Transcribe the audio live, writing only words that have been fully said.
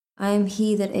I am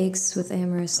he that aches with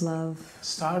amorous love.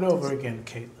 Start over again,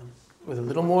 Caitlin, with a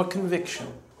little more conviction.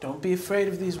 Don't be afraid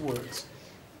of these words.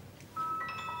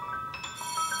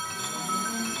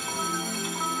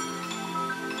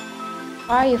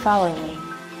 Why are you following me?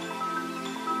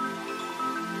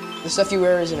 The stuff you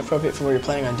wear is inappropriate for what you're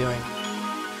planning on doing.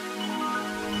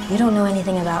 You don't know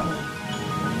anything about me.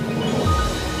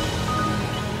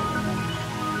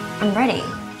 I'm ready.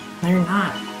 No, you're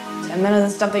not. And none of the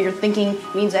stuff that you're thinking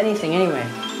means anything anyway.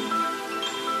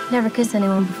 Never kissed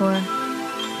anyone before.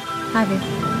 Have you?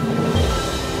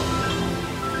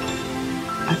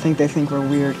 I think they think we're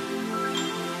weird.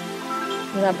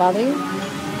 Does that bother you?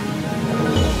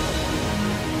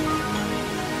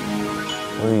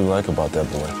 What do you like about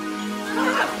that boy?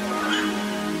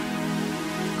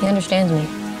 He understands me.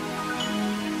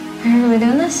 Are we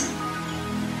doing this?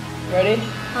 Ready?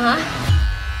 Uh-huh.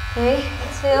 3,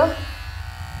 2.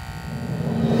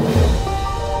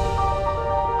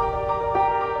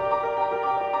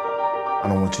 I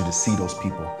don't want you to see those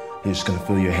people. They're just gonna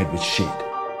fill your head with shit.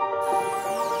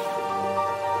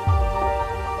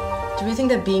 Do we think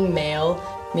that being male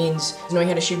means knowing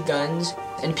how to shoot guns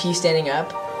and pee standing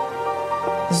up?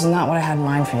 This is not what I had in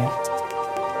mind for you.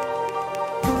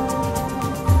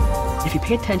 If you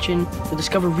pay attention, you'll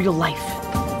discover real life.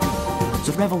 There's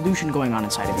a revolution going on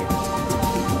inside of you.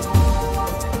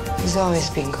 He's always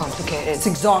being complicated. It's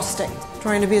exhausting,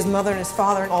 trying to be his mother and his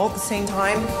father all at the same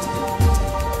time.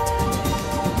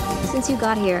 Since you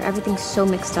got here, everything's so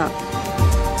mixed up.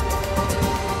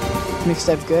 Mixed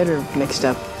up good or mixed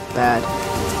up bad?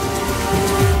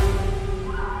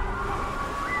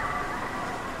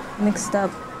 Mixed up.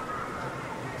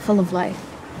 Full of life.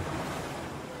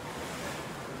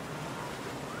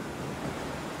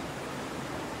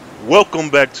 Welcome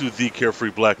back to the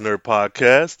Carefree Black Nerd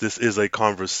Podcast. This is a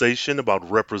conversation about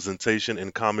representation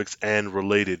in comics and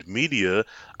related media.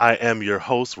 I am your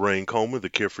host, Rain Coleman, the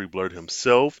Carefree Blurred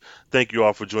himself. Thank you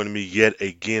all for joining me yet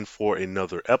again for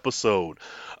another episode.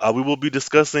 We will be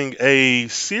discussing a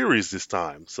series this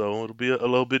time, so it'll be a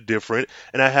little bit different.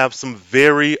 And I have some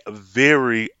very,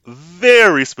 very,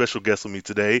 very special guests with me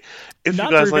today. If you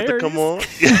guys like to come on,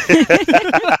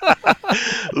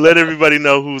 let everybody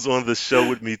know who's on the show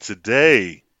with me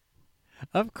today.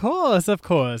 Of course.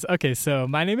 Okay, so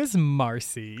my name is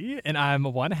Marcy, and I'm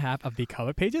one half of the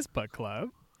Color Pages Book Club.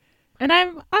 And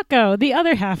I'm Akko, the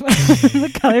other half of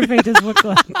the Color Pages Book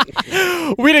Club.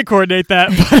 We didn't coordinate that.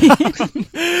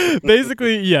 But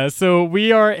basically, yeah, so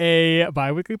we are a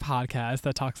bi-weekly podcast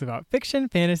that talks about fiction,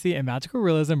 fantasy, and magical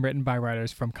realism written by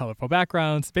writers from colorful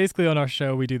backgrounds. Basically, on our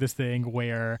show, we do this thing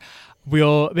where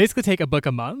we'll basically take a book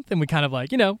a month and we kind of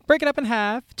break it up in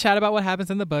half, chat about what happens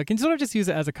in the book, and sort of just use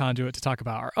it as a conduit to talk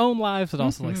about our own lives, but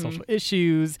also like social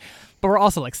issues. But we're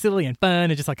also like silly and fun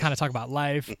and just like kind of talk about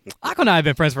life. Akko and I have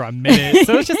been friends for a minute,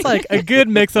 so it's just like a good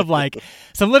mix of like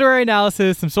some literary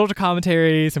analysis, some social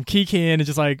commentary, some kikiing, and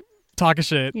just like talking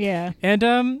shit. Yeah. And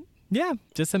yeah,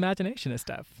 just imagination and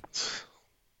stuff.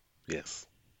 Yes.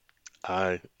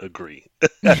 I agree.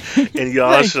 And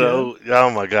y'all show, oh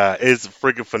my God, it's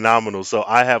freaking phenomenal. So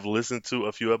I have listened to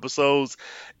a few episodes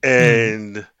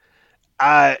and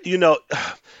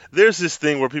there's this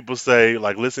thing where people say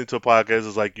like listening to a podcast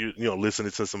is like you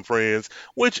listening to some friends,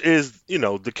 which is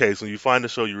the case when you find a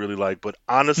show you really like. But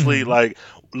honestly, like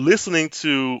listening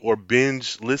to or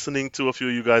binge listening to a few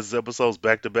of you guys' episodes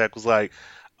back to back was like,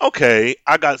 okay,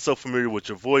 I got so familiar with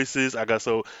your voices. I got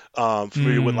so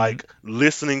familiar with like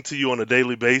listening to you on a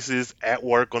daily basis at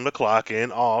work, on the clock,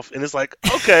 and off. And it's like,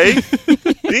 okay,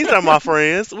 these are my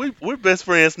friends. We're best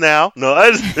friends now. No, I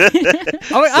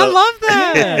love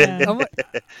that.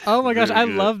 Oh my gosh, I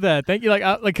love that. Thank you.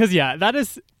 Because that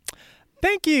is.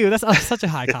 Thank you. That's such a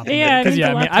high compliment. Yeah, because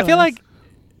I feel like.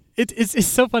 It's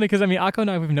so funny because Akko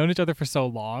and I, we've known each other for so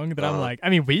long that I'm like,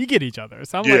 we get each other.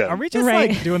 So I'm like, are we just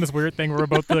like doing this weird thing where we're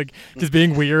both like just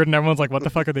being weird and everyone's like, what the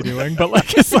fuck are they doing? But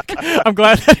like, it's like, I'm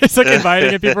glad that it's like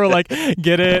inviting and people are like,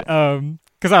 get it. Because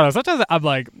I don't know, sometimes I'm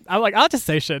like, I'll just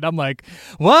say shit. I'm like,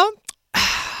 well,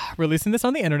 releasing this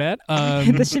on the internet.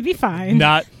 This should be fine.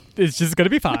 It's just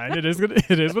gonna be fine. It is what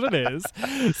it is.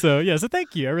 So yeah, so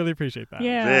thank you. I really appreciate that.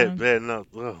 Yeah. No,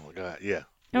 oh my God, yeah.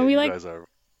 And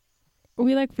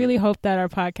we really hope that our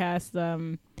podcast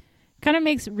kind of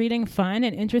makes reading fun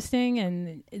and interesting,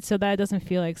 and so that it doesn't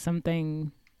feel like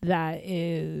something that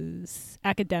is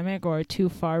academic or too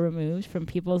far removed from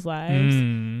people's lives.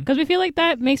 Because we feel like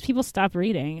that makes people stop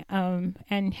reading.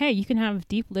 And hey, you can have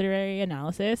deep literary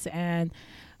analysis and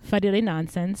fuddy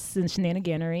nonsense and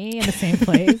shenaniganery in the same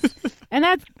place. And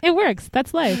it works.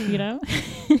 That's life,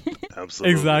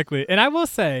 Absolutely. Exactly. And I will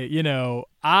say,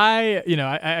 I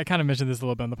kind of mentioned this a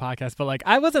little bit on the podcast, but like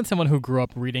I wasn't someone who grew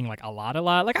up reading like a lot.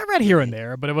 Like I read here and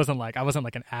there, but it wasn't like I wasn't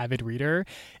like an avid reader.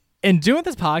 And doing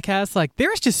this podcast, like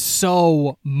there's just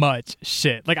so much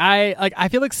shit. Like I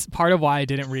feel like part of why I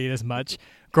didn't read as much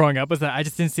growing up was that I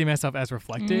just didn't see myself as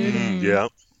reflected Yeah.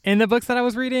 in the books that I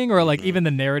was reading, or like even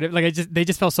the narrative. Like they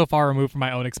just felt so far removed from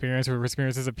my own experience or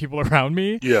experiences of people around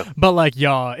me. Yeah. But like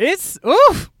y'all, it's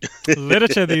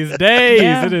literature these days.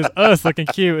 Yeah. It is us looking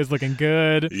cute. It's looking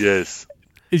good. Yes.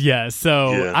 Yeah.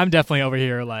 So Yeah. I'm definitely over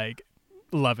here like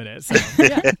loving it. So,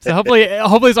 yeah. So hopefully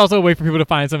it's also a way for people to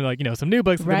find something like some new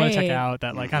books that they want to check Right. out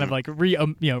that like kind of like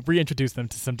reintroduce them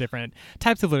to some different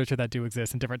types of literature that do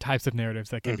exist and different types of narratives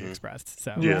that can be expressed.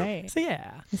 So Yeah. Right. So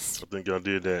yeah. I think y'all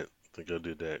did that.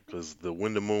 Because the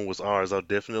When the Moon Was Ours, I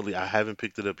haven't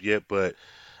picked it up yet, but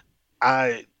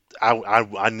I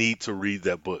need to read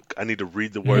that book. I need to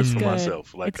read the words It's for good.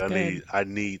 myself. Like It's I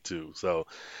need to. So,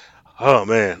 oh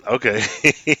man, okay.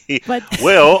 But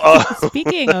well,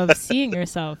 speaking of seeing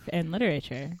yourself in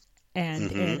literature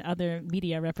and in other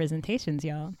media representations,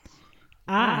 y'all,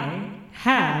 I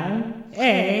have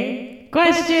a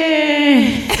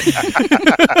question.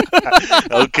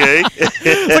 okay.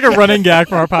 It's like a running gag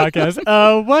for our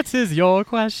podcast. What is your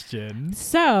question?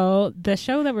 So the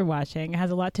show that we're watching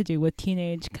has a lot to do with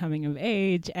teenage coming of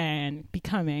age and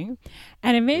becoming,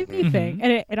 and it made me think,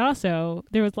 and it also,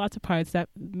 there was lots of parts that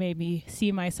made me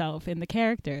see myself in the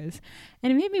characters,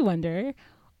 and it made me wonder,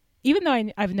 even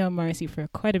though I've known Marcy for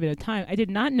quite a bit of time, I did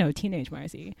not know teenage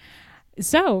Marcy.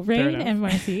 So Rain enough. and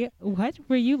Marcy, what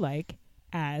were you like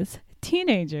as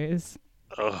teenagers?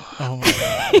 Oh my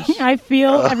gosh. I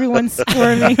feel everyone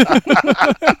squirming.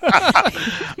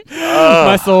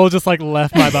 My soul just like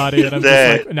left my body, and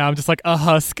I'm just like a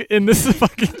husk in this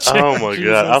fucking chair. Oh my Jesus.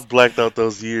 god, I've blacked out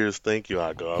those years. Thank you,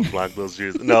 Akko. I've blacked those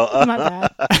years. No. My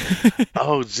bad.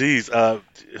 Oh jeez.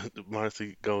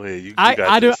 Marcy, go ahead. You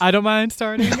got this. I don't mind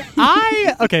starting.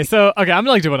 I'm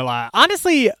like doing a lot.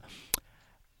 Honestly,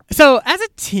 so as a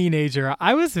teenager,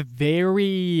 I was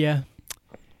very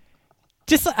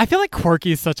I feel like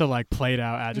quirky is such a like played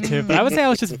out adjective, but I would say I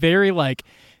was just very like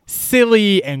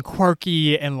silly and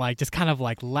quirky and like just kind of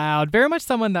like loud. Very much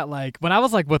someone that like when I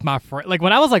was like with my friend, like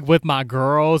when I was like with my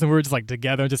girls and we were just like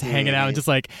together and just hanging out and just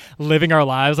like living our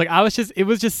lives, like it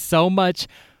was just so much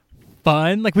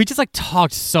fun. Like we just like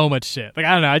talked so much shit. Like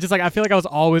I don't know, I feel like I was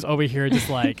always over here just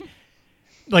like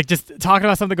like just talking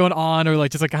about something going on, or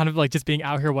like just like kind of like just being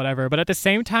out here, whatever. But at the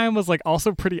same time was like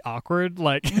also pretty awkward.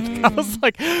 Like I was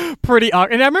like pretty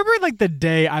awkward. And I remember like the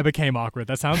day I became awkward.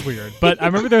 That sounds weird, but I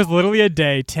remember there was literally a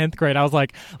day, 10th grade, I was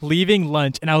like leaving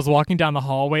lunch and I was walking down the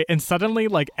hallway and suddenly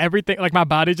like everything, like my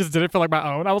body just did it for like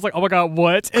my own. I was like, oh my God,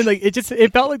 what? And like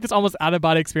it felt like this almost out of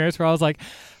body experience where I was like,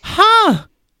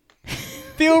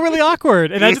 feel really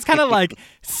awkward. And I just kind of like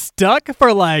stuck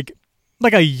for like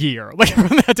a year. Like from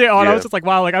that day on, I was just like,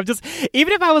 wow, like I'm just,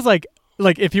 even if I was like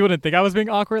if you wouldn't think I was being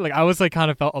awkward, like I was like kind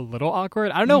of felt a little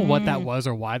awkward. I don't know what that was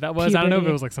or why that was. Puberty. I don't know if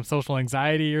it was like some social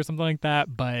anxiety or something like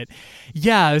that, but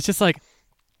yeah, it's just like,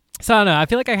 so I don't know. I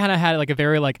feel like I kind of had like a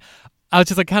very like, I was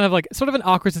just like kind of like sort of an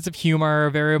awkward sense of humor,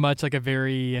 very much like a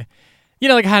very,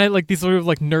 like kind of like these sort of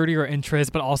like nerdier interests,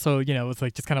 but also, it's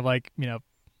like just kind of like,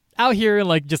 out here and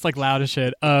like just like loud and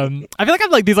shit. I feel like I'm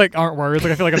like these like aren't words.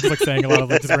 Like I feel like I'm just like saying a lot of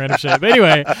like just random shit. But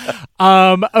anyway, but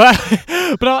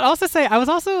I would also say I was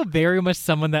also very much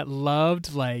someone that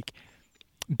loved like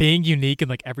being unique in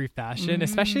like every fashion,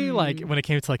 especially like when it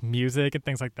came to like music and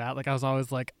things like that. Like I was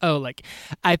always like, oh, like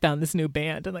I found this new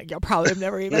band and like y'all probably have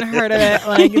never even heard of it.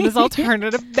 Like this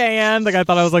alternative band. Like I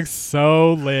thought I was like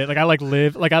so lit. Like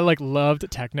I loved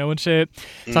techno and shit.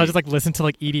 So I just like listened to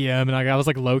like EDM and like I was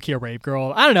like low key a rave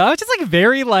girl. I don't know. I was just like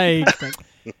very like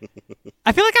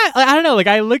I feel like I don't know. Like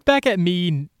I look back at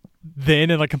me then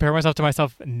and like compare myself to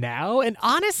myself now, and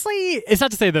honestly it's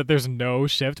not to say that there's no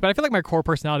shift, but I feel like my core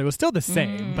personality was still the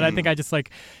same, but I think I just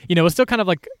like was still kind of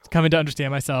like coming to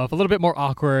understand myself a little bit more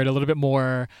awkward, a little bit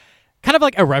more kind of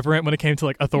like irreverent when it came to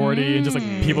like authority and just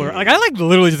like people are like I like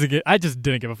literally I just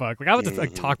didn't give a fuck. Like I would just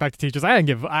like talk back to teachers. I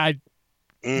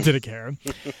didn't care.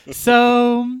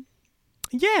 So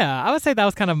yeah, I would say that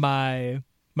was kind of my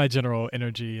general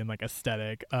energy and like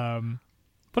aesthetic. What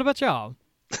about y'all?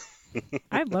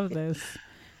 I love this.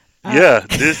 Yeah,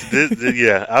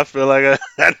 yeah. I feel like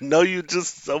I know you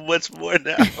just so much more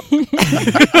now.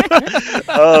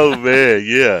 Oh man,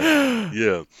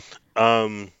 yeah.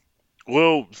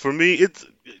 Well, for me, it's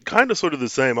kind of sort of the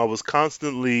same. I was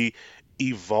constantly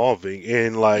evolving,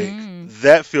 and like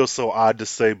that feels so odd to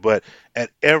say, but at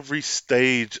every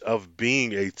stage of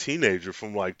being a teenager,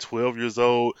 from like 12 years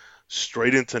old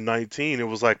straight into 19, it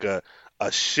was like a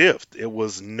shift. It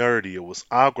was nerdy, it was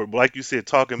awkward, but like you said,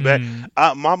 talking back,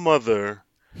 my mother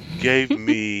gave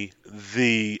me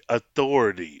the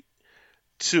authority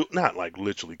to, not like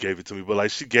literally gave it to me, but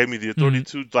like she gave me the authority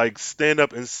to like stand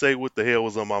up and say what the hell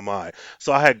was on my mind.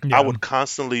 So I would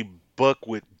constantly buck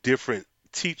with different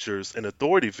teachers and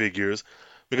authority figures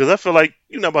because I feel like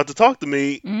you're not about to talk to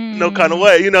me no kind of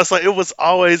way, you know. So it was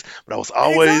always, but I was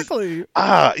always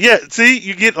yeah. See,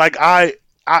 you get like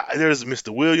there's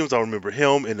Mr. Williams. I remember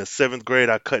him in the 7th grade.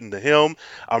 I cut into him.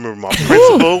 I remember my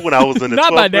principal when I was in the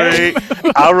 12th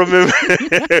grade. I remember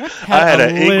I had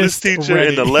an English teacher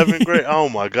in the 11th grade. Oh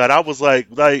my God. I was like,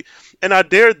 and I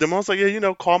dared them. I was like, yeah, you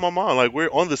know, call my mom. Like, we're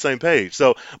on the same page.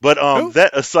 So, but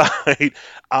that aside,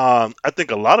 I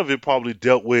think a lot of it probably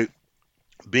dealt with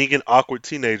being an awkward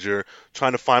teenager,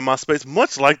 trying to find my space,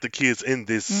 much like the kids in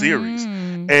this series.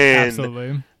 And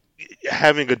Absolutely.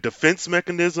 having a defense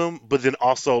mechanism, but then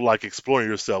also like exploring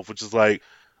yourself, which is like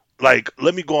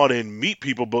let me go out and meet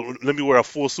people, but let me wear a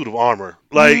full suit of armor.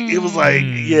 Like it was like,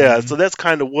 yeah. So that's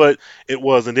kind of what it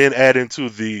was, and then add into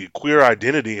the queer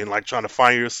identity and like trying to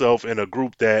find yourself in a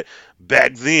group that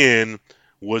back then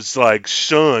was like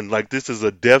shunned. Like this is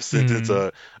a death sentence,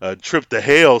 a trip to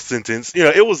hell sentence. You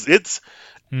know, that's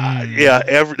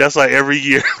like every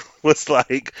year was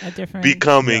like A different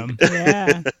becoming.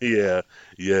 Yeah. Yeah.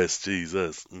 Yes.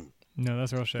 Jesus. No,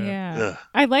 that's real shit. Yeah.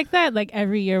 I like that, like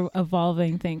every year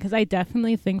evolving thing, because I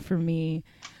definitely think for me,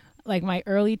 like my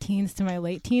early teens to my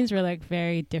late teens were like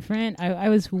very different. I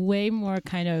was way more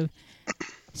kind of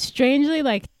strangely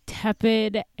like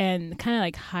tepid and kind of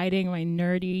like hiding my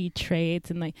nerdy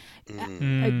traits and like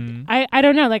I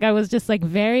don't know, like I was just like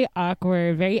very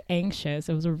awkward, very anxious.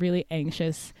 I was a really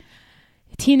anxious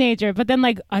teenager, but then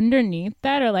like underneath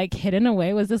that, or like hidden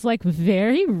away, was this like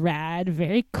very rad,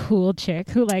 very cool chick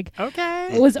who like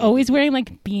was always wearing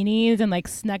like beanies and like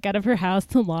snuck out of her house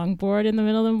to longboard in the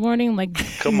middle of the morning, like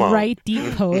write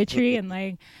deep poetry and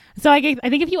like. So like, I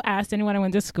think if you asked anyone I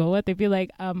went to school with, they'd be like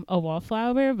a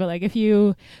wallflower, but like if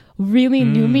you really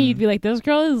knew me, you'd be like, this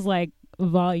girl is like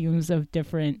volumes of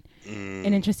different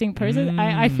and interesting person.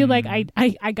 I feel like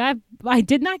I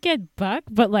did not get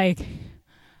bucked, but like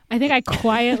I think I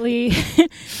quietly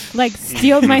like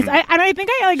steeled my. I think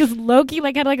I like was low key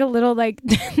like had like a little like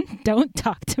don't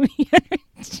talk to me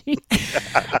energy.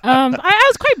 I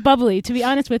was quite bubbly, to be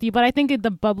honest with you, but I think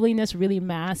the bubbliness really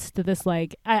masked this.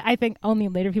 Like I think only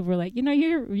later people were like, you know,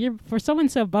 you're for someone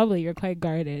so bubbly, you're quite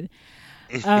guarded.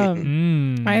 I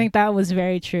think that was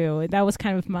very true. That was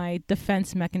kind of my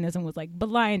defense mechanism, was like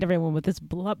blind everyone with this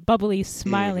bubbly,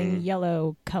 smiling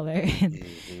yellow color. And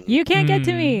you can't get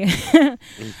to me.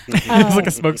 It's like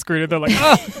a smoke screen, and they're like,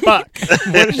 oh, fuck.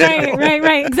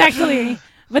 right, exactly.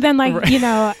 But then, like, you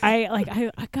know,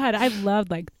 I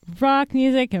loved like rock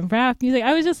music and rap music.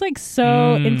 I was just like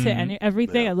so into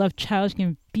everything. I loved Childish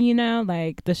Gambino,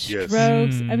 like the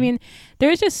Strokes. I mean,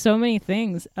 there's just so many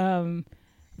things.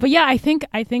 But yeah, I think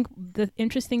the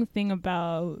interesting thing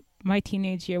about my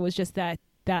teenage year was just that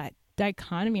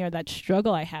dichotomy, or that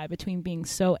struggle I had between being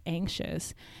so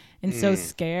anxious and so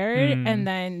scared, and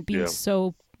then being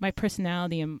so, my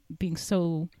personality and being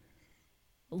so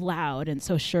loud and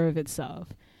so sure of itself.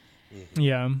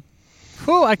 Yeah.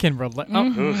 Oh, I can relate. No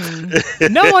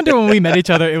wonder when we met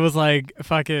each other, it was like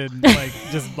fucking like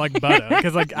just like butter,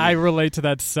 because like I relate to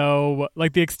that so,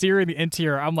 like the exterior and the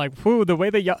interior. I'm like, whoo, the way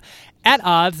that y'all at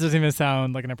odds doesn't even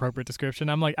sound like an appropriate description.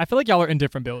 I'm like, I feel like y'all are in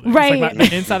different buildings. Right. Like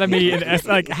the inside of me and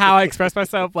like how I express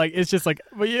myself, like it's just like,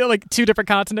 well, you're like two different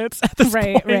continents at this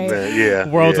point. Right.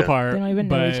 Worlds apart. They don't even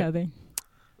know each other.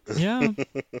 Yeah.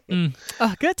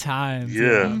 Oh, good times.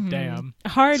 Yeah. Damn.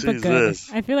 Hard but good.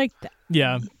 I feel like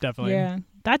yeah, definitely. Yeah.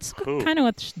 That's kind of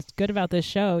what's good about this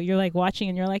show. You're like watching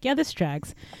and you're like, yeah, this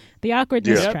tracks. The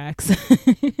awkwardness tracks.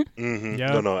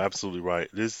 No, absolutely right.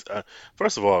 This,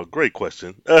 first of all, great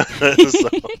question. Thanks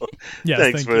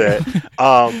for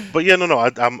that. But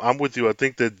yeah, I'm with you. I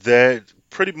think that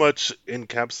pretty much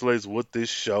encapsulates what this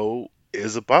show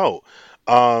is about.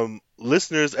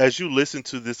 Listeners, as you listen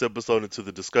to this episode and to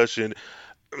the discussion,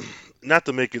 not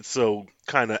to make it so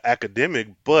kind of academic,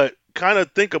 but kind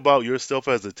of think about yourself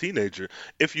as a teenager.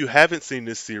 If you haven't seen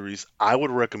this series, I would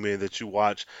recommend that you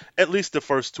watch at least the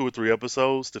first 2 or 3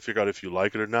 episodes to figure out if you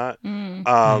like it or not.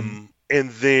 And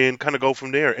then kind of go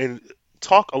from there. And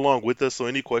talk along with us. So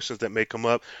any questions that may come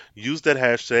up, use that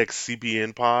hashtag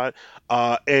CBNPod,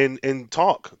 and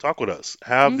talk with us.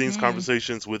 Have these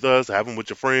conversations with us. Have them with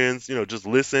your friends. Just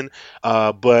listen.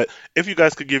 But if you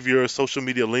guys could give your social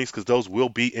media links, because those will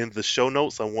be in the show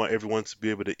notes. I want everyone to be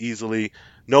able to easily,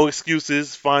 no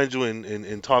excuses, find you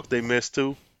and talk they mess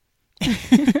too.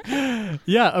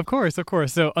 Yeah, of course.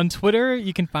 So on Twitter,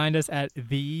 you can find us at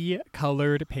The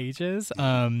Colored Pages.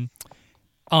 On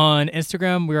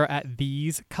Instagram, we are at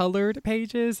These Colored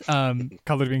Pages.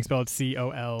 Colored being spelled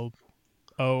COLOR.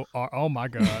 Oh my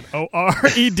God. OREDPAGES.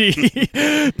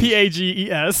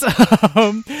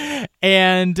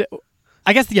 And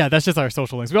I guess, that's just our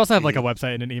social links. We also have like a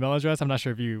website and an email address. I'm not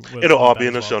sure if you will. It'll all be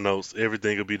in the show notes.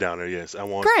 Everything will be down there. Yes.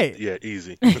 Great. Yeah,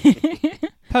 easy.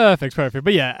 Perfect.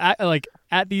 But yeah,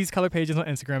 at These Colored Pages on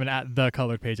Instagram and at The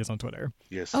Colored Pages on Twitter.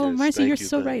 Yes. Oh, yes. Marcy, you're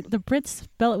so right. The Brits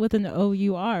spell it with an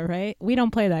O-U-R, right? We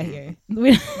don't play that here.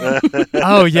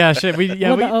 Oh yeah, shit. With the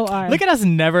O-R. Look at us.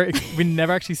 We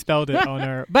never actually spelled it on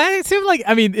our. But it seems like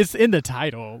it's in the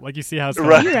title. Like you see how it's spelled.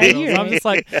 Right. You're right. So I'm just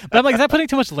like, but I'm like, is that putting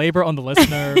too much labor on the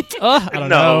listener? I don't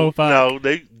know. But... No,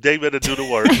 they better do the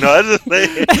work. No, I'm just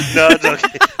saying. No, I'm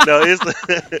joking. No,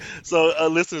 it's so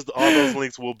listeners. All those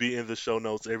links will be in the show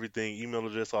notes. Everything, email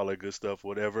address, all that good stuff,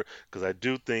 whatever. Because I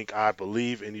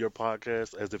believe in your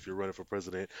podcast as if you're running for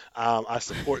president. I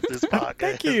support this podcast.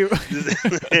 Thank you.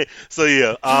 So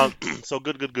yeah, so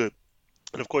good.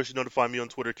 And of course, you know to find me on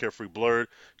Twitter, Carefree Blurred,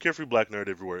 Carefree Black Nerd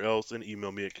everywhere else, and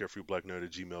email me at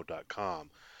carefreeblacknerd@gmail.com.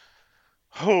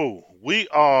 We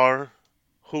are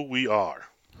who we are.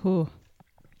 Who?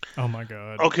 Oh my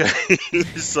God. Okay,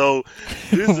 so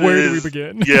where do we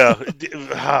begin? Yeah.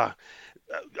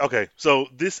 Okay, so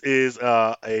this is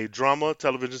a drama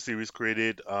television series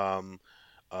created.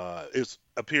 It's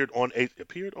premiered on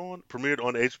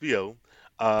HBO.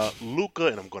 Luca,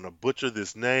 and I'm gonna butcher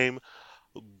this name,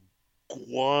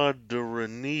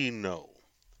 Guadagnino.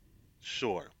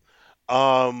 Sure.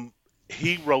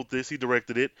 He wrote this. He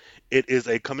directed it. It is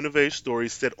a coming-of-age story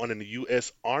set on a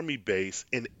U.S. Army base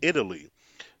in Italy.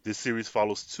 This series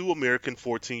follows two American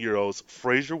 14-year-olds,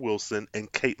 Fraser Wilson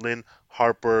and Caitlin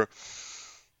Harper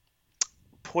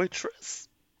Poitras.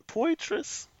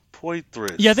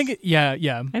 Yeah, I think. I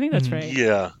think that's right.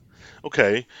 Yeah.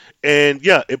 Okay. And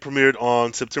yeah, it premiered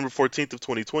on September 14th of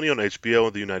 2020 on HBO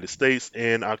in the United States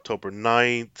and October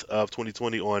 9th of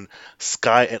 2020 on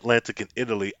Sky Atlantic in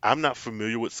Italy. I'm not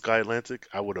familiar with Sky Atlantic.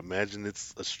 I would imagine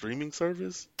it's a streaming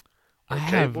service. I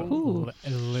have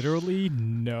literally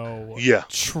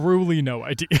truly no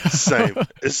idea. Same.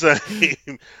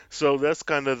 So that's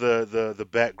kind of the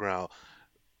background.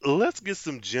 Let's get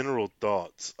some general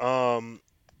thoughts.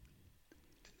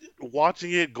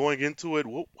 Watching it, going into it,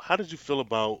 how did you feel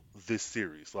about this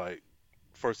series? Like,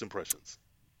 first impressions.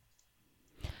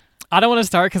 I don't want to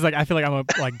start because I feel like I'm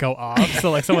gonna go off.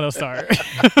 So someone else start.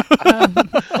 I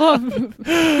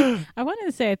wanted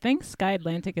to say I think Sky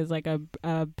Atlantic is like a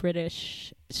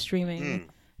British streaming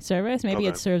service. Maybe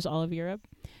it serves all of Europe.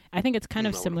 I think it's kind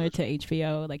of similar to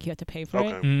HBO. Like, you have to pay for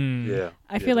it. Yeah.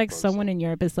 I feel like someone in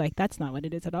Europe is like, that's not what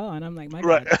it is at all. And I'm like, my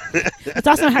God. It's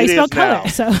also not how you spell color.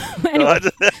 So, anyway.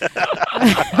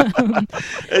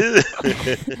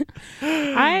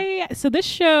 So this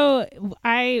show,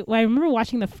 I remember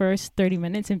watching the first 30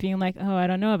 minutes and being like, oh, I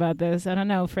don't know about this. I don't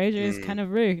know. Fraser is kind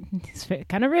of rude. He's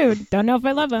kind of rude. Don't know if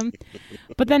I love him.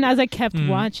 But then as I kept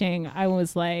watching, I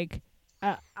was like,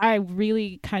 I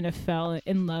really kind of fell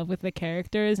in love with the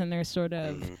characters and their sort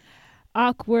of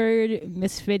awkward,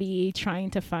 misfitty,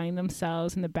 trying to find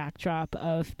themselves in the backdrop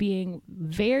of being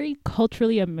very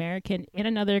culturally American in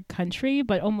another country,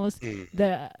 but almost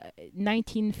the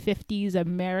 1950s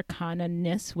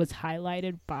Americana-ness was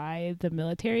highlighted by the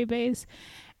military base,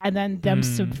 and then them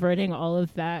subverting all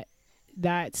of that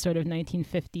sort of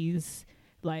 1950s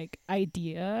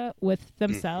idea with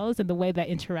themselves and the way that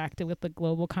interacted with the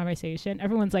global conversation.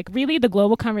 Everyone's like, really? The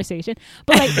global conversation?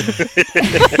 But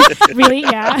really?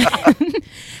 Yeah.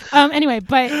 Anyway,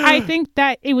 but I think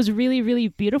that it was really, really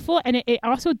beautiful. And it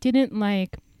also didn't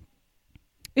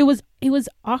it was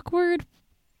awkward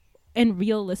and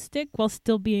realistic while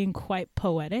still being quite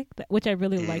poetic, which I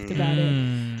really liked about it.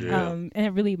 And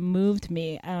it really moved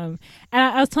me. And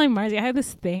I was telling Marzi, I have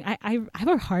this thing. I have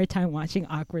a hard time watching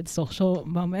awkward social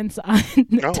moments on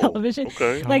television.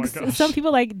 Okay. Some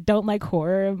people don't like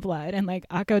horror and blood, and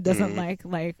Akko doesn't like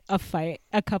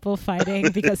a couple fighting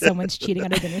because someone's cheating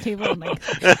at a dinner table. I'm like,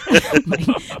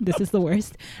 this is the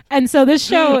worst. And so this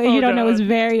show, you don't know, is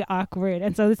very awkward.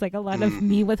 And so it's a lot of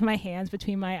me with my hands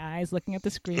between my eyes, looking at the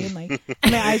screen, my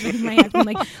eyes between my hands, being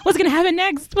like, what's gonna happen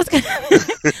next? What's gonna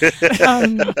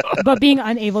happen next? But being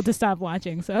unable to stop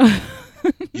watching. So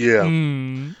Yeah.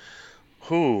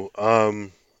 Who?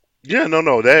 Yeah,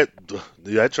 no,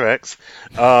 that tracks.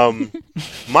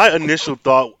 My initial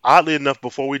thought, oddly enough,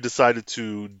 before we decided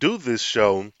to do this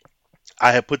show,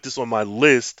 I had put this on my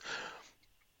list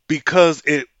because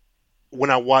when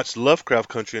I watched Lovecraft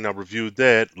Country and I reviewed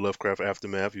that, Lovecraft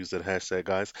Aftermath, use that hashtag,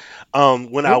 guys.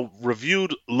 When I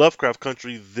reviewed Lovecraft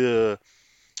Country, the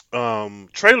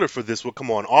trailer for this would come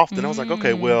on often. I was like,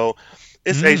 okay, well,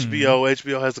 it's HBO.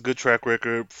 HBO has a good track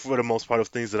record for the most part of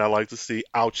things that I like to see.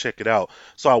 I'll check it out.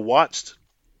 So I watched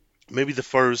maybe the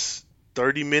first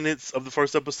 30 minutes of the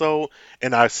first episode,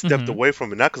 and I stepped away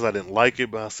from it, not because I didn't like it,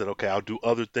 but I said, okay, I'll do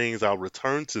other things. I'll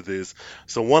return to this.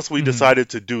 So once we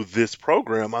decided to do this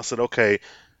program, I said, okay,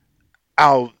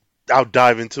 I'll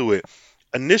dive into it.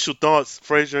 Initial thoughts,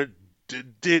 Fraser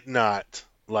did not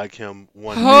like him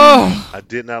one bit. I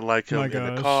did not like him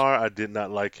in the car. I did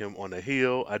not like him on the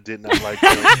hill. I did not like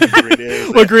him in Green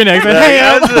Eggs. Well, Green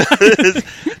Eggs.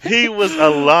 He was a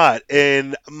lot,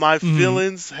 and my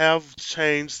feelings have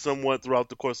changed somewhat throughout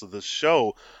the course of the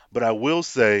show. But I will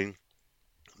say,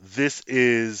 this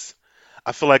is,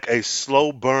 I feel like, a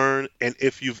slow burn. And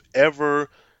if you've ever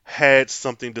had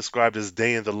something described as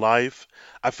day in the life,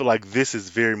 I feel like this is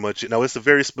very much, it's a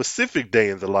very specific day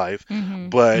in the life,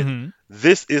 but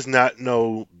this is not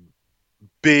no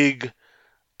big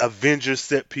Avengers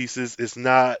set pieces. It's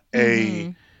not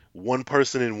a one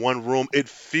person in one room. It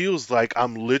feels like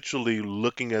I'm literally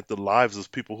looking at the lives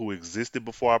of people who existed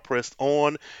before I pressed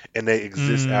on, and they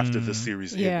exist after the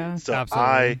series ended. So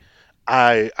absolutely.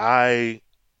 I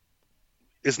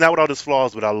it's not without its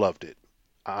flaws, but I loved it.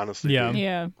 I honestly did.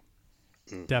 Yeah.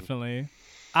 Definitely.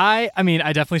 I mean,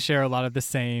 I definitely share a lot of the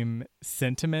same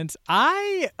sentiments.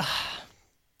 I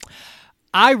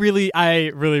really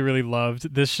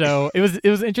loved this show. It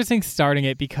was interesting starting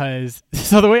it because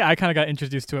the way I kind of got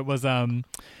introduced to it was this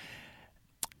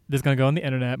is gonna go on the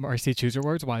internet. Marcy, choose your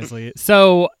words wisely.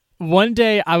 So one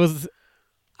day I was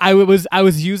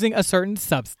using a certain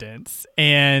substance,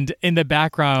 and in the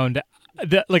background,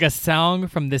 like a song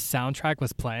from this soundtrack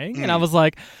was playing, and I was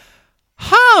like,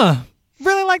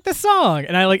 really like this song,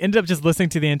 and I ended up just listening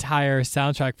to the entire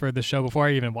soundtrack for the show before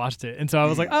I even watched it. And so I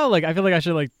was like, oh, I feel like I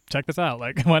should check this out,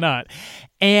 why not?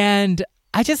 And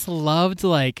I just loved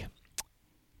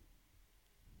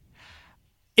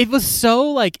it was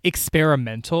so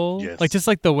experimental. Yes. Just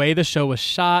the way the show was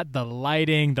shot, the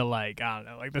lighting, the I don't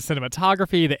know, the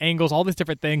cinematography, the angles, all these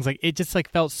different things. It just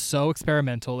felt so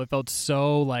experimental. It felt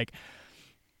so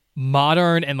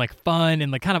modern and fun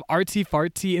and kind of artsy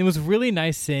fartsy. It was really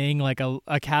nice seeing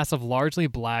a cast of largely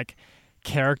black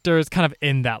characters kind of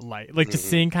in that light, just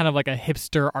seeing kind of a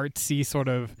hipster artsy sort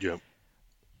of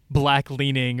black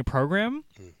leaning program.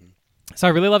 So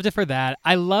I really loved it for that.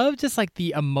 I love just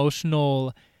the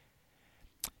emotional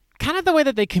kind of the way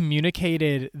that they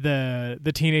communicated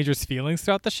the teenagers' feelings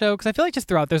throughout the show, because I feel just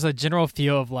throughout there's a general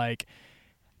feel of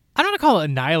I don't want to call it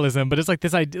nihilism, but it's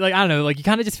this idea, I don't know, you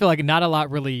kind of just feel not a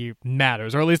lot really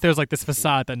matters, or at least there's this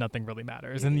facade that nothing really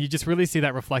matters, and you just really see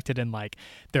that reflected in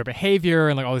their behavior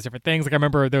and all these different things. I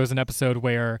remember there was an episode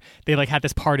where they had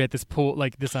this party at this pool,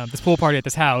 this pool party at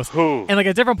this house, and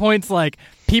at different points,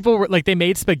 people were they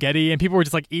made spaghetti, and people were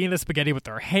just eating the spaghetti with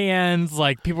their hands,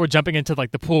 people were jumping into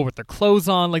the pool with their clothes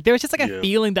on, there was just a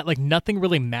feeling that nothing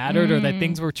really mattered, or that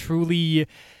things were truly.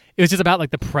 It was just about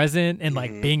the present and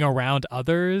being around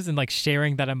others and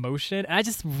sharing that emotion. And I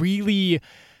just really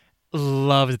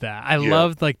loved that. I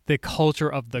loved the culture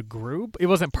of the group. It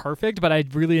wasn't perfect, but I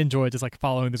really enjoyed just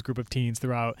following this group of teens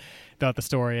throughout the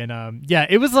story. And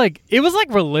it was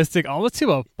realistic almost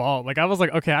to a fault. I was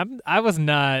okay, I was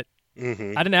not. I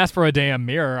didn't ask for a damn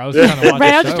mirror. I was trying to watch.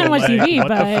 Right, I was just trying to watch TV,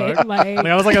 but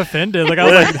I was offended. I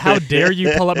was how dare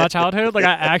you pull up my childhood?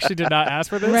 I actually did not ask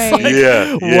for this.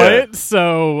 Right. What?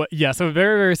 So so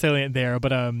very, very salient there.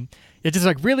 But it's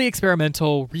just really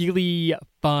experimental, really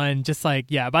fun. Just by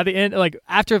the end,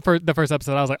 after the first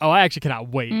episode, I was oh, I actually cannot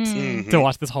wait to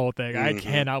watch this whole thing. I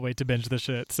cannot wait to binge this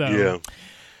shit. So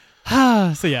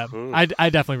I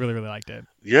definitely really, really liked it.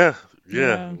 Yeah,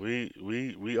 we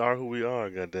are who we are.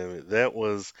 Goddamn it, that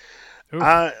was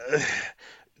to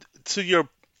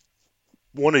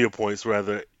one of your points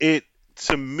rather. It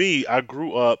to me, I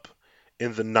grew up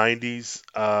in the 90s,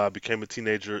 became a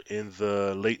teenager in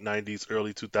the late 90s,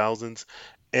 early 2000s,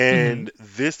 and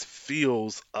this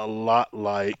feels a lot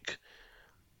like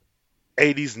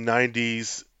 80s,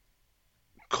 90s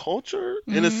culture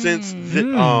in a sense.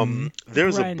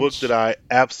 There's a book that I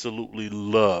absolutely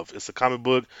love. It's a comic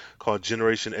book called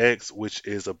Generation X, which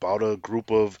is about a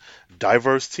group of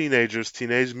diverse teenagers,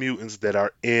 teenage mutants that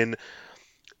are in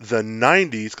the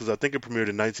 90s, because I think it premiered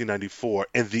in 1994,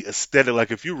 and the aesthetic, like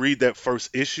if you read that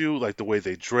first issue, like the way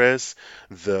they dress,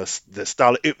 the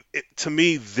style, to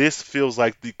me, this feels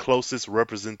like the closest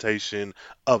representation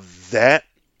of that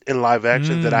in live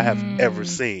action that I have ever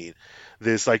seen.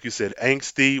 This, like you said,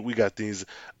 angsty, we got these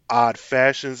odd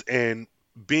fashions, and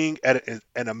being at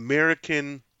an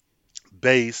American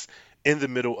base in the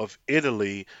middle of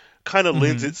Italy kind of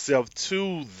lends itself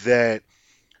to that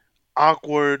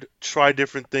awkward, try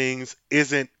different things,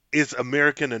 is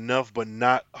American enough but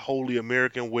not wholly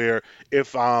American, where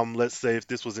if let's say if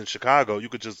this was in Chicago, you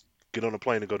could just get on a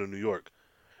plane and go to New York.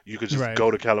 You could just go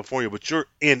to California, but you're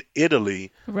in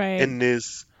Italy in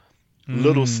this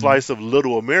little slice of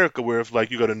little America, where if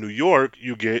like you go to New York,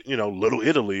 you get, Little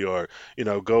Italy, or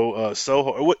go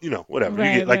Soho, or whatever.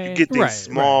 You get these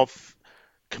small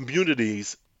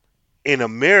communities in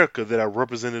America that are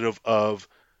representative of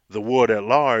the world at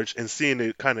large, and seeing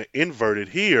it kind of inverted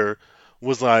here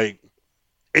was like,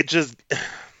 it just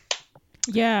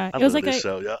it was like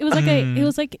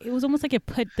it was almost like it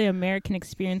put the American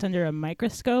experience under a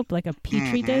microscope, like a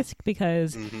petri disc,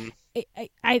 because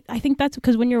I think that's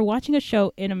because when you're watching a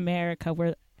show in America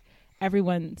where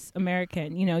everyone's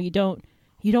American, you don't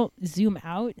zoom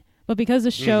out. But because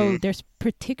the show, there's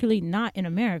particularly not in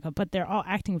America, but they're all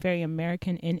acting very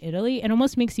American in Italy, it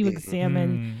almost makes you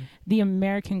examine the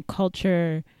American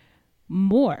culture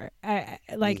more,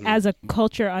 as a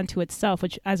culture unto itself,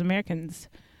 which as Americans,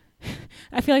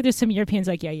 I feel like there's some Europeans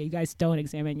like, you guys don't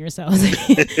examine yourselves.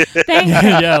 But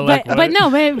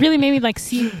it really made me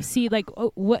see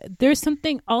what there's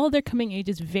something, all of their coming age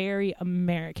is very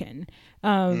American.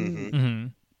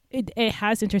 It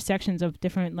has intersections of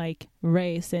different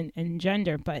race and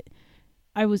gender, but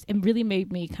it really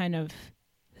made me kind of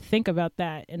think about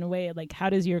that in a way, how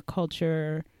does your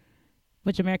culture,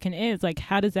 which American is,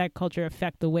 how does that culture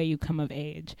affect the way you come of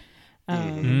age?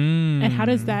 And how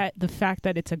does the fact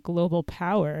that it's a global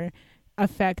power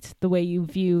affect the way you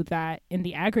view that in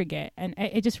the aggregate? And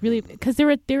it just really, because there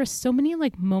were so many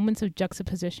moments of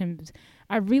juxtapositions.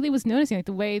 I really was noticing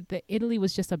the way that Italy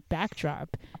was just a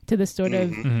backdrop to the sort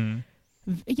of and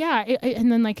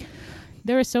then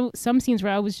there were some scenes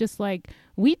where I was just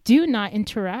we do not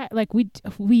interact,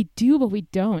 we do, but we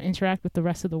don't interact with the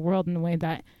rest of the world in a way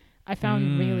that I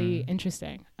found really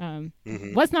interesting.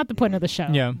 Was not the point of the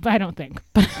show, but I don't think.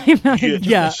 But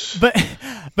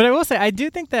but I will say, I do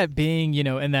think that being,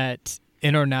 in that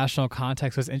international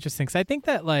context was interesting, because I think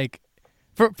that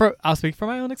for I'll speak from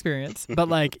my own experience, but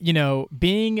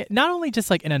being not only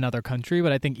just in another country,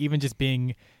 but I think even just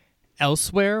being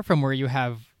elsewhere from where you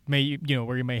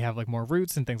may have more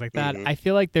roots and things like that. I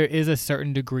feel like there is a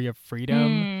certain degree of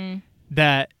freedom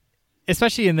that,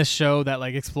 especially in this show that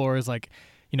explores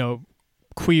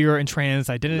queer and trans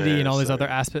identity and all these other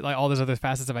aspects, all those other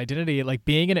facets of identity,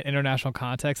 being in an international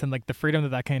context and the freedom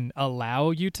that can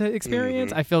allow you to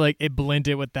experience, I feel like it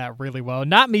blended with that really well.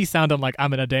 Not me sounding like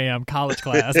I'm in a damn college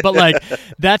class, but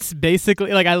that's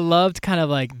basically I loved kind of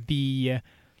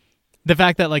the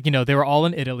fact that they were all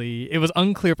in Italy. It was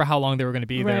unclear for how long they were going to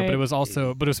be there, but it was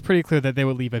pretty clear that they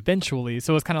would leave eventually.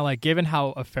 So it was kind of given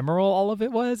how ephemeral all of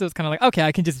it was kind of okay,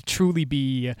 I can just truly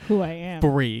be who I am,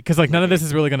 free, because none of this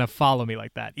is really going to follow me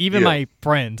like that. Even my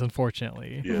friends,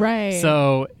 unfortunately. Right.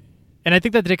 So, and I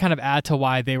think that did kind of add to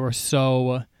why they were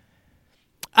so,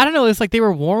 I don't know, it's they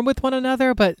were warm with one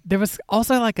another, but there was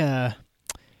also I feel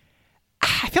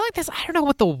like this, I don't know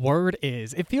what the word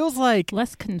is. It feels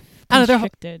less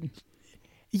constricted.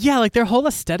 Yeah, their whole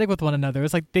aesthetic with one another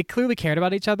is they clearly cared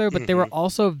about each other, but they were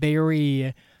also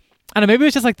very, I don't know, maybe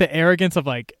it's just the arrogance of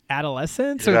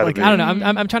adolescence, or I don't know.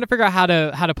 I'm trying to figure out how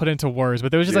to put into words,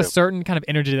 but there was just a certain kind of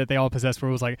energy that they all possessed, where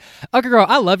it was okay, girl,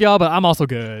 I love y'all, but I'm also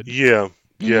good. Yeah.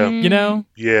 You know?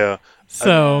 Yeah.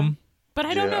 So, but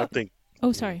I don't know. I think.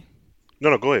 Oh, sorry.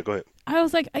 No, go ahead. I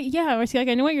was I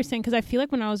know what you're saying, because I feel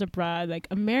when I was abroad,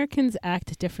 Americans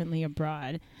act differently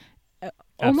abroad.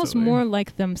 Almost more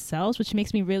like themselves, which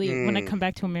makes me really, when I come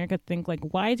back to America, think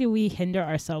why do we hinder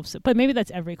ourselves? But maybe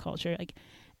that's every culture.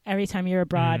 Every time you're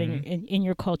abroad and in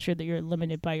your culture, that you're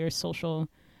limited by your social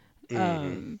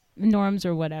norms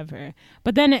or whatever.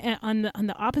 But then on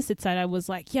the opposite side, I was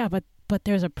but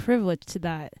there's a privilege to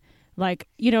that.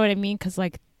 You know what I mean? Because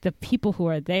the people who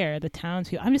are there, the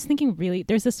townspeople, I'm just thinking really,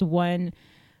 there's this one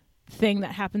thing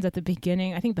that happens at the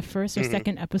beginning, I think the first or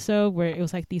second episode, where it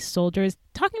was these soldiers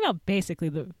talking about basically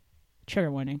the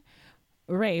trigger warning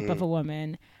rape of a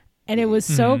woman, and it was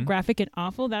so graphic and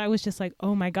awful that I was just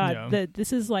oh my god,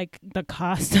 this is the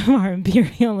cost of our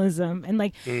imperialism, and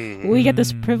we get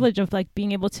this privilege of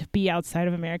being able to be outside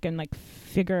of America and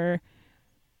figure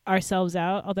ourselves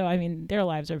out. Although, I mean, their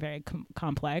lives are very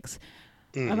complex.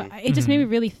 Mm-hmm. It just made me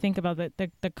really think about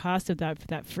the cost of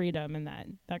that freedom and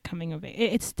that coming of age.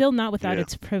 It's still not without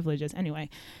its privileges. Anyway,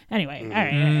 all right,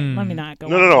 let me not go.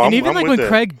 No. And I'm like with when that.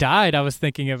 Craig died, I was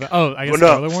thinking of I guess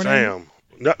Well, spoiler warning. Fam.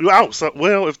 No,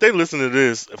 well, if they listen to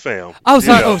this, fam. Oh,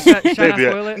 sorry. you know, Should I not they be-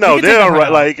 spoil it? No, We can they're take all that right.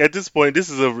 out. Like at this point, this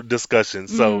is a discussion.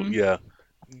 So yeah,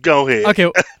 go ahead.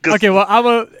 Okay. 'Cause- Okay. Well, I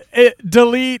will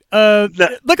delete.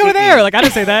 Look over there. Like I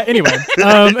didn't say that anyway.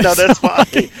 no, that's fine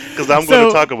because I'm going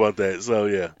to talk about that. So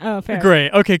yeah. Oh, fair.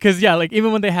 Great. Okay. Because like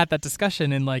even when they had that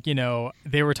discussion and like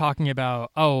they were talking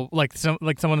about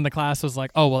someone in the class was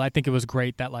like, oh well, I think it was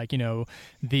great that like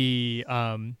the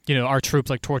our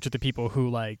troops like tortured the people who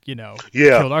like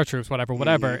killed our troops, whatever.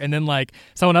 Mm-hmm. And then like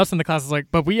someone else in the class was like,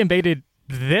 but we invaded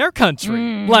their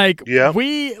country. Like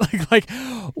we like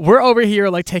we're over here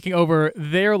like taking over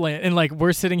their land, and like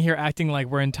we're sitting here acting like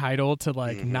we're entitled to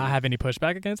like not have any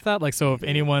pushback against that. Like so if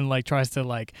anyone like tries to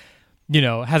like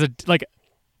has a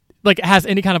like has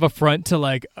any kind of affront to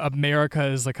like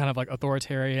America's like kind of like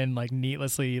authoritarian like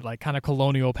needlessly like kind of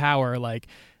colonial power, like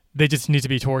they just need to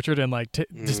be tortured and like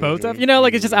disposed of.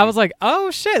 Like it's just I was like,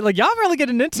 oh shit, like y'all really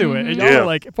getting into it, and y'all are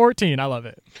like 14. I love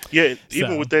it. Yeah,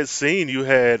 even with that scene, you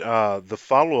had the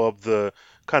follow up, the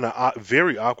kind of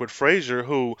very awkward Frasier,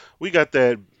 who we got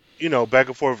that back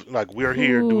and forth, like we're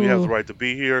here, do we have the right to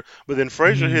be here? But then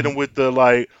Frasier hit him with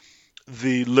the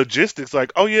logistics,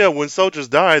 like, oh yeah, when soldiers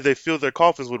die, they fill their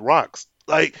coffins with rocks.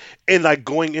 And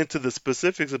going into the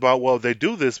specifics about, well, they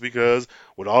do this because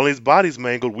with all these bodies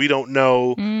mangled, we don't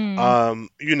know,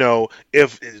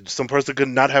 if some person could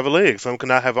not have a leg, some could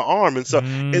not have an arm. And so,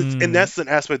 and that's an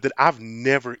aspect that I've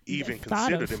never even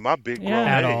considered in my big grown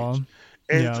at age. all.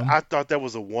 And I thought that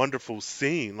was a wonderful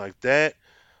scene like that.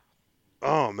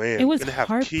 Oh man. It was and to have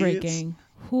heartbreaking.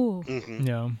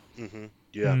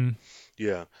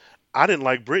 Yeah. I didn't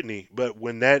like Brittany, but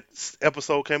when that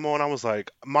episode came on, I was like,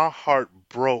 my heart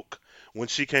broke when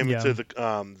she came into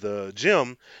the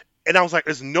gym, and I was like,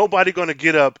 "Is nobody going to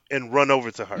get up and run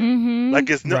over to her? Like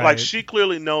it's like she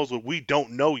clearly knows what we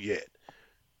don't know yet.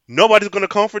 Nobody's going to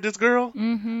comfort this girl."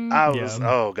 I was,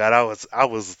 oh god, I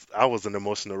was an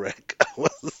emotional wreck.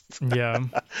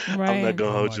 I'm not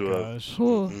gonna hold you up.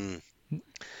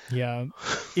 Yeah,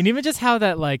 and even just how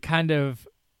that like kind of.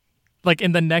 Like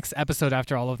in the next episode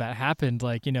after all of that happened,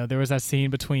 like, there was that scene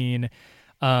between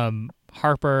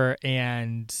Harper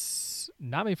and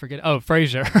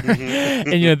Frasier.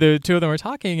 And, the two of them were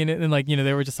talking and like,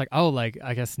 they were just like, oh, like,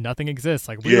 I guess nothing exists.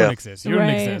 Like, we don't exist. You don't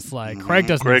exist. Like, Craig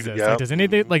doesn't exist.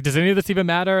 Like, does any of this even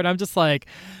matter? And I'm just like,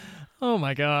 oh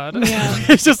my God.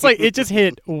 It's just like, it just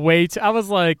hit way too. I was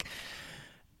like,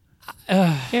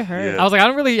 it hurt. I was like, I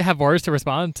don't really have words to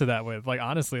respond to that with. Like,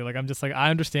 honestly, like I'm just like, I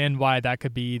understand why that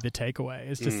could be the takeaway.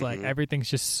 It's just like everything's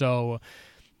just so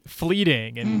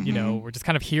fleeting, and we're just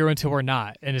kind of here until we're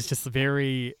not, and it's just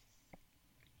very.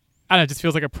 I don't know. It just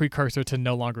feels like a precursor to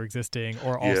no longer existing,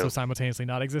 or also simultaneously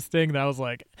not existing. That I was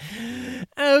like,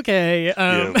 okay,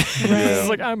 it's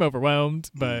like I'm overwhelmed,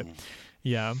 but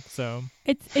so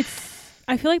it's.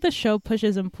 I feel like the show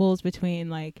pushes and pulls between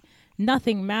like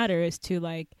nothing matters to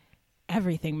like.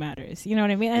 Everything matters, you know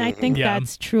what I mean? And I think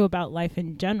that's true about life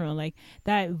in general. Like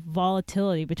that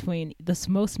volatility between this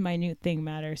most minute thing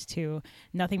matters to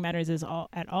nothing matters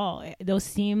at all. Those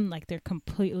seem like they're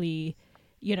completely,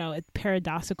 it's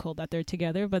paradoxical that they're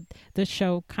together, but the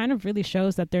show kind of really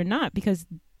shows that they're not, because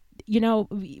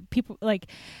people like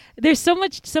there's so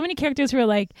many characters who are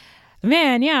like,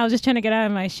 man, I was just trying to get out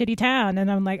of my shitty town,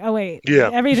 and I'm like, oh wait,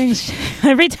 every town's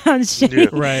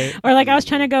shitty, right? Or like I was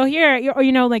trying to go here, or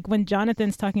like when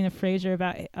Jonathan's talking to Frasier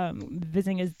about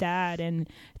visiting his dad in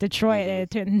Detroit,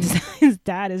 it turns his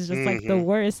dad is just like the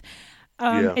worst.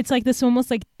 It's like this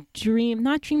almost like dream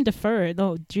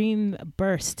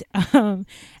burst, and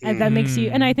that makes you.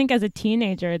 And I think as a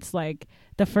teenager, it's like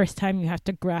the first time you have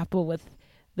to grapple with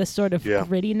the sort of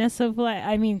grittiness of life.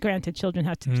 I mean, granted, children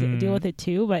have to deal with it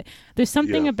too, but there's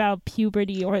something about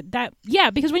puberty or that,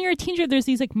 because when you're a teenager, there's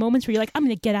these like moments where you're like, I'm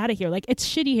going to get out of here. Like, it's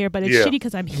shitty here, but it's shitty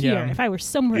because I'm here. If I were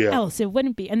somewhere else, it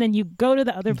wouldn't be. And then you go to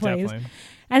the other place,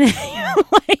 and then you're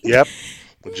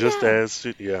like, just as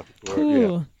shit,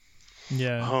 cool.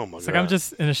 Yeah. Oh my god. It's like I'm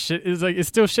just in a shit. It's like it's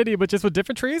still shitty, but just with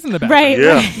different trees in the back. Right.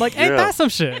 Like ain't that some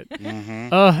shit?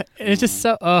 And it's just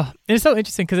so. It's so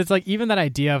interesting because it's like even that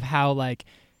idea of how like.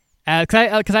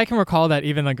 Because I can recall that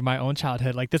even like my own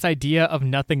childhood, like this idea of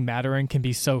nothing mattering can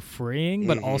be so freeing,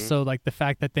 but also like the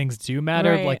fact that things do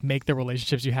matter, like make the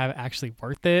relationships you have actually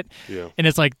worth it. And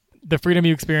it's like the freedom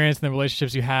you experience and the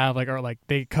relationships you have like are like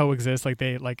they coexist, like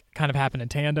they like kind of happen in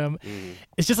tandem.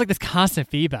 It's just like this constant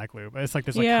feedback loop. It's like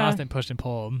this like constant push and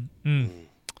pull.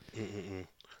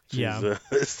 Yeah.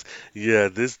 Yeah,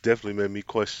 this definitely made me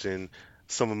question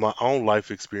some of my own life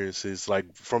experiences,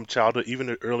 like from childhood, even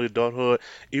in early adulthood,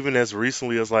 even as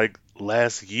recently as like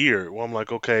last year, where I'm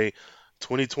like, okay,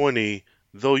 2020,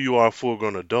 though you are a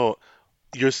full-grown adult,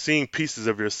 you're seeing pieces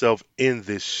of yourself in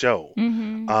this show.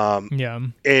 Yeah.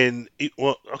 And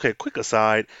well, okay, quick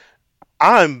aside,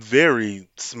 I'm very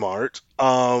smart.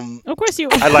 Of course you.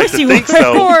 I like to think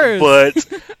so,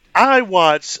 but I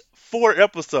watched 4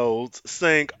 episodes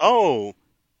saying, "Oh,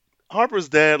 Harper's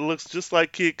dad looks just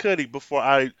like Kid Cudi," before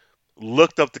I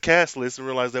looked up the cast list and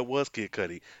realized that was Kid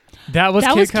Cudi. That was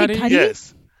Kid Cudi?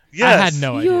 Yes. I had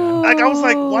no idea. Like I was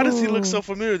like, why does he look so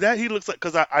familiar? That he looks like,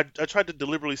 because I tried to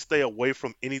deliberately stay away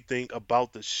from anything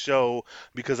about the show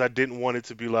because I didn't want it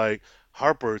to be like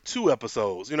Harper 2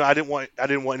 episodes. You know, I didn't want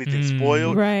anything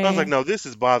spoiled. Right. I was like, no, this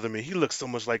is bothering me. He looks so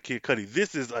much like Kid Cudi.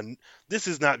 This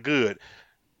is not good.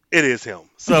 It is him.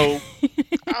 So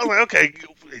I was like, okay,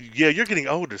 yeah, you're getting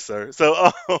older, sir.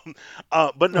 So,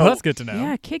 but no, that's good to know.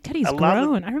 Yeah, Kid Cudi's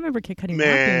grown. I remember Kid Cudi not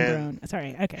being grown.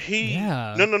 Sorry, okay.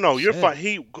 No, you're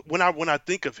fine. When I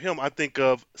think of him, I think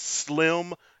of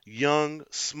slim, young,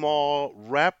 small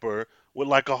rapper with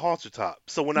like a halter top.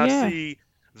 So when I see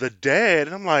the dad,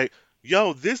 and I'm like,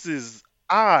 yo, this is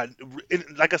odd.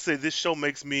 Like I said, this show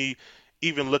makes me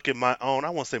even look at my own,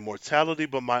 I won't say mortality,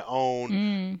 but my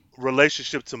own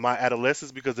relationship to my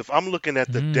adolescence. Because if I'm looking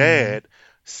at the dad,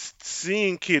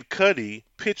 seeing Kid Cudi,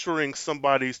 picturing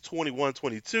somebody's 21,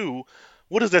 22,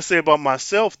 what does that say about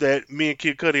myself that me and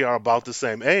Kid Cudi are about the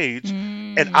same age?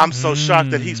 And I'm so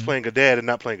shocked that he's playing a dad and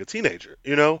not playing a teenager,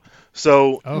 you know?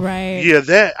 So, yeah,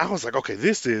 that, I was like, okay,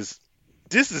 this is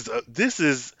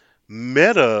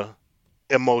meta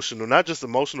emotional, not just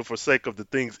emotional for sake of the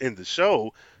things in the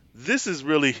show. This is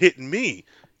really hitting me.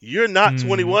 You're not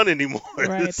 21 anymore.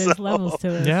 Right, there's levels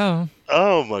to it. Yeah.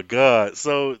 Oh my God.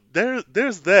 So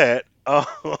there's that.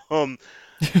 Yeah.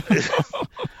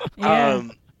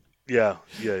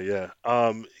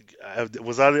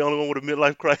 Was I the only one with a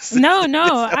midlife crisis? No.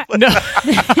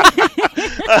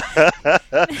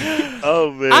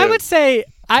 Oh man. I would say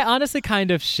I honestly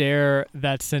kind of share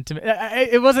that sentiment.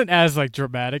 It wasn't as like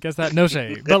dramatic as that. No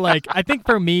shade, but like I think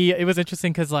for me it was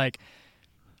interesting because like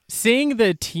seeing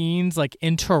the teens like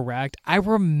interact, I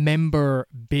remember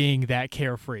being that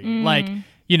carefree. Like,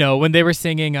 you know, when they were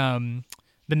singing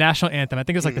the national anthem, I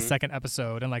think it was like the second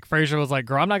episode, and like Frasier was like,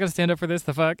 "Girl, I'm not gonna stand up for this,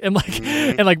 the fuck," and like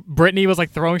and like Brittany was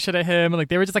like throwing shit at him, and like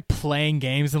they were just like playing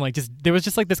games, and like just there was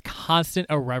just like this constant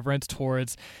irreverence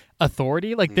towards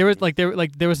authority. Like there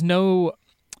was no.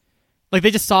 Like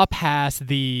they just saw past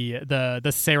the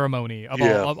ceremony of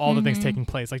all the things taking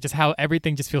place, like just how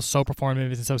everything just feels so performative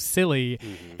and so silly.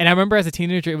 And I remember as a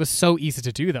teenager, it was so easy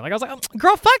to do that. Like I was like,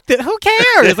 "Girl, fuck this. Who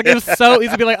cares?" Like it was so easy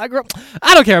to be like, "Girl,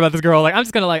 I don't care about this girl. Like I'm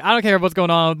just gonna like I don't care what's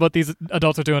going on, what these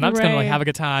adults are doing. I'm just gonna like have a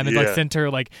good time and like center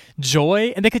like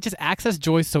joy." And they could just access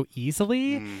joy so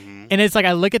easily. And it's like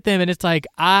I look at them and it's like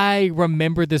I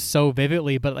remember this so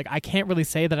vividly, but like I can't really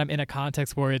say that I'm in a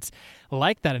context where it's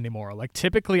like that anymore. Like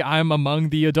typically I'm among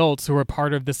the adults who are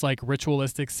part of this like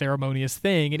ritualistic ceremonious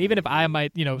thing, and even if I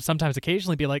might, you know, sometimes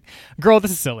occasionally be like, "Girl,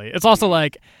 this is silly," it's also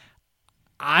like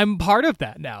I'm part of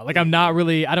that now. Like I don't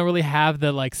really have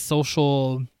the like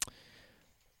social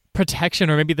protection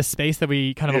or maybe the space that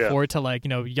we kind of afford to like, you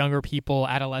know, younger people,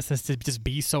 adolescents, to just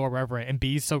be so irreverent and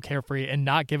be so carefree and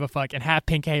not give a fuck and have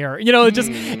pink hair, you know, just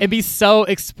and be so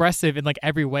expressive in like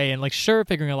every way, and like sure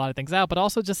figuring a lot of things out, but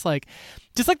also just like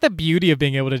the beauty of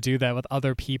being able to do that with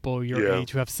other people your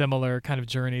age who have similar kind of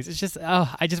journeys. It's just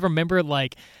I just remember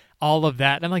like all of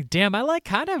that, and I'm like, damn, I like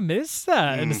kind of miss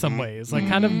that in some ways, like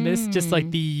kind of miss just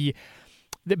like the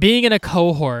being in a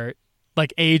cohort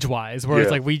like age-wise, where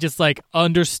it's like we just like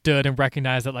understood and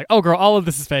recognized that like, oh girl, all of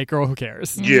this is fake, girl, who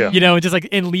cares? You know, and just like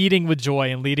in leading with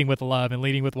joy and leading with love and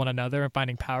leading with one another and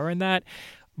finding power in that,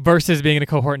 versus being in a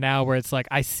cohort now where it's like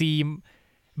I see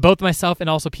both myself and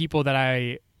also people that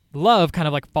I love kind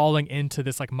of like falling into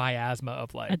this like miasma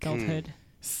of like adulthood,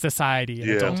 society and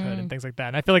adulthood and things like that.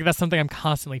 And I feel like that's something I'm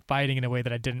constantly fighting in a way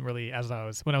that I didn't really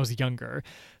when I was younger.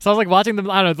 So I was like watching them,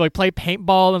 I don't know, like play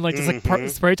paintball and like just like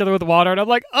spray each other with water, and I'm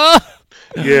like, I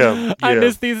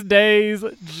miss these days,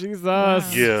 Jesus.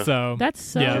 So that's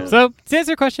so. Yeah. So to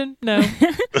answer your question, no.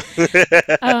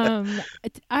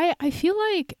 I feel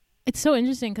like it's so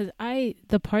interesting because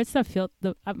the parts that feel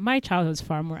my childhood was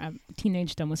far more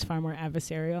teenagedom was far more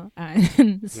adversarial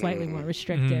and slightly more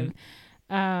restrictive.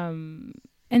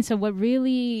 And so what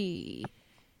really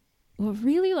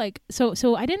really like so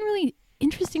I didn't really,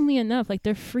 interestingly enough, like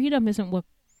their freedom isn't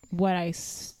what I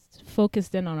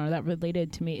focused in on or that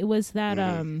related to me. It was that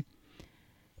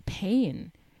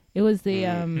pain. It was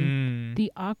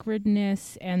the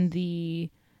awkwardness and the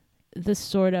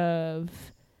sort of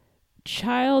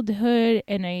childhood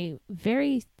in a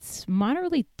very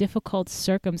moderately difficult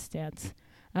circumstance.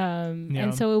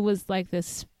 And so it was like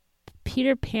this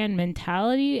Peter Pan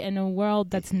mentality in a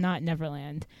world that's not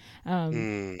Neverland.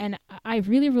 And I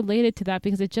really related to that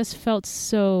because it just felt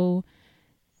so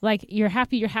like you're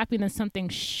happy, and then something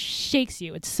shakes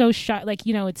you. It's so like,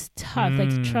 you know, it's tough.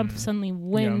 Like Trump suddenly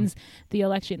wins the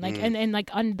election. Like, and like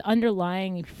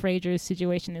underlying Fraser's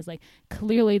situation is like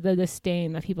clearly the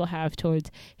disdain that people have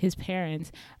towards his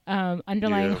parents.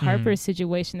 Underlying Harper's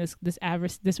situation is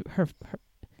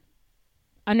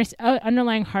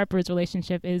underlying Harper's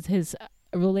relationship is his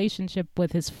relationship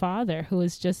with his father, who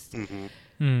is just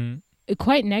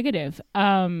quite negative.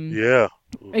 I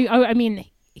mean,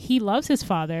 he loves his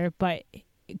father, but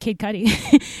Kid Cudi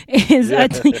is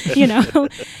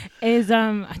is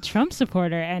a Trump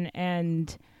supporter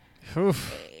and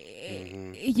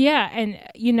yeah, and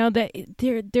you know that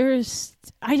there's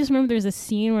I just remember there's a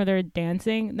scene where they're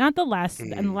dancing, not the last in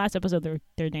the last episode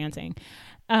they're dancing,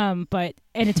 but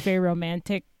it's very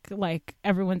romantic, like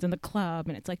everyone's in the club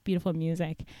and it's like beautiful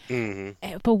music.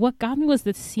 But what got me was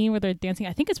the scene where they're dancing.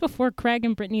 I think it's before Craig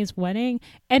and Brittany's wedding,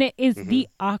 and it is the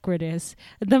awkwardest,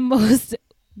 the most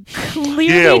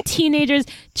clearly teenagers,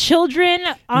 children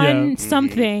on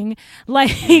something,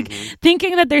 like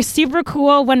thinking that they're super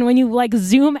cool when you like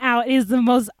zoom out is the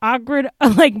most awkward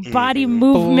like body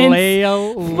movements.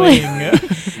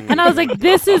 And I was like,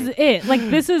 this is it. Like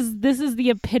this is the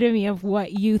epitome of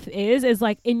what youth is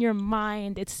like in your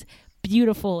mind it's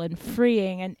beautiful and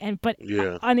freeing but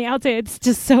on the outside it's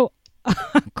just so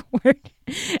awkward.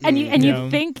 And you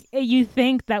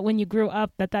think that when you grew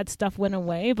up that stuff went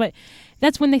away, but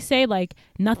that's when they say like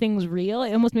nothing's real.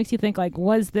 It almost makes you think like,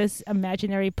 was this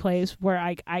imaginary place where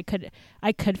I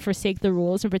could forsake the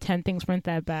rules and pretend things weren't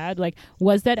that bad? Like,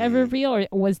 was that ever real, or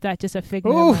was that just a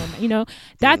figment of moment? You know,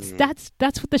 that's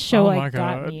what the show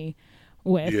got me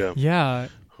with.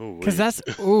 Because that's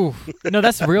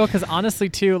that's real. Because honestly,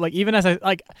 too, like even as I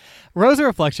like, Rosa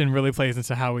Reflection really plays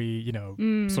into how we,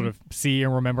 sort of see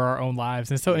and remember our own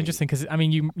lives, and it's so interesting. Because I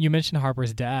mean, you mentioned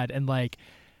Harper's dad, and like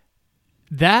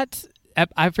that,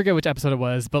 I forget which episode it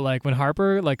was, but like when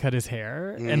Harper like cut his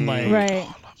hair, and like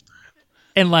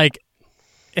and like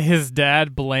his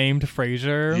dad blamed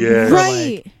Frasier for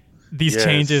like these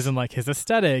changes in like his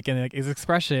aesthetic and like his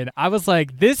expression. I was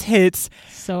like, this hits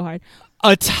so hard.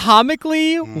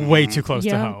 Atomically way too close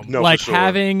to home. No, like for sure.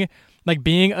 having like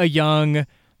being a young,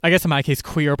 I guess in my case,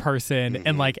 queer person,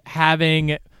 and like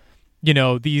having,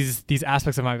 these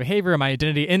aspects of my behavior and my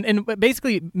identity, and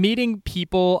basically meeting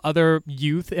people, other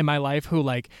youth in my life who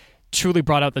like truly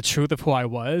brought out the truth of who I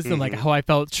was and like how I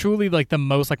felt truly like the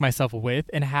most like myself with,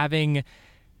 and having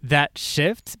that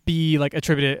shift be like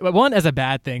attributed, one, as a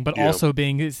bad thing, but also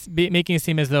making it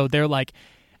seem as though they're like,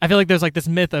 I feel like there's like this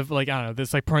myth of like, I don't know,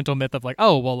 this like parental myth of like,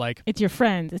 oh, well, like it's your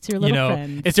friend, it's your little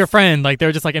friend, it's your friend, like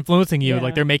they're just like influencing you,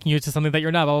 like they're making you to something that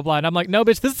you're not, blah blah blah. And I'm like, no,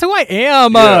 bitch, this is who I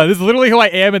am. This is literally who I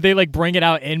am, and they like bring it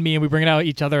out in me, and we bring it out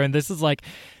each other, and this is like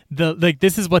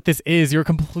this is what this is. You're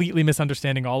completely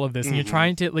misunderstanding all of this, and you're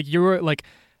trying to you're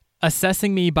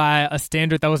assessing me by a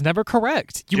standard that was never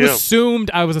correct. You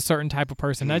assumed I was a certain type of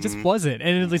person, and I just wasn't,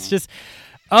 and it's just.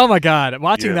 Oh my God!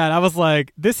 Watching that, I was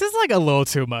like, "This is like a little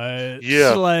too much."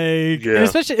 And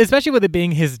especially with it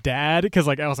being his dad, because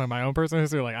like also my own personal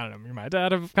history, like I don't know, me and my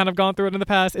dad have kind of gone through it in the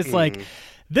past. It's like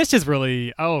this is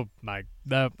really okay.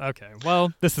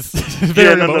 Well, this is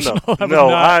very emotional.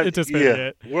 I anticipated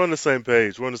it. We're on the same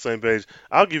page.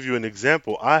 I'll give you an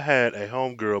example. I had a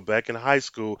homegirl back in high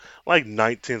school, like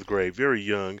 9th, 10th grade, very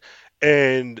young,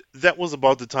 and that was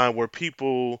about the time where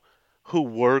people who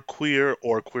were queer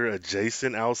or queer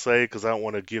adjacent, I'll say, because I don't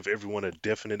want to give everyone a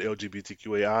definite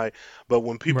LGBTQAI, but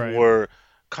when people were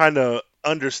kind of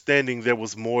understanding there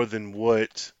was more than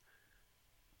what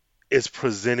is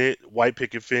presented, white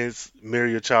picket fence,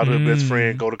 marry your childhood best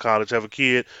friend, go to college, have a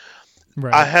kid.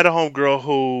 I had a homegirl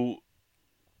who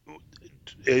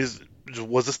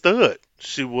was a stud.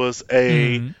 She was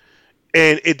and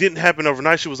it didn't happen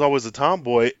overnight. She was always a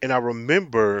tomboy, and I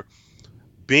remember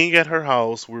being at her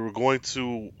house. We were going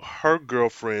to her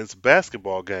girlfriend's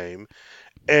basketball game,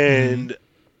 and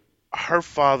her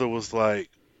father was like,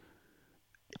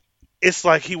 it's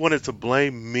like he wanted to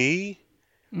blame me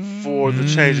for the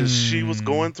changes she was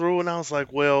going through. And I was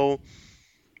like, well,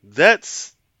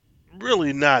 that's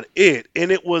really not it.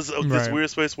 And it was this weird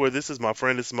space where this is my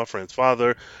friend, this is my friend's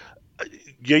father.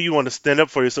 yeah, you want to stand up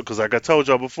for yourself because, like I told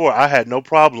y'all before, I had no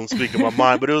problem speaking my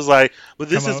mind. But it was like, but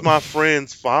this Come is out. my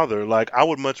friend's father. Like, I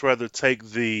would much rather take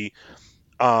the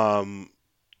um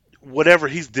whatever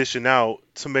he's dishing out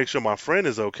to make sure my friend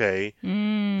is okay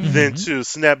than to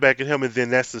snap back at him, and then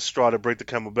that's the straw to break the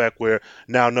camel back. Where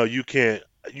now, no, you can't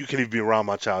even be around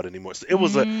my child anymore. So it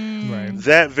was Right.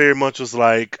 that very much was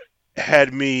like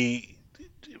had me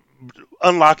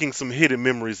unlocking some hidden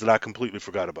memories that I completely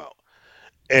forgot about.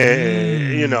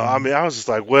 And I mean, I was just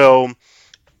like, well,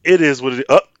 it is what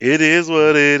it is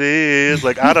what it is.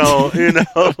 Like I don't, either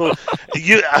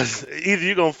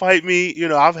you're gonna fight me.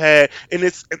 I've had, and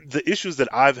it's the issues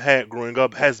that I've had growing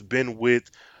up has been with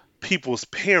people's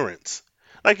parents.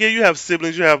 Like, yeah, you have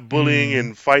siblings, you have bullying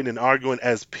and fighting and arguing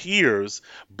as peers,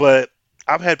 but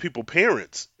I've had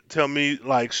parents tell me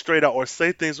like straight out or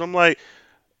say things where I'm like,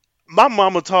 my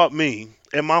mama taught me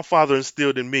and my father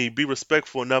instilled in me, be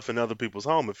respectful enough in other people's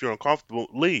home. If you're uncomfortable,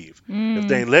 leave. If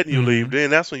they ain't letting you leave, then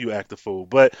that's when you act a fool.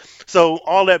 But so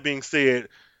all that being said,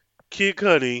 Kid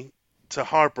Cudi to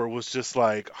Harper was just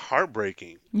like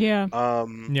heartbreaking. Yeah.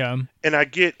 Yeah. And I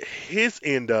get his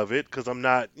end of it because I'm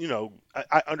not,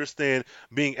 I understand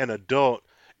being an adult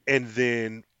and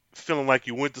then feeling like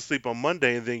you went to sleep on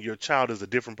Monday and then your child is a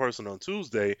different person on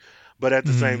Tuesday. But at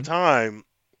the same time,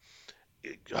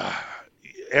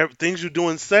 things you do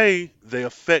and say, they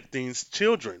affect these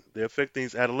children. They affect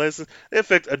these adolescents. They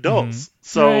affect adults.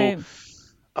 So, Right.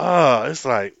 it's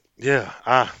like, yeah.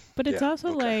 But it's yeah, also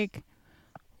okay. like,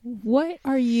 what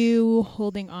are you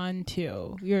holding on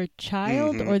to? Your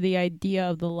child or the idea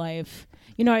of the life?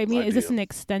 You know what I mean? Is this an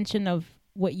extension of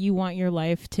what you want your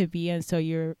life to be? And so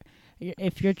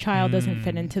if your child doesn't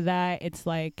fit into that, it's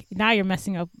like now you're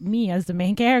messing up me as the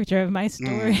main character of my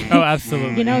story. Oh,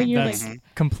 absolutely. You're that's like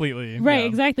completely right, yeah.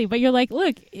 exactly. But you're like,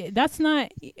 look, that's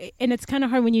not, and it's kind of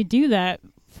hard when you do that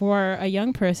for a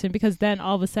young person because then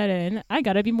all of a sudden I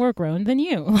gotta be more grown than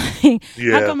you.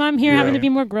 How come I'm here having to be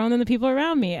more grown than the people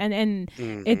around me? And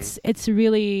it's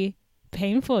really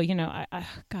painful.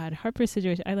 God, Harper's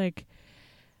situation. I like,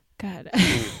 God.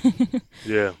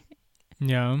 Yeah.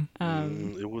 Yeah.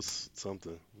 It was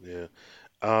something. Yeah.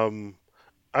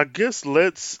 I guess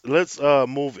let's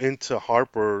move into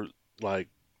Harper, like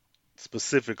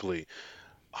specifically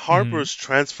Harper's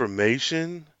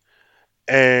transformation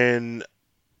and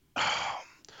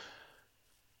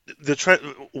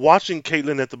watching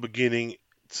Caitlyn at the beginning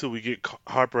till we get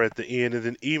Harper at the end, and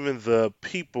then even the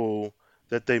people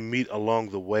that they meet along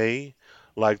the way,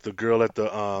 like the girl at the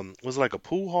was it like a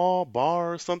pool hall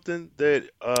bar or something that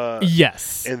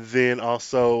Yes. and then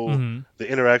also the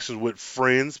interactions with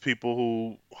friends, people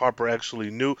who Harper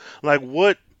actually knew. Like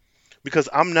what? Because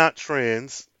I'm not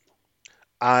trans,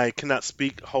 I cannot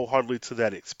speak wholeheartedly to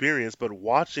that experience. But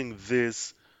watching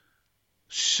this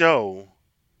show,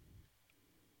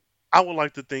 I would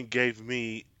like to think gave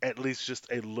me at least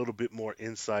just a little bit more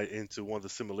insight into one of the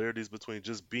similarities between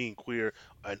just being queer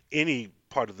on any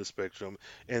part of the spectrum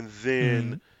and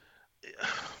then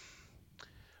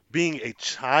being a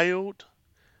child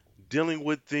dealing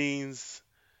with things.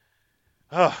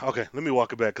 Okay, let me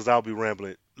walk it back because I'll be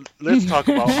rambling. Let's talk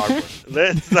about Harper.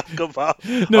 Let's talk about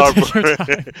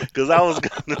Harper because I was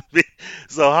gonna be.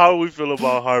 So, how do we feel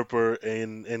about Harper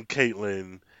and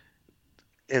Caitlyn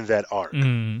in that arc?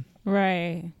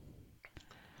 Right.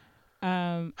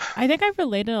 I think I've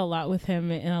related a lot with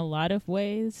him in a lot of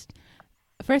ways.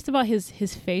 First of all,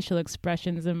 his facial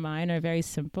expressions and mine are very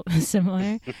similar,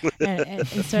 and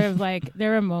it's sort of like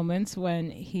there are moments when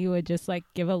he would just like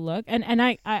give a look, and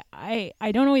I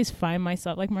don't always find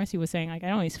myself, like Marcy was saying, like I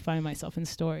don't always find myself in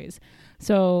stories,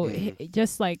 so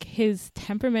just like his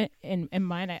temperament and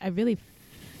mine, I really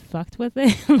fucked with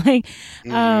it. Like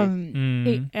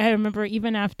I remember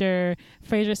even after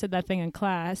Fraser said that thing in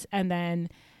class, and then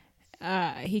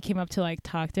he came up to like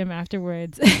talk to him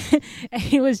afterwards, and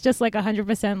he was just like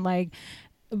 100% like,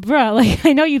 bruh, like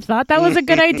I know you thought that was a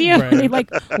good idea, but it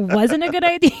like wasn't a good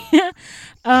idea.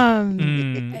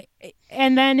 And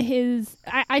then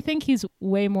I think he's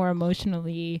way more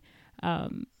emotionally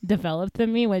developed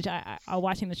than me, which I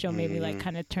watching the show made me like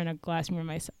kind of turn a glass mirror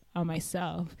on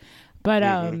myself. But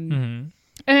and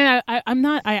I'm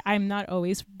not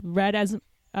always read as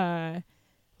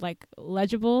like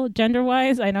legible gender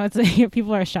wise. I know it's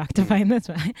people are shocked to find this,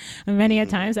 but many a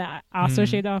times I also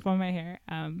shaved off all my hair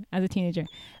as a teenager.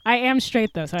 I am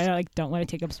straight though, so I don't want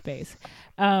to take up space.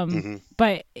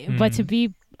 But to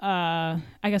be I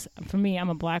guess for me, I'm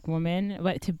a black woman,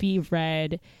 but to be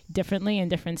read differently in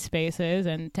different spaces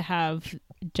and to have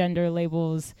gender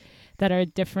labels that are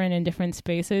different in different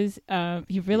spaces,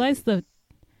 you realize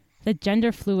the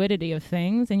gender fluidity of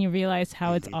things, and you realize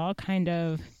how it's all kind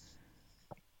of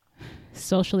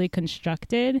socially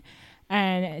constructed,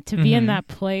 and to be in that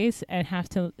place and have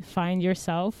to find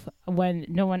yourself when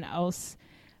no one else,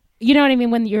 you know what I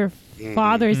mean, when your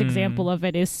father's example of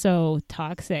it is so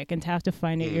toxic, and to have to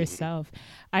find it yourself.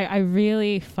 I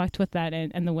really fucked with that,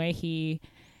 and the way he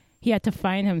had to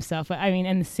find himself. I mean,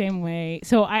 in the same way.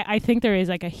 So I think there is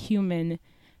like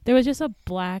there was just a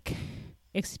Black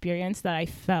experience that I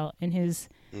felt in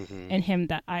him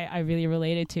that I really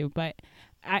related to. But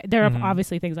there are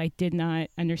obviously things I did not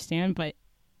understand, but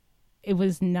it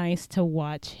was nice to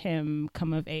watch him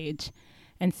come of age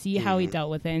and see how he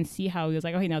dealt with it, and see how he was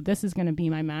like, okay, now this is going to be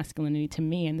my masculinity to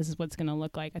me, and this is what it's going to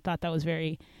look like. I thought that was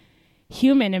very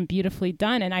human and beautifully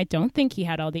done, and I don't think he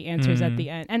had all the answers at the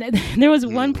end. And there was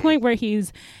one point where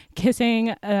he's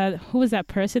kissing who was that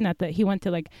person that he went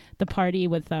to like the party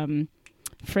with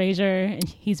Frasier, and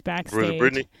he's backstage.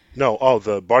 Brittany? No,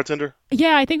 the bartender?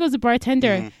 Yeah, I think it was the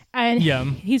bartender. And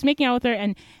he's making out with her,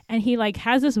 and he like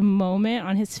has this moment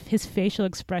on his facial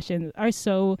expressions are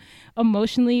so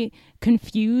emotionally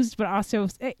confused, but also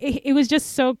it was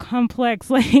just so complex.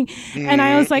 Like, and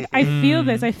I was like, I feel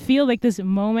this. I feel like this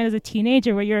moment as a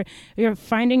teenager where you're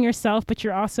finding yourself, but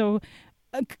you're also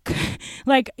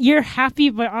like you're happy,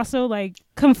 but also like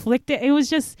conflicted. It was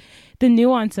just the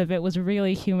nuance of it was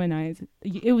really humanized.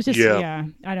 It was just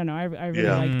I don't know. I really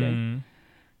liked it.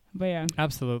 But yeah,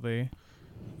 absolutely.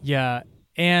 Yeah,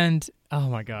 and oh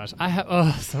my gosh, I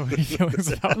have so many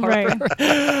feelings about Harper.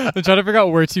 I'm trying to figure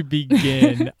out where to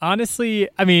begin. Honestly,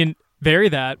 I mean, bury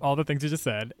that, all the things you just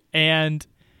said, and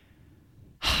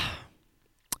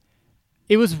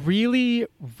it was really,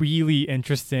 really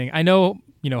interesting. I know,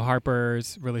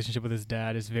 Harper's relationship with his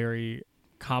dad is very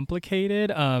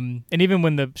complicated, and even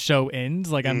when the show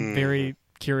ends, like I'm very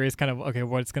curious, kind of, okay,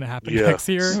 what's going to happen next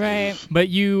year, right? But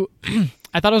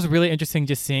I thought it was really interesting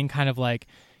just seeing kind of like,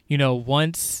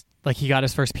 once like he got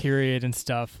his first period and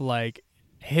stuff, like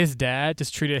his dad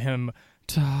just treated him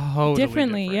totally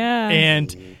differently. Yeah.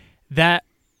 And that,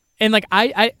 and like,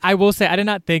 I will say, I did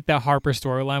not think that Harper's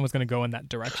storyline was going to go in that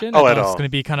direction. Oh, I at thought it all. was going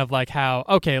to be kind of like how,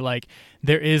 okay, like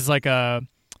there is like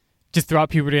just throughout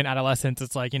puberty and adolescence,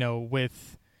 it's like,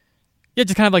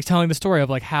 just kind of like telling the story of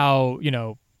like how,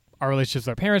 our relationships with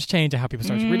our parents change and how people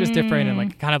start to read us different, and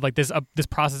like kind of like this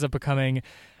process of becoming,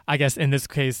 I guess in this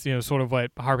case, sort of what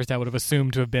Harper's dad would have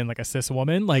assumed to have been like a cis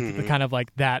woman, like the kind of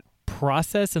like that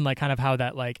process, and like kind of how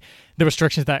that like the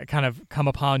restrictions that kind of come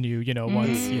upon you,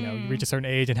 once you reach a certain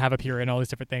age and have a period and all these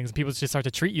different things, and people just start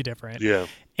to treat you different. Yeah.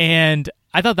 And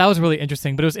I thought that was really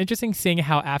interesting, but it was interesting seeing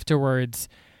how afterwards,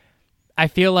 I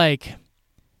feel like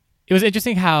it was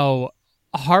interesting how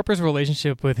Harper's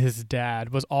relationship with his dad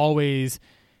was always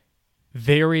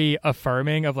very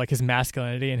affirming of like his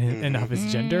masculinity and of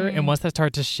his gender, and once that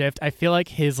started to shift, I feel like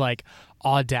his like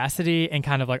audacity and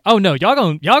kind of like, oh no,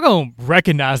 y'all gonna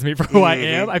recognize me for who I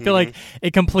am, I feel like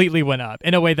it completely went up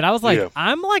in a way that I was like,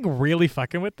 I'm like really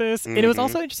fucking with this. And it was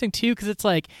also interesting too, because it's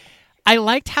like I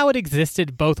liked how it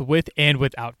existed both with and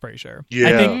without Frasier. Yeah.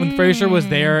 I think when Frasier was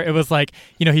there, it was like,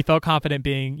 he felt confident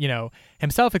being,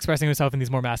 himself, expressing himself in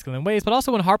these more masculine ways. But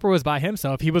also when Harper was by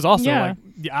himself, he was also like,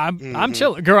 I'm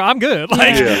chilling, girl, I'm good.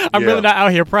 Like, I'm really not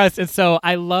out here pressed. And so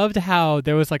I loved how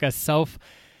there was like a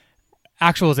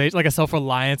self-actualization, like a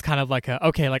self-reliance, kind of like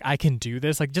okay, like I can do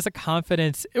this, like just a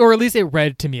confidence, or at least it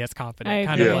read to me as confident,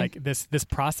 kind of like this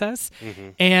process.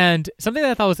 And something that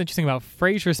I thought was interesting about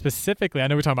Frasier specifically, I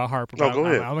know we're talking about Harper, but go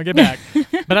ahead. I'm gonna get back.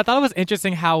 But I thought it was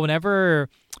interesting how whenever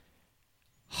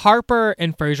Harper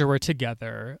and Frasier were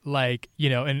together, like,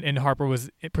 and Harper was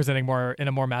presenting more in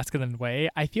a more masculine way,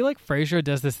 I feel like Frasier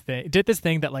did this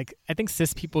thing that like I think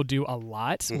cis people do a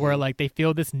lot, where like they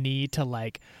feel this need to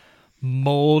like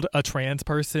mold a trans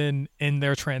person in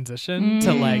their transition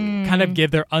to like kind of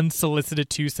give their unsolicited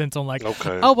 2 cents on like,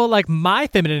 oh well, like my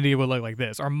femininity would look like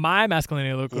this, or my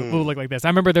masculinity will look like this. I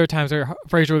remember there were times where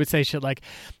Frasier would say shit like,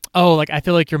 oh, like I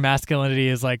feel like your masculinity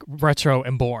is like retro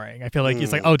and boring. I feel like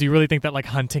he's like, oh, do you really think that like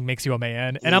hunting makes you a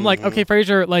man? And I'm like, okay,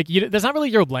 Frasier, like that's not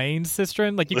really your lane,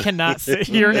 sistren. Like you cannot sit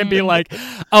here and be like,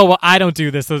 oh well, I don't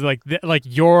do this, so like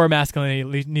your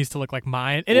masculinity needs to look like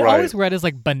mine. And it always read as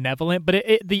like benevolent, but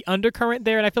the undercurrent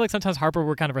there, and I feel like sometimes Harper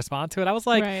would kind of respond to it. I was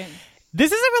like, this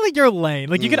isn't really your lane.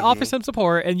 Like you could offer some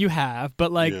support, and you have,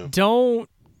 but like don't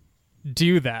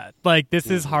do that. Like this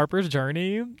is Harper's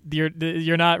journey.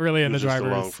 You're not really in the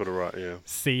driver's for the ride,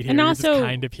 seat here. And You're also, just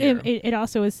kind of here. it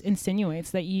also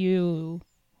insinuates that you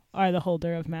are the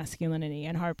holder of masculinity,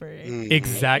 and Harper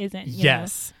exactly. isn't.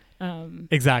 Yes.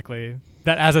 Exactly.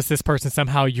 That as a cis person,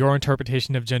 somehow your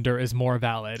interpretation of gender is more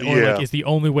valid, or Yeah. like is the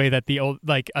only way that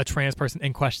a trans person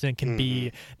in question can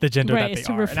be the gender Right, that it's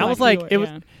they to are. And I was reflect like, your-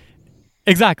 it was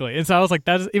exactly, and so I was like,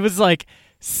 it was like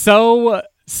so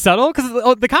subtle because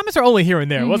the comments are only here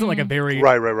and there. It wasn't like a very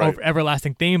Right.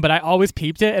 everlasting theme, but I always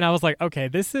peeped it, and I was like, okay,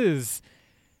 this is.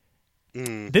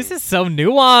 This is so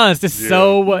nuanced. It's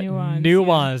so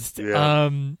nuanced. Yeah.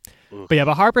 But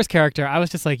Harper's character, I was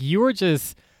just like, you were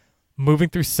just moving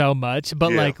through so much,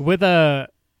 but Yeah. like with a,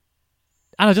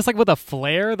 I don't know, just like with a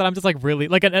flair that I'm just like really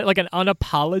like an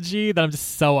unapology that I'm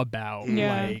just so about.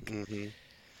 Yeah. Like,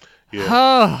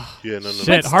 Yeah. Yeah, no.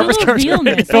 Shit, But Harper's still a character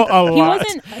realness. felt a He lot.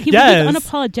 wasn't. He Yes. was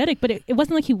unapologetic, but it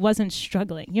wasn't like he wasn't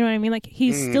struggling. You know what I mean? Like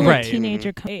he's still Right. a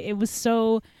teenager. It was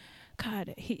so,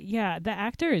 God. The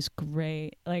actor is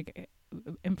great. Like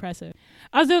impressive.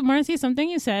 Also, Marcy, something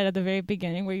you said at the very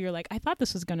beginning where you're like, I thought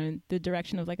this was gonna the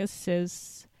direction of like a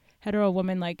cis hetero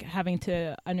woman like having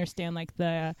to understand like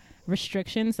the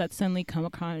restrictions that suddenly come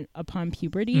upon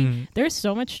puberty. There's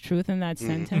so much truth in that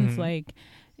sentence. Like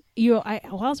while I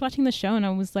was watching the show and I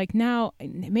was like, now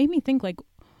it made me think like,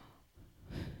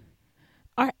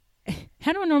 are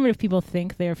heteronormative people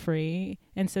think they're free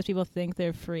and cis people think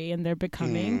they're free and they're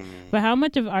becoming, but how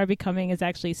much of our becoming is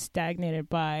actually stagnated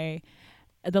by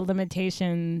the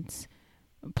limitations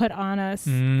put on us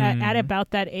at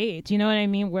about that age? You know what I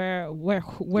mean? Where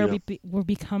we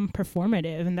become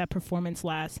performative and that performance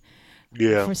lasts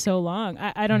for so long.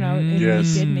 I don't know. It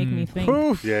did make me think.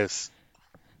 Oof. Yes.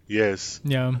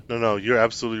 Yeah. No, you're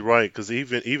absolutely right. Because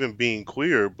even being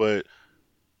queer, but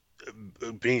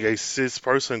being a cis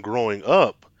person growing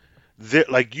up,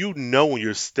 like when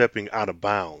you're stepping out of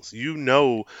bounds. Even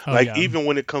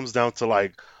when it comes down to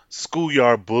like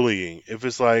schoolyard bullying, if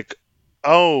it's like,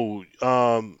 your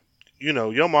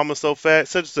mama's so fat,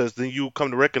 such and such, then you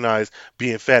come to recognize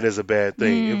being fat is a bad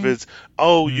thing. If it's,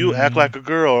 you act like a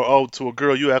girl, or to a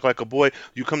girl, you act like a boy,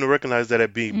 you come to recognize that as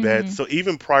being bad. So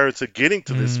even prior to getting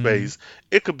to this space,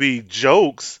 it could be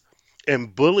jokes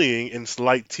and bullying and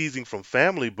slight teasing from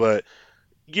family, but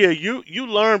yeah, you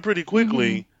learn pretty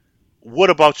quickly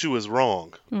what about you is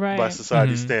wrong by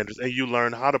society's standards, and you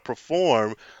learn how to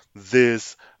perform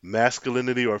this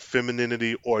masculinity or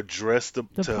femininity or dress to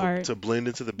blend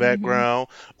into the background,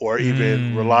 or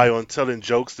even rely on telling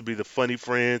jokes to be the funny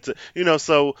friend.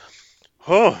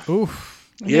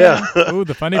 Yeah. Ooh,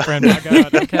 the funny friend. My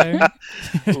God. Okay.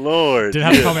 Lord. Didn't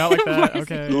have to call me out like that.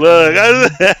 Okay.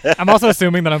 Look. I'm also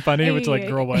assuming that I'm funny, which like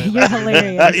girl what? You're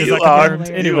hilarious. You like are.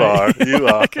 confirmed? Anyway. You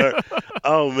are.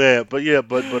 Oh man.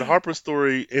 But Harper's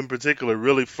story in particular,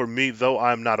 really for me, though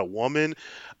I'm not a woman,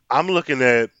 I'm looking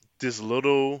at this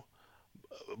little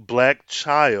black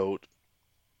child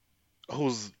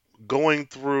who's going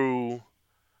through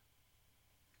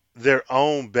their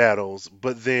own battles,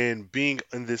 but then being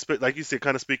in this, like you said,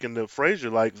 kind of speaking to Fraser,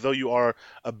 like though you are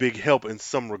a big help in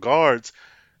some regards,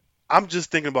 I'm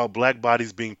just thinking about black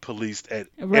bodies being policed at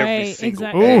every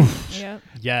single age. Yep.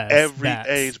 Yes. Every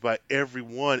age by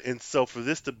everyone. And so for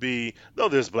this to be, though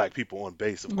there's black people on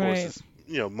base, of course, it's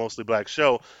mostly black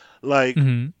show, like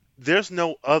there's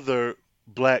no other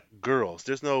black girls.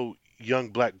 There's no young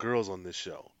black girls on this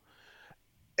show.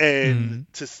 And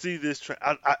to see this,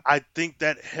 I think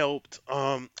that helped.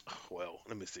 Well,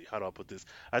 let me see. How do I put this?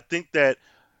 I think that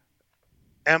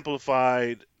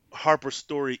amplified Harper's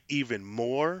story even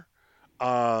more.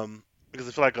 Because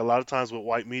I feel like a lot of times with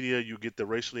white media, you get the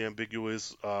racially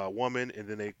ambiguous woman, and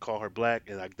then they call her black,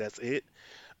 and like that's it.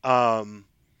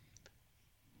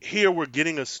 Here we're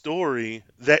getting a story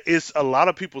that is a lot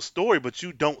of people's story, but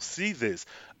you don't see this.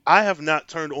 I have not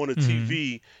turned on a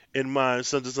TV in my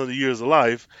sons and sons years of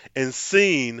life and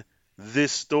seen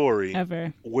this story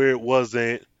Ever. where it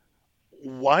wasn't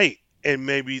white and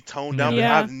maybe toned down.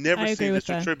 Yeah, I've never seen this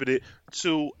attributed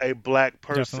to a black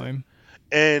person. Definitely.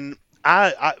 And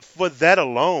I for that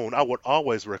alone, I would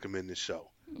always recommend this show.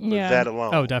 For that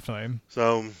alone. Oh, definitely.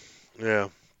 So, yeah,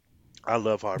 I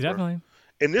love Harper. Definitely.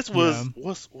 And this was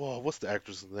what's the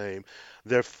actress's name?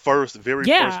 Their first project.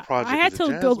 I had to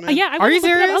go. Jasmine? Yeah, Are you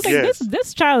serious? I was like, Yes.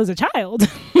 this child is a child.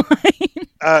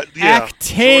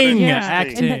 Acting. Yeah.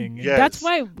 Acting. And that's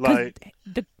why Like,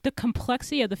 the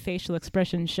complexity of the facial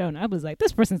expression shown, I was like,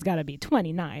 this person's got to be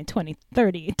 29, 20,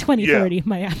 30, 20, Yeah. 30.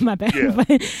 My bad. Yeah.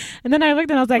 And then I looked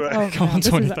and I was like, Right. oh, Come on, no, this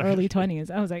 20, is 30. early 20s.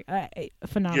 I was like,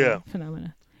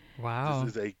 phenomenal. Wow.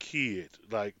 this is a kid.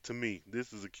 Like, to me,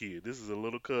 this is a kid. This is a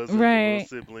little cousin, a Right. little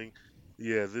sibling.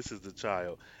 Yeah, this is the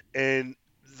child. And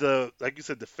like you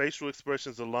said, the facial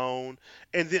expressions alone.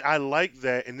 And then I like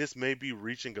that, and this may be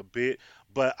reaching a bit,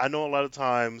 but I know a lot of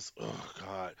times, oh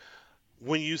God,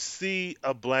 when you see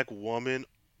a black woman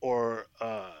or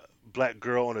black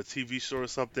girl on a TV show or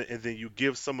something, and then you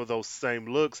give some of those same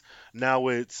looks. Now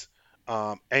it's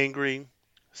angry,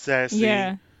 sassy,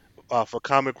 Yeah. for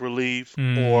comic relief,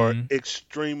 or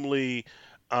extremely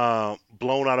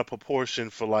blown out of proportion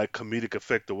for like comedic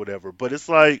effect or whatever. But it's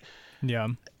like, Yeah.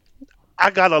 I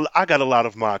got a lot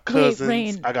of my cousins.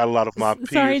 Rain. I got a lot of my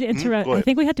peers. Sorry to interrupt. Go I ahead.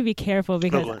 think we have to be careful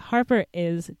because go ahead. Harper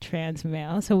is trans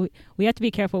male, so we have to be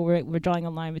careful. We're drawing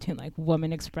a line between like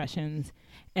woman expressions,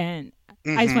 and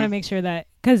I just want to make sure that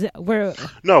because we're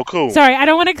No, cool. sorry, I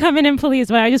don't want to come in and police,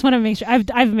 but I just want to make sure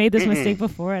I've made this mistake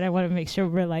before, and I want to make sure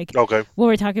we're like Okay. when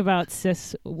we're talking about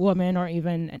cis woman or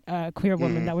even queer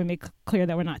woman that we make clear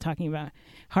that we're not talking about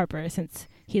Harper since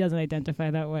he doesn't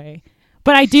identify that way.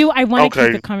 But I want to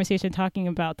Okay. keep the conversation talking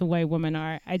about the way women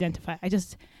are identified.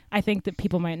 I think that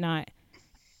people might not.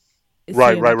 see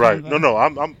Right. it kind of No.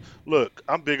 I'm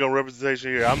big on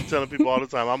representation here. I'm telling people all the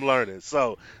time. I'm learning.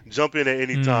 So jump in at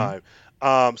any time.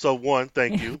 So one,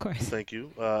 thank you. Of course. Thank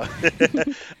you. Well,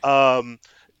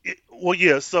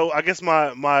 yeah. So I guess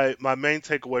my main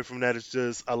takeaway from that is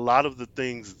just a lot of the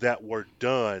things that were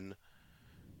done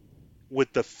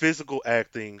with the physical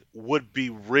acting would be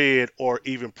read or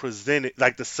even presented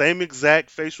like the same exact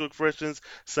facial expressions,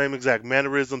 same exact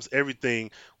mannerisms, everything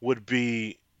would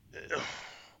be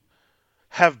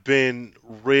have been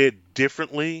read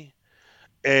differently.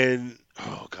 And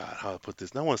oh god, how do I put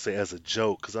this? I don't want to say as a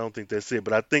joke because I don't think that's it,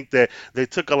 but I think that they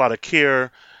took a lot of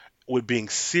care with being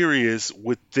serious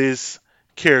with this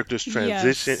character's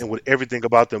transition Yes. and with everything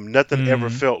about them. Nothing ever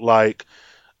felt like,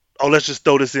 oh, let's just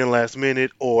throw this in last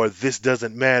minute, or this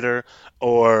doesn't matter,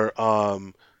 or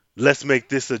let's make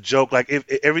this a joke. Like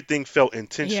everything felt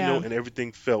intentional Yeah. and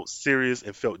everything felt serious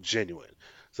and felt genuine.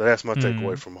 So that's my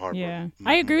takeaway from Harper. Yeah,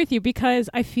 I agree with you because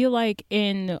I feel like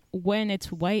when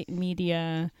it's white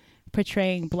media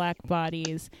portraying black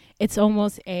bodies, it's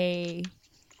almost a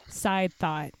side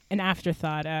thought, an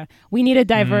afterthought. We need a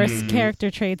diverse character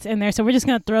traits in there, so we're just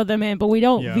gonna throw them in, but we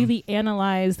don't really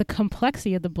analyze the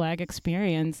complexity of the black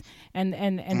experience and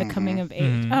the coming of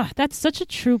age. That's such a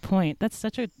true point.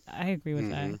 I agree with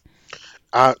that.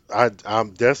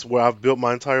 I'm that's where I've built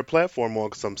my entire platform on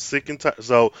because I'm sick and tired.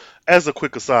 So, as a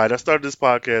quick aside, I started this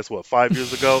podcast 5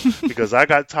 years ago because I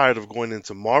got tired of going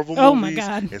into Marvel Oh my movies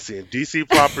God. and seeing DC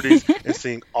properties and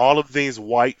seeing all of these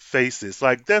white faces.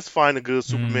 Like that's fine and good.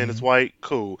 Superman is white,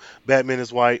 cool. Batman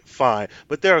is white, fine.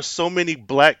 But there are so many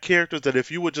black characters that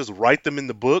if you would just write them in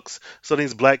the books so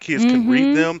these black kids can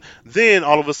read them, then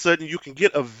all of a sudden you can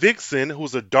get a Vixen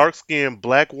who's a dark-skinned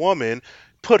black woman.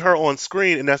 Put her on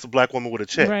screen, and that's a black woman with a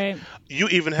check. Right. You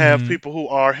even have people who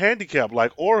are handicapped,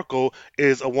 like Oracle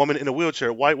is a woman in a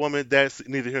wheelchair, white woman. That's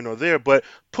neither here nor there. But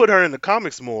put her in the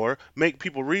comics more, make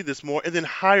people read this more, and then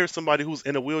hire somebody who's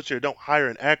in a wheelchair. Don't hire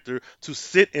an actor to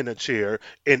sit in a chair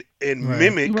and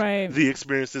mimic Right. the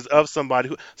experiences of somebody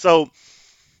who. So,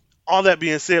 all that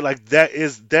being said, like that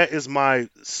is my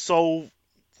sole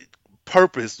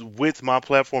purpose with my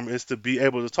platform is to be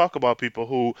able to talk about people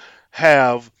who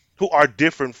are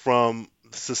different from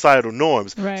societal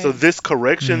norms. Right. So this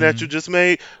correction that you just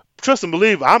made, trust and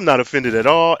believe, I'm not offended at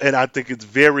all, and I think it's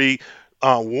very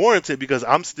warranted because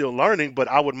I'm still learning. But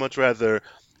I would much rather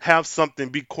have something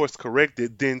be course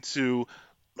corrected than to,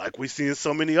 like we see in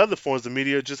so many other forms of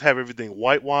media, just have everything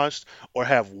whitewashed or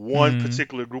have one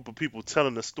particular group of people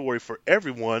telling a story for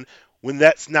everyone when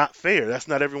that's not fair. That's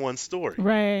not everyone's story.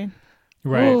 Right.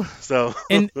 Right. Ooh. So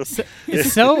And so,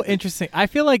 it's so interesting. I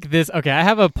feel like I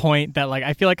have a point that like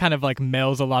I feel like kind of like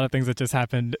melds a lot of things that just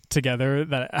happened together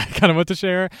that I kind of want to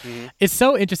share. It's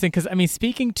so interesting because I mean,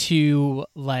 speaking to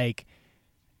like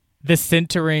the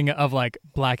centering of like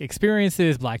black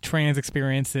experiences, black trans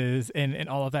experiences, and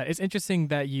all of that, it's interesting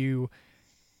that you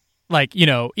like, you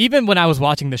know, even when I was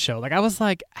watching the show, like I was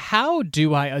like, how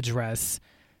do I address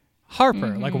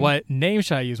Harper? Like what name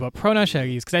should I use? What pronoun should I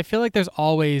use? Because I feel like there's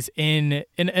always and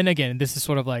again, this is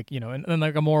sort of like, you know, in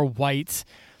like a more white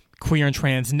queer and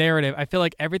trans narrative, I feel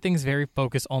like everything's very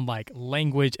focused on like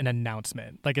language and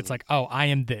announcement. Like it's like, oh, I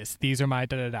am this. These are my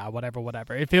da-da-da,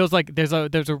 whatever. It feels like there's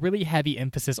a really heavy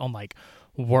emphasis on like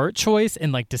word choice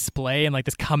and like display and like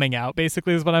this coming out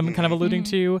basically is what I'm kind of alluding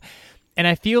to. And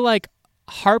I feel like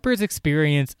Harper's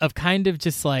experience of kind of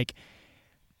just like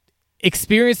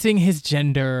experiencing his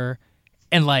gender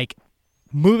and like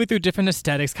moving through different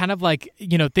aesthetics, kind of like,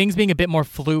 you know, things being a bit more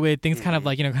fluid, things kind of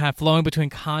like, you know, kind of flowing between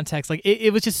contexts. Like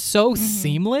it was just so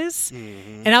seamless.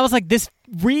 And I was like, this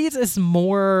reads as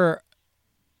more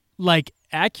like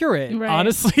accurate,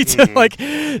 honestly, to like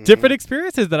different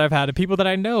experiences that I've had and people that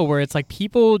I know where it's like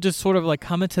people just sort of like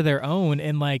come into their own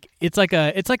and like, it's like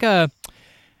a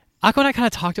Aqua and I kind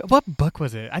of talked. What book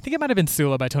was it? I think it might have been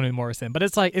Sula by Toni Morrison. But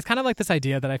it's kind of like this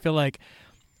idea that I feel like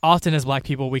often as Black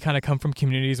people, we kind of come from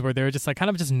communities where there are just like kind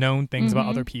of just known things about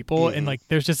other people, and like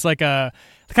there's just like a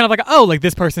kind of like, oh, like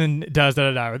this person does da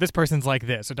da da, or this person's like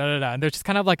this, or da da da, and there's just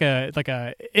kind of like a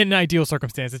in an ideal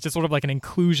circumstance, it's just sort of like an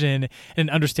inclusion and an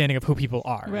understanding of who people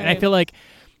are. Right. And I feel like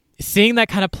seeing that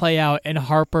kind of play out in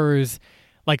Harper's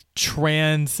like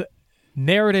trans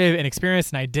narrative and experience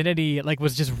and identity like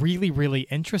was just really, really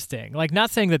interesting. Like, not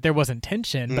saying that there wasn't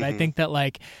tension, but I think that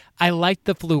like I liked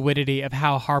the fluidity of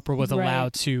how Harper was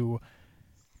allowed to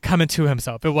come into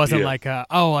himself. It wasn't like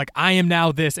like I am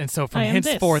now this, and so from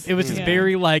henceforth it was just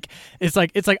very like it's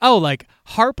like oh, like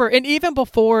Harper, and even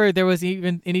before there was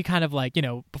even any kind of like, you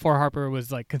know, before Harper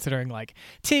was like considering like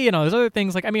tea and all those other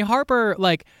things, like I mean Harper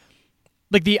like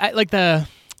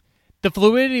the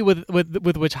fluidity with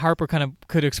which Harper kind of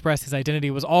could express his identity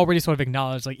was already sort of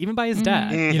acknowledged, like even by his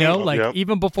dad, you know, like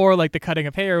even before like the cutting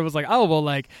of hair, it was like, oh, well,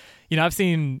 like, you know, I've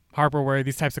seen Harper wear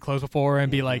these types of clothes before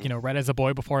and be like, you know, read as a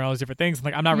boy before and all those different things.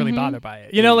 Like, I'm not really bothered by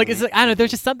it, you know, like it's like, I don't know, there's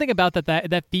just something about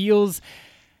that feels,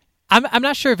 I'm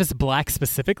not sure if it's Black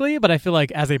specifically, but I feel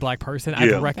like as a Black person,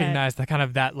 I've recognized the kind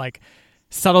of that like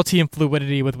subtlety and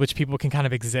fluidity with which people can kind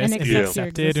of exist and be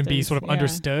accepted and be sort of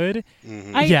understood.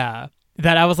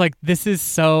 That I was like, this is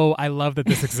so, I love that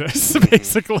this exists,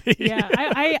 basically. Yeah,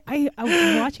 I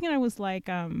was watching it, I was like,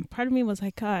 part of me was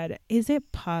like, God, is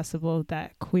it possible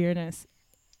that queerness,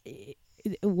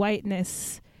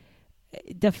 whiteness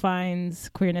defines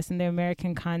queerness in the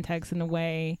American context in a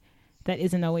way that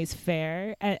isn't always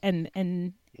fair? And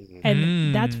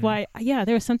that's why,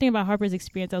 there was something about Harper's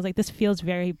experience. I was like, this feels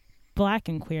very Black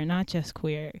and queer, not just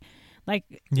queer. Like,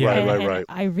 right.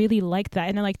 I really like that.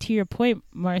 And then, like, to your point,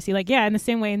 Marcy, like, in the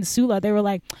same way in Sula, they were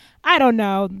like, I don't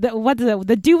know, the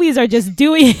Deweys are just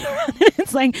Dewey.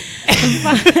 It's like,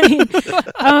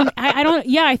 I don't,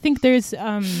 I think there's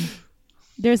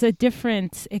a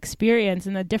different experience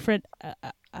and a different,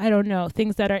 I don't know,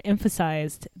 things that are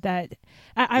emphasized that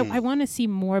I want to see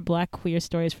more Black queer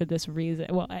stories for this reason.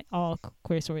 Well, all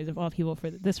queer stories of all people for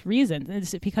this reason.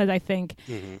 It's because I think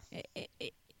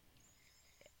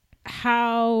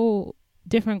how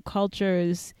different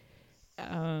cultures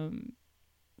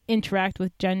interact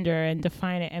with gender and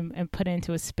define it and put it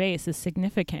into a space is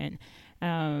significant.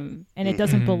 And it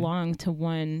doesn't belong to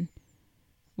one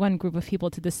group of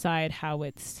people to decide how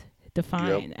it's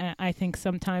defined. And I think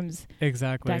sometimes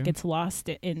that gets lost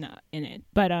in it.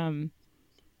 But And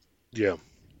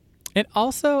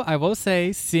also, I will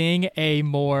say, seeing a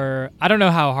more, I don't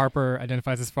know how Harper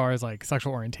identifies as far as like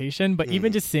sexual orientation, but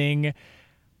even just seeing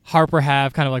Harper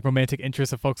have kind of like romantic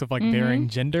interests of folks of like varying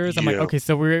genders. I'm like, okay,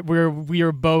 so we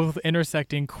are both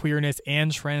intersecting queerness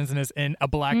and transness in a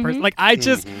Black person. Like, I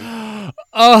just,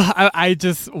 I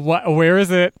just, where is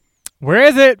it? Where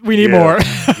is it? We need more.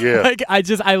 Like,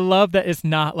 I love that it's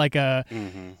not like a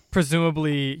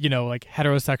presumably, you know, like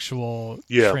heterosexual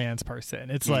trans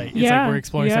person. It's like, we're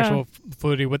exploring sexual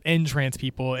fluidity within trans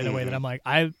people in a way that I'm like,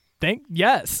 I think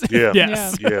yes.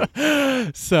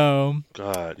 So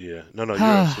God, no, you're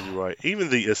absolutely right.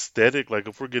 Even the aesthetic, like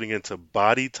if we're getting into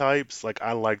body types, like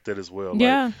I like that as well.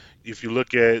 Like, if you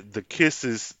look at the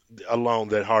kisses alone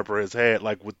that Harper has had,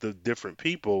 like with the different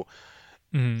people,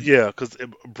 because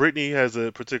Brittany has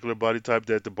a particular body type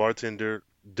that the bartender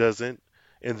doesn't,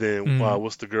 and then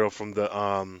what's the girl from the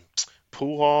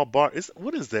pool hall bar?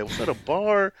 What is that? Was that a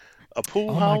bar? A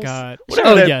pool house? Oh my God!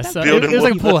 Yes, it was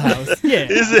like a pool house.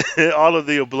 Is it all of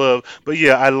the above? But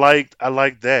I like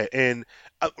that, and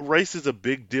race is a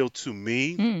big deal to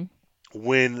me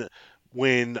when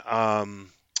I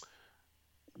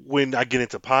get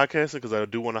into podcasting, because I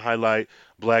do want to highlight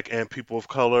Black and people of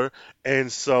color,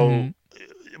 and so,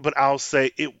 but I'll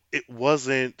say it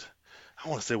wasn't. I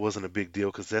want to say it wasn't a big deal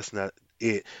because that's not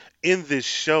it. In this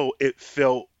show, it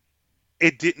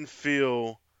didn't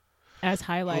feel as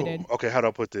highlighted. Okay, how do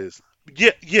I put this?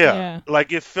 Yeah.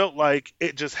 Like it felt like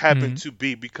it just happened to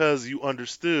be, because you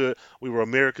understood we were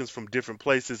Americans from different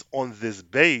places on this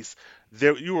base.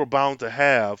 There, you were bound to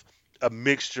have a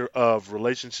mixture of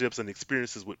relationships and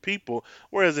experiences with people.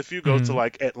 Whereas if you go to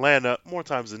like Atlanta, more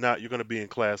times than not, you're going to be in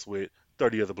class with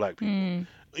 30 other Black people.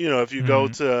 You know, if you go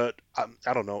to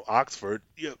I don't know, Oxford,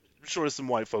 I'm sure there's some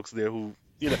white folks there who.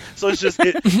 You know, so it's just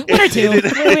we don't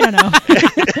know.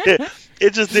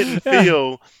 It just didn't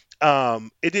feel.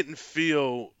 It didn't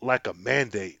feel like a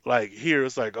mandate. Like here,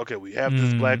 it's like, okay, we have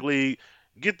this Black lead,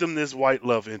 get them this white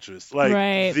love interest. Like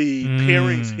the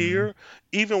pairings here,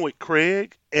 even with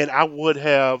Craig, and I would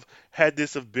have had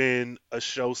this have been a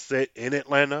show set in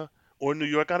Atlanta or New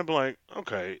York, I'd have been like,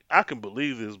 okay, I can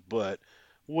believe this, but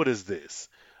what is this?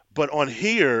 But on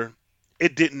here,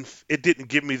 it didn't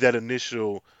give me that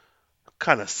initial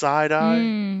kind of side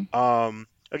eye.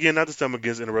 Again, not to say I'm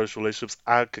against interracial relationships.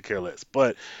 I could care less.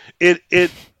 But it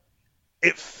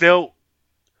felt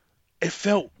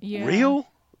real.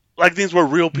 Like these were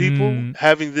real people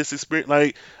having this experience.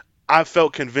 Like I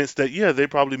felt convinced that they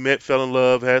probably met, fell in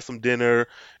love, had some dinner,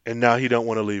 and now he don't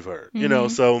want to leave her. You know,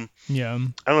 so yeah, I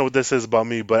don't know what that says about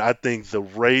me, but I think the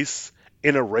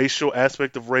interracial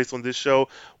aspect of race on this show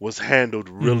was handled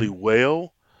really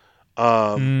well,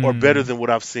 or better than what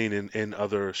I've seen in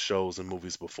other shows and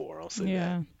movies before. I'll say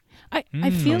that. I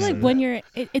feel like when you're,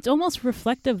 it's almost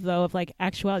reflective though of like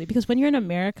actuality, because when you're in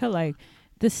America, like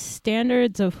the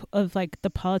standards of like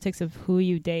the politics of who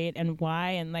you date and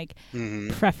why and like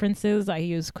preferences, I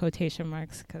use quotation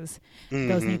marks because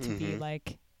those need to be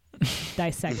like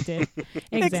dissected,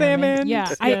 examined.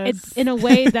 Yeah, it's in a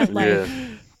way that like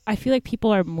I feel like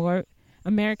people are more,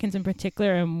 Americans in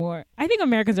particular are more, I think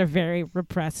Americans are very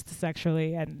repressed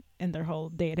sexually and in their whole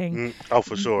dating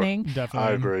for sure thing. Definitely.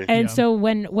 I agree. And so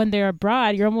when they're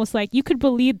abroad, you're almost like, you could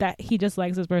believe that he just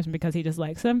likes this person because he just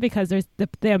likes them, because there's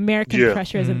the American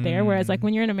pressure isn't there. Whereas like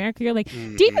when you're in America, you're like,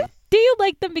 do you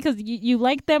like them because you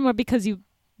like them, or because you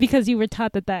were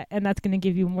taught that and that's going to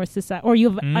give you more society, or you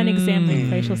have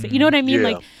unexamined racial, you know what I mean?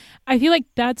 Like I feel like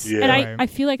that's, and I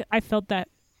feel like I felt that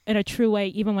in a true way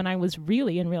even when I was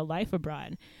really in real life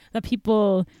abroad, that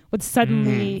people would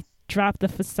suddenly drop the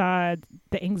facade,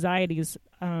 the anxieties,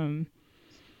 for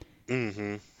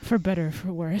better or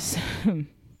for worse.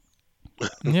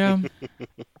 Yeah.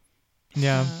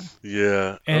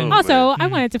 And also, I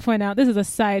wanted to point out, this is a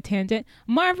side tangent,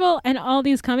 Marvel and all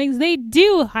these comics, they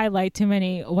do highlight too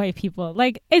many white people.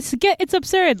 Like it's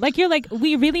absurd. Like you're like,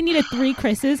 we really needed 3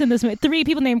 Chris's in this movie. 3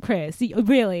 people named Chris,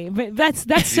 really, but that's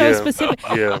so specific.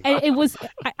 And it was,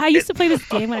 I used to play this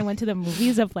game when I went to the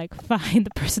movies of like, find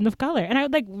the person of color, and I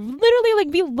would like literally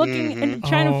like be looking and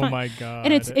trying to find. Oh my god!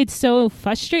 And it's so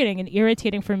frustrating and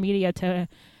irritating for media to.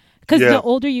 Because the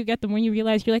older you get, the more you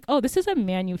realize you're like, oh, this is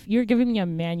you're giving me a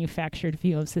manufactured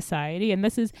view of society, and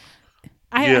this is,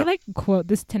 I like quote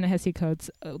this Ta-Nehisi Coates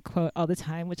quote all the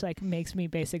time, which like makes me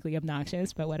basically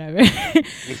obnoxious, but whatever.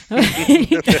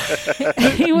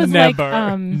 He was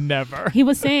never. He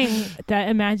was saying that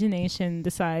imagination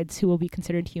decides who will be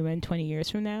considered human 20 years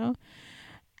from now.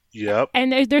 Yep.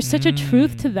 And there's such a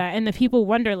truth to that. And the people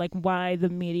wonder, like, why the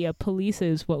media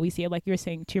polices what we see. Like you were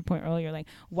saying, to your point earlier, like,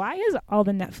 why is all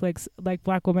the Netflix, like,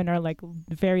 black women are, like,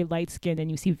 very light-skinned and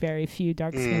you see very few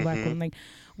dark-skinned black women? Like,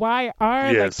 why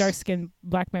are, like, dark-skinned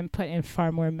black men put in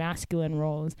far more masculine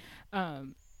roles?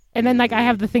 And then, like, I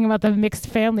have the thing about the mixed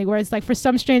family where it's, like, for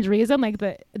some strange reason, like,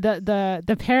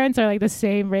 the parents are, like, the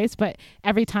same race, but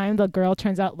every time the girl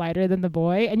turns out lighter than the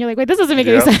boy. And you're like, wait, this doesn't make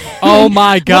any sense. Oh,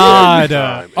 my God.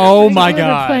 Oh, my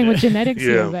God. We're playing with genetics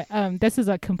here, but this is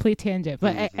a complete tangent.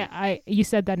 But you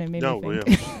said that and it made me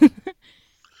think.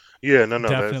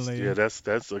 Definitely.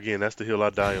 That's again, that's the hill I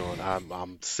die on.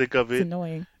 I'm sick of it. It's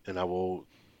annoying. And I will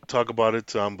talk about it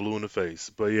till I'm blue in the face.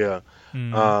 But,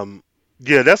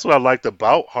 that's what I liked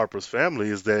about Harper's Family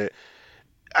is that,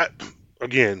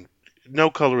 again,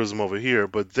 no colorism over here,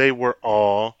 but they were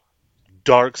all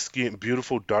dark-skinned,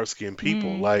 beautiful dark-skinned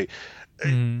people. Like,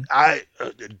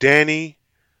 Danny,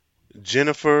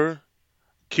 Jennifer,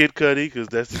 Kid Cudi, because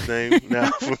that's his name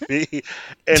now for me,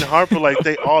 and Harper, like,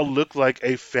 they all look like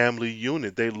a family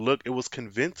unit. It was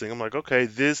convincing. I'm like, okay,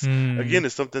 this, again,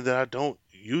 is something that I don't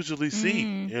usually see,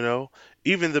 you know?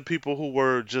 Even the people who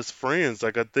were just friends,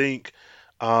 like, I think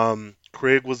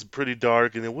Craig was pretty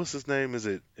dark, and then what's his name? Is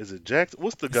it Jackson?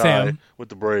 What's the guy Sam. with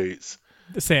the braids?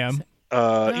 Sam.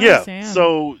 Sam.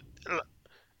 So,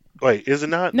 wait, is it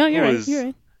not? No, you're right. You're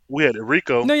right. We had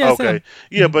Rico. No, yeah, okay. Sam.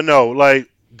 Yeah, but no,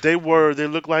 like, they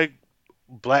look like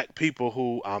black people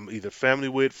who I'm either family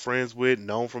with, friends with,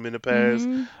 known from in the past.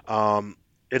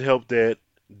 It helped that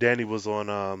Danny was on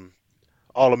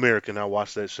All American. I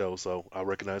watched that show, so I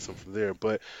recognize him from there.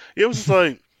 But it was just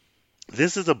like,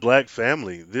 this is a black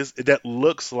family. That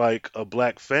looks like a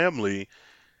black family.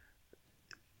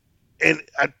 And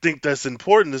I think that's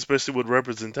important, especially with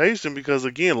representation, because,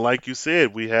 again, like you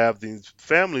said, we have these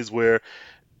families where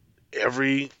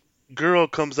every girl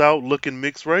comes out looking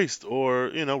mixed race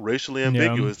or, you know, racially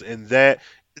ambiguous. And that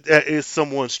is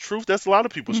someone's truth. That's a lot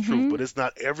of people's truth, but it's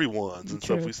not everyone's. And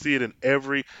so if we see it in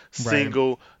every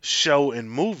single show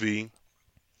and movie,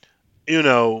 you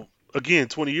know, again,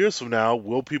 20 years from now,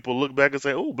 will people look back and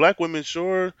say, oh, black women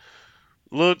sure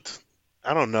looked,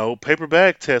 I don't know, paper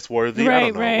bag test worthy? I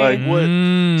don't know. Like, what?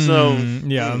 So,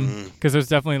 because there's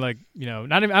definitely, like, you know,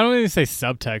 not even, I don't even say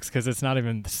subtext because it's not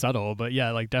even subtle, but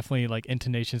yeah, like, definitely, like,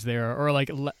 intonations there, or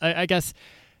like, I guess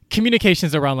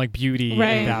communications around like beauty Right.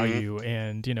 and value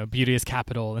and, you know, beauty is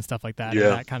capital and stuff like that. Yeah.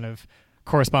 And that kind of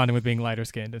corresponding with being lighter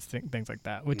skinned and things like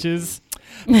that, which is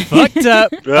fucked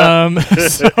up.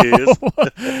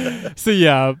 So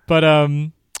yeah, but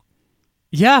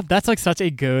yeah, that's like such a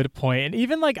good point. And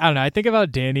even like, I don't know, I think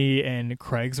about Danny and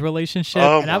Craig's relationship,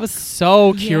 and I was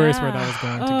so curious where that was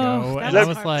going to go. And I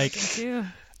was like,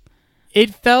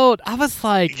 it felt, I was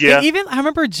like, Yeah. even I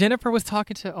remember Jennifer was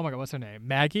talking to, oh my God, what's her name?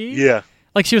 Maggie? Yeah.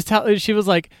 Like she was she was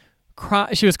like,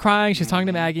 she was crying. She was talking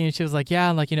to Maggie, and she was like, "Yeah,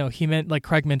 and like, you know, he meant like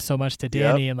Craig meant so much to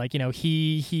Danny, and like, you know,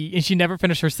 he." And she never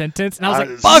finished her sentence, and I was like,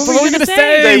 "Fuck, what were we gonna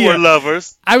say?" They were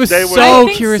lovers. I was They were so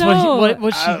lovers. curious so.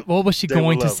 what was she They were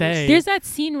going to lovers. say? There's that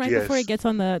scene right Yes. before he gets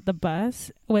on the bus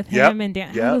with Yep. him and Dan.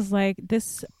 I Yep. was like,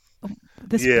 this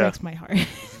Yeah. breaks my heart.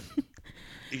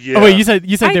 Yeah. Oh wait, you said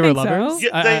I they were think so. lovers?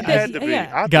 Yeah, they had to be.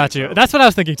 yeah. I Got think you. so. That's what I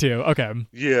was thinking too. Okay,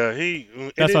 Yeah,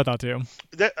 that's what I thought too.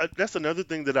 That's another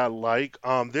thing that I like.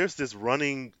 There's this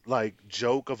running like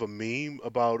joke of a meme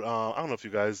about I don't know if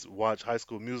you guys watch High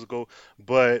School Musical,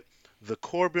 but the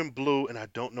Corbin Blue, and I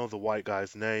don't know the white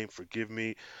guy's name. Forgive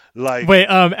me. Like Wait,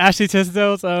 Ashley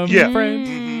Tisdale's Yeah. friend,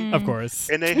 Mhm. of course.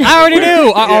 And they I already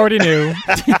knew. I already knew.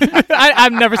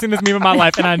 I've never seen this meme in my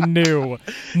life, and I knew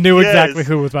exactly Yes.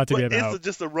 who it was about to be But about. it's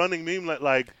just a running meme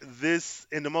like this.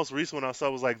 And the most recent one I saw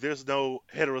was like, there's no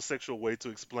heterosexual way to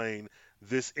explain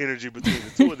this energy between the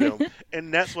two of them,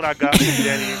 and that's what I got from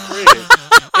Danny and Craig.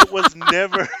 It was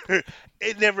never,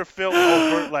 it never felt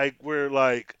overt like we're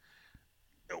like,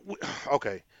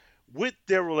 okay, with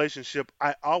their relationship.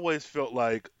 I always felt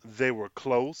like they were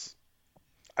close.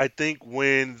 I think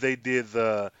when they did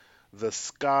the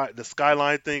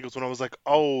skyline thing was when I was like,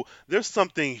 oh, there's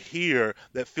something here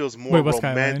that feels more Wait, what's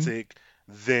Skyline? romantic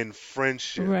than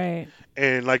friendship. Right.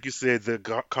 And like you said, the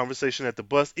conversation at the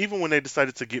bus, even when they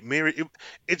decided to get married,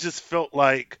 it just felt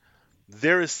like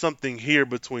there is something here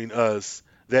between us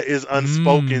that is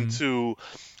unspoken to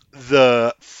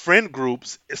the friend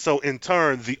groups. So in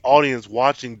turn, the audience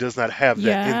watching does not have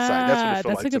that insight. That's what it felt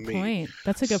that's like a to good me. point.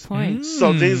 That's a good point.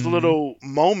 So these little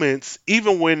moments,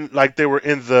 even when like they were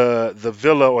in the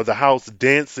villa or the house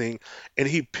dancing, and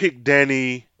he picked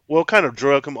Danny, well, kind of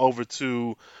drug him over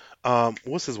to,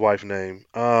 what's his wife's name?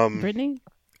 Brittany?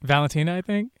 Valentina, I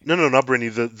think. No, not Brittany.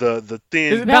 The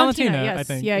thin. Is it Valentina? yes. I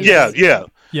think.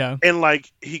 Yeah. And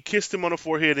like he kissed him on the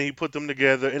forehead, and he put them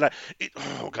together, and like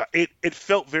it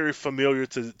felt very familiar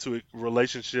to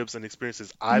relationships and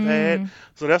experiences I've had.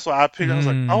 So that's why I picked. I was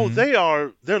like, oh,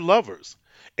 they're lovers,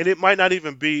 and it might not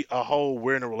even be a whole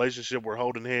we're in a relationship, we're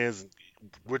holding hands, and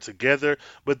we're together,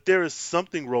 but there is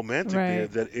something romantic there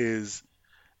that is.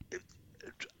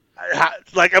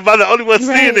 Like, am I the only one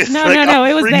seeing this? No, like, no,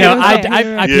 it was there. No, It was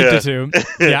I there. peeped it too.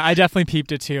 Yeah, I definitely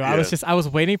peeped it too. I was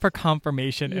waiting for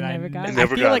confirmation, and never got it. I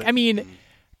feel like, I mean,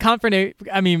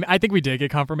 I think we did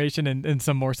get confirmation in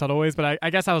some more subtle ways, but I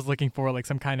guess I was looking for like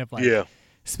some kind of like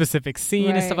specific scene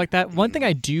and stuff like that. One thing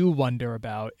I do wonder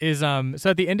about is so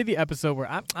at the end of the episode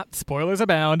where spoilers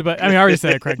abound, but I mean I already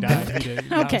said Craig died. He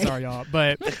did. Okay. I'm sorry, y'all.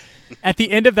 But at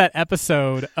the end of that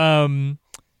episode, sorry,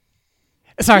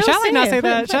 should I like not say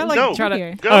that? Should I like try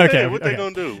to? Go okay, ahead. What they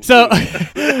gonna do? So,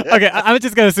 okay, I'm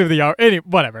just gonna assume the y'all.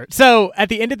 Whatever. So at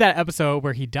the end of that episode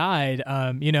where he died,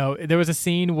 you know, there was a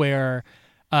scene where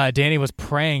Danny was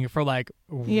praying for like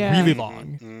really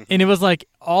long, and it was like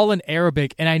all in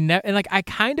Arabic, and I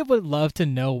kind of would love to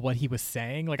know what he was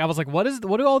saying. Like I was like, what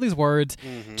do all these words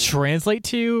translate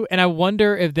to? And I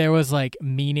wonder if there was like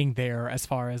meaning there as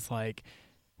far as like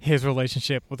his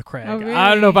relationship with Craig. Oh, really? I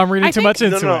don't know if I'm reading too much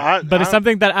into it, but it's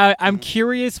something that I'm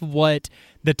curious what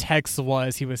the text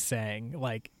was he was saying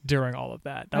like during all of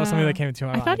that. That was something that came into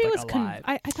my mind. I thought it was a lot.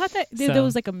 I thought that there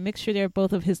was like a mixture there,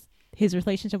 both of his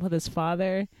relationship with his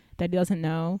father that he doesn't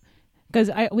know,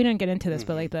 because we didn't get into this,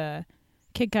 but like the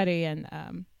Kid Cudi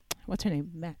and what's her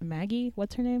name, Maggie?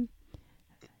 What's her name?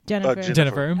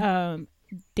 Jennifer.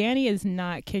 Danny is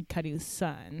not Kid Cudi's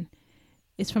son.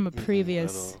 It's from a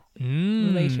previous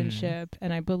relationship,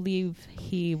 and I believe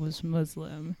he was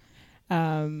Muslim.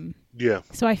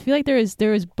 So I feel like there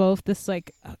is both this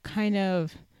like kind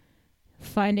of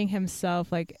finding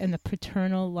himself like in the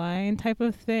paternal line type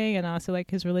of thing, and also like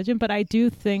his religion. But I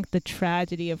do think the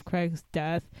tragedy of Craig's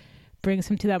death brings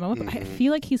him to that moment. But I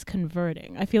feel like he's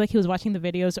converting. I feel like he was watching the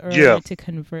videos earlier to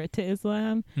convert to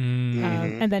Islam,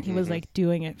 and then he was like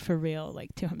doing it for real,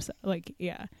 like to himself. Like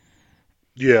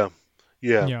Yeah,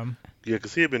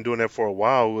 because he had been doing that for a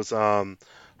while. It was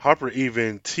Harper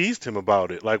even teased him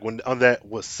about it, like when on that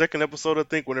second episode, I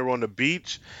think, when they were on the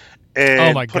beach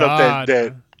and put up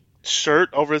that shirt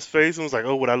over his face and was like,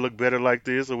 "Oh, would I look better like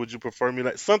this, or would you prefer me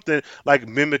like something like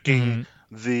mimicking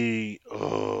I'm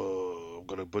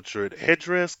gonna butcher it,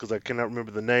 headdress because I cannot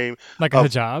remember the name Like a of.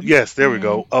 hijab. Yes, there we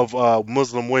go, of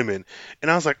Muslim women,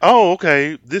 and I was like, oh,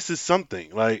 okay, this is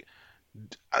something. Like,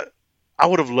 I, I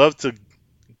would have loved to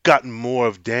gotten more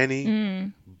of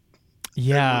Danny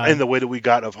Yeah. in the way that we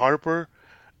got of Harper.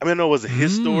 I mean, I know it wasn't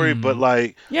his story, but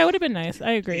like, Yeah, it would have been nice.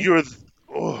 I agree. you're,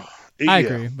 oh, I yeah.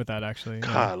 agree with that actually.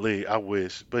 Yeah. Golly, I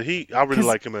wish, but I really 'Cause-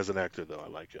 like him as an actor, though. I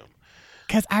like him.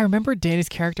 Because I remember Danny's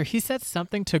character, he said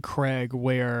something to Craig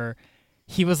where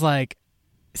he was like,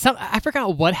 I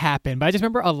forgot what happened, but I just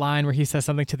remember a line where he says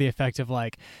something to the effect of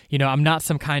like, I'm not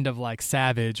some kind of like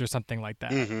savage or something like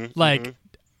that. Like,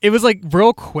 it was like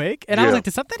real quick, and I was Yeah. like,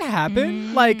 did something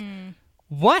happen? Like,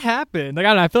 what happened? Like, I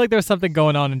don't know. I feel like there was something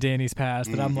going on in Danny's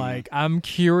past that I'm like, I'm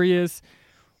curious.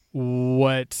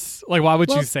 Why would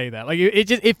you say that? Like,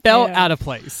 it felt out of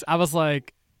place. I was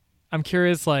like, I'm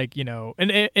curious, like,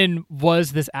 and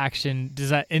was this action, does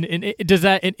that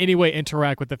in any way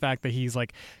interact with the fact that he's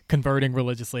like converting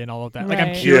religiously and all of that? Like, I'm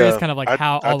Right. curious Yeah, kind of like I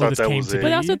how all thought of this that came was to it. be.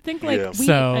 But I also think like Yeah.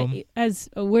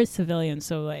 we're civilians,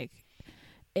 so like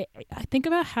I think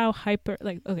about how hyper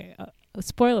like okay,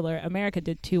 spoiler alert, America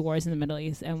did 2 wars in the Middle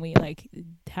East, and we like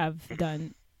have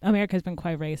done. America has been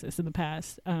quite racist in the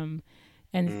past, and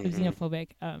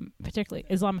xenophobic, particularly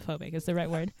Islamophobic is the right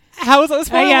word. How is that a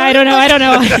spoiler? Yeah, I don't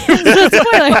know. It's a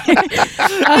spoiler.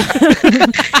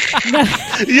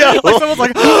 Yeah, Like someone's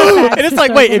like, and it's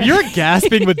like, wait, if you're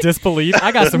gasping with disbelief,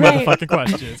 I got some Right. motherfucking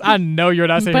questions. I know you're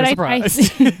not saying But you're I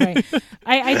surprised. right.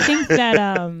 I think that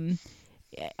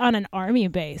on an army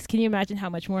base, can you imagine how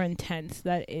much more intense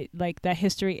that that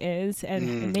history is,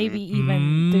 and maybe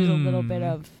even there's a little bit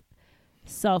of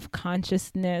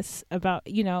self-consciousness about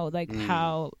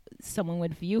how someone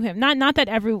would view him. Not that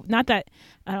I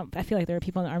feel like there are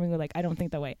people in the army who are like, I don't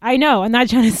think that way. I know, I'm not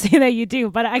trying to say that you do,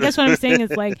 but I guess what I'm saying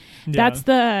is like that's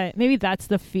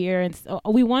the fear, and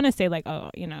we want to say like,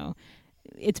 oh,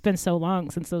 it's been so long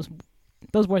since those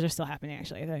wars are still happening,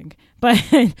 actually, I think. But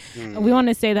we want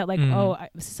to say that, like,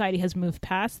 society has moved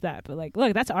past that. But, like,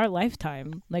 look, that's our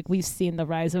lifetime. Like, we've seen the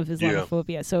rise of Islamophobia.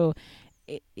 Yeah. So,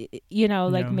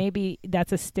 maybe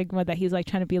that's a stigma that he's, like,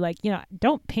 trying to be like,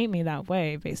 don't paint me that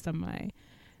way based on my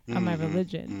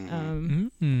religion.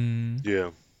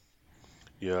 Yeah.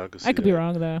 Yeah, I could be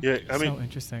wrong, though. Yeah, I mean, so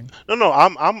interesting. No,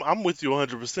 I'm with you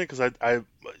 100% because I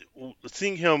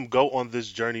seeing him go on this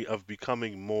journey of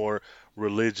becoming more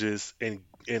religious and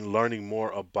learning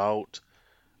more about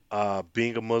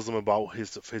being a Muslim, about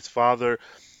his father.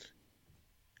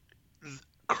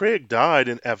 Craig died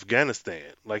in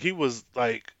Afghanistan. Like, he was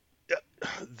like,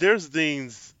 there's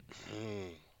things.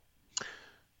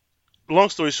 Long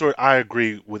story short, I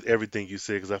agree with everything you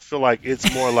said because I feel like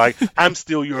it's more like I'm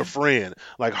still your friend.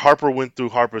 Like, Harper went through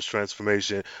Harper's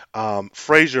transformation.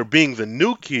 Frasier, being the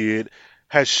new kid,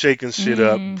 has shaken shit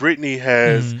up. Brittany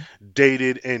has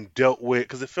dated and dealt with,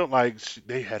 because it felt like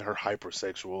they had her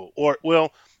hypersexual, or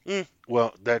well,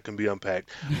 that can be unpacked.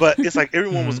 But it's like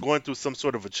everyone was going through some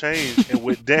sort of a change, and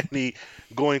with Danny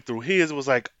going through his, it was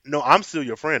like, no, I'm still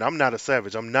your friend. I'm not a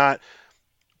savage. I'm not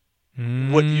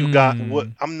what you got.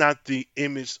 I'm not the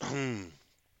image.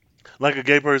 Like a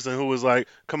gay person who was like,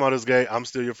 come out as gay. I'm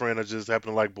still your friend. I just happen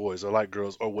to like boys or like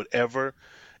girls or whatever.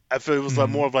 I feel it was like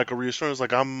more of like a reassurance.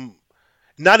 Like, I'm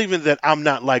not even that I'm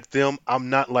not like them. I'm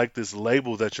not like this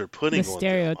label that you're putting on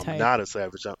stereotype. them. I'm not a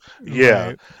savage. Yeah.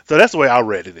 Right. So that's the way I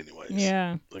read it anyways.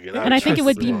 Yeah. Again, and I think it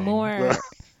would be more...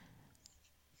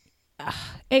 I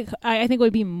think it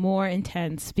would be more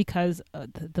intense because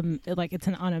it's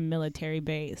on a military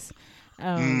base.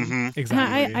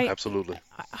 Exactly. Absolutely.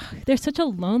 There's such a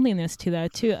loneliness to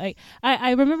that too.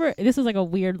 I remember, this is like a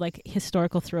weird like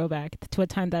historical throwback to a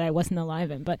time that I wasn't alive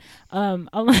in, but a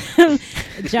lot of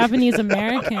Japanese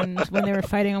Americans, when they were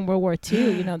fighting in World War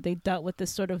II, they dealt with this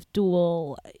sort of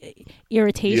dual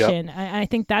irritation. Yep. I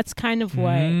think that's kind of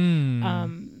what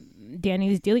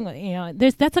Danny's dealing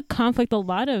with. That's a conflict. A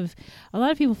lot of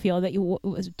people feel that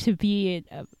to be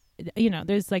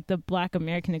there's like the Black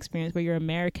American experience where your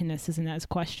Americanness isn't as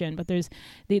questioned, but there's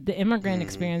the immigrant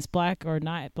experience, Black or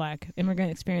not Black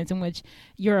immigrant experience, in which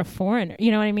you're a foreigner. You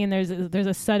know what I mean? There's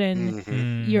a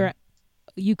sudden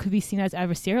you could be seen as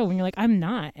adversarial when you're like, I'm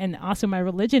not, and also my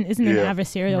religion isn't an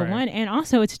adversarial one, and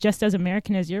also it's just as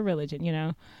American as your religion.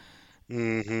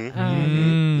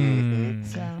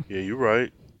 So yeah, you're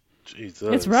right. Jesus.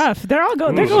 It's rough. They're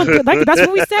going through, like, that's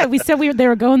what we said. We said they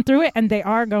were going through it, and they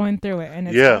are going through it, and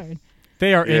it's hard.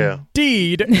 They are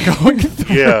indeed going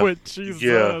through it. Jesus.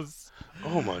 Yeah.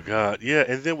 Oh my God. Yeah.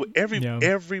 And then with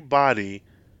everybody,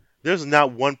 there's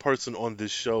not one person on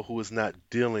this show who is not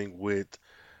dealing with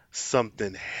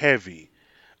something heavy.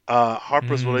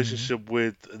 Harper's relationship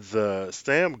with the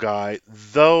Sam guy,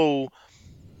 though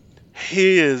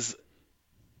his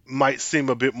might seem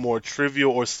a bit more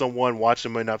trivial, or someone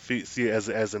watching might not see it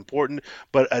as important,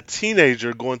 but a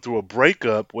teenager going through a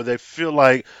breakup where they feel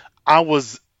like I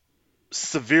was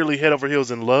severely head over heels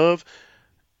in love,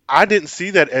 I didn't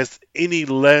see that as any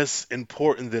less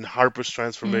important than Harper's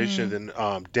transformation, than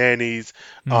Danny's,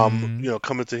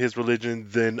 coming to his religion,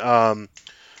 than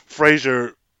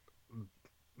Frasier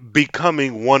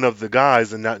becoming one of the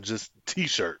guys and not just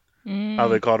T-shirt. How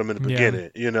they called him in the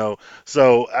beginning,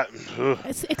 So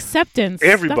it's acceptance.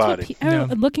 Everybody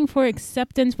looking for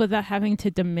acceptance without having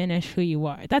to diminish who you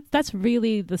are. That's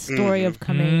really the story of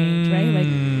coming of age, right?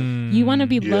 Like you want to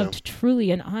be loved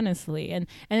truly and honestly, and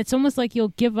it's almost like you'll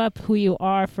give up who you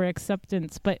are for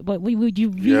acceptance. But what would you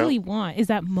really want is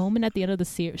that moment at the end of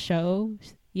the show,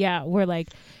 where like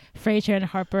Frasier and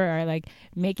Harper are like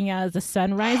making out as the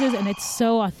sun rises, and it's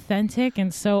so authentic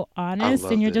and so honest,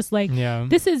 and you're just like,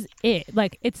 this is it.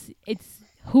 Like it's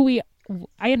who we.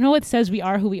 I know it says we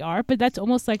are who we are, but that's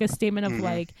almost like a statement of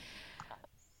like,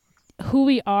 who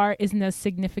we are isn't as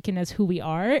significant as who we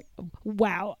are.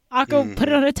 Wow, I'll go put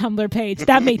it on a Tumblr page.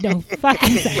 That made no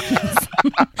fucking sense.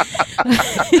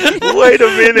 Wait a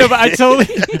minute. No, but I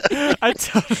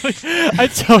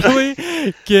totally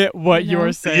get what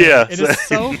you're saying. Yeah, it is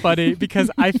so funny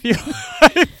because I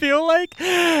feel like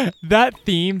that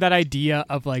theme, that idea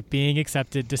of like being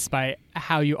accepted despite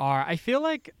how you are. I feel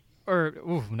like. Or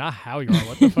not how you are,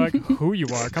 what the fuck? Who you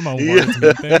are. Come on, words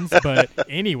mean things. But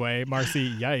anyway, Marcy,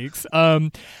 yikes.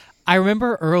 I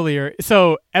remember earlier,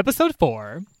 so episode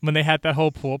 4, when they had that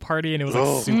whole pool party and it was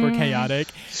like super chaotic.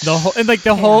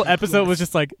 The whole episode was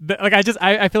just like I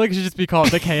feel like it should just be called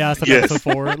The Chaos of Episode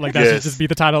 4. Like that should just be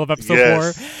the title of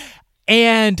episode 4.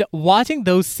 And watching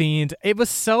those scenes, it was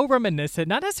so reminiscent,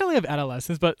 not necessarily of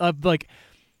adolescence, but of like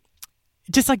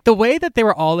just like the way that they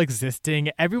were all existing.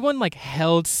 Everyone like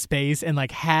held space and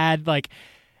like had like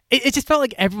it just felt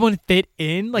like everyone fit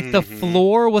in. Like the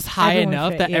floor was high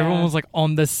enough that everyone was like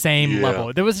on the same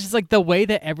level. There was just like the way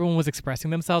that everyone was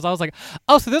expressing themselves. I was like,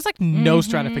 oh, so there's like no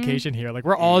stratification here. Like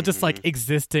we're all just like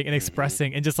existing and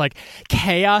expressing and just like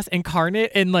chaos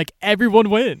incarnate, and like everyone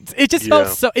wins. It just felt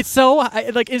so. It's so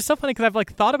it's so funny because I've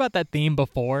like thought about that theme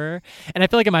before, and I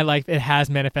feel like in my life it has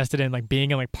manifested in like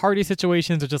being in like party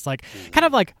situations or just like kind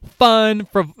of like fun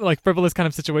for like frivolous kind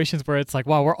of situations where it's like,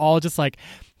 wow, we're all just like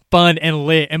fun and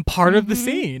lit and part of the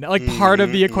scene, like part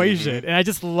of the equation. And I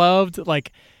just loved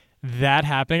like that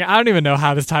happening. I don't even know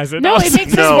how this ties in. No, it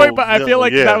makes sense. But I feel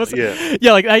like that was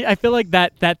like I feel like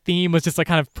that theme was just like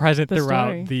kind of present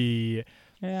throughout the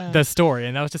story,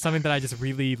 and that was just something that I just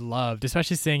really loved,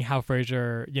 especially seeing how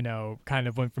Frasier, kind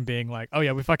of went from being like, oh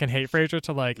yeah, we fucking hate Frasier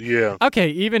to like, okay,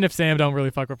 even if Sam don't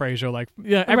really fuck with Frasier, like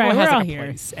everyone has like a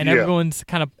place, and everyone's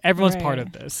part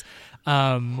of this.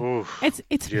 It's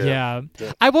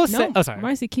I will say. Oh, sorry,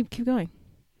 Marcy, keep going.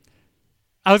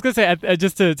 I was gonna say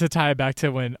just to tie it back to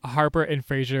when Harper and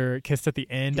Frasier kissed at the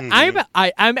end.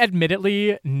 I'm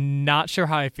admittedly not sure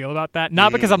how I feel about that.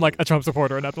 Not because I'm like a Trump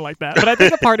supporter or nothing like that, but I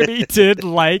think a part of me did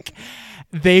like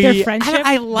their friendship.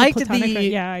 I liked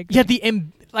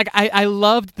I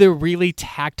loved the really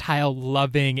tactile,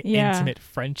 loving, intimate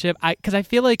friendship. Because I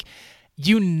feel like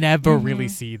you never really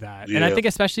see that, and I think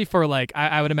especially for like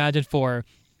I would imagine for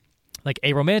like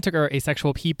aromantic or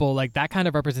asexual people, like that kind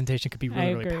of representation could be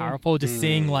really, really powerful. Just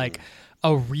seeing like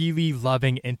a really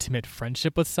loving, intimate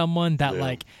friendship with someone that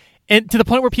like, and to the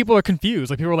point where people are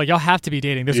confused. Like people are like, y'all have to be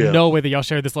dating. There's no way that y'all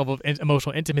share this level of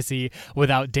emotional intimacy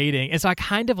without dating. And so I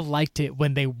kind of liked it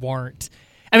when they weren't.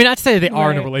 I mean, not to say that they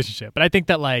are in a relationship, but I think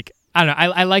that like, I don't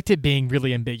know. I liked it being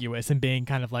really ambiguous and being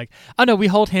kind of like, oh no, we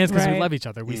hold hands because we love each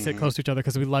other. We sit close to each other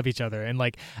because we love each other. And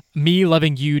like me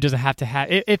loving you doesn't have to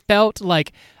have, it felt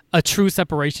like a true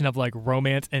separation of like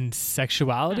romance and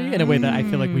sexuality in a way that I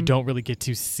feel like we don't really get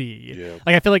to see.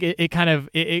 Like I feel like it kind of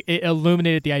it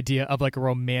illuminated the idea of like a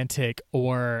romantic,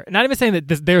 or not even saying that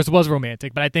theirs was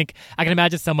romantic, but I think I can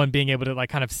imagine someone being able to like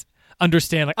kind of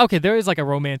understand like, okay, there is like a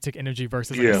romantic energy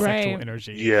versus like a sexual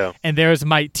energy, and theirs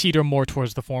might teeter more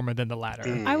towards the former than the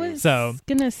latter. I was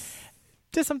gonna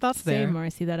just some thoughts there,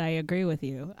 Marcy, that I agree with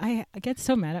you. I get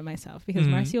so mad at myself because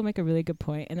Marcy will make a really good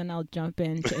point, and then I'll jump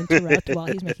in to interrupt while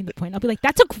he's making the point. I'll be like,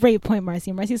 "That's a great point,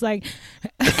 Marcy." And Marcy's like,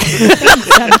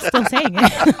 "I'm still saying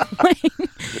it."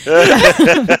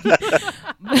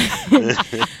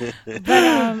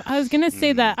 I was gonna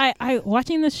say that I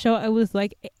watching this show, I was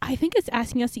like, I think it's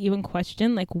asking us to even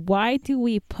question, like, why do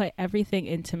we put everything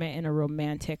intimate in a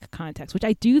romantic context, which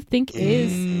I do think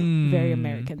is very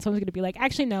American. Someone's gonna be like,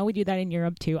 actually, no, we do that in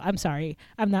Europe too. I'm sorry,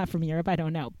 I'm not from Europe, I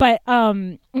don't know, but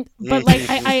like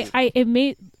it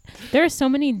made, there are so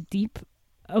many deep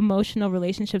emotional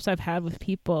relationships I've had with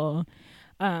people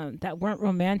that weren't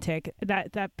romantic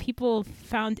that people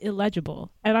found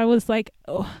illegible, and I was like,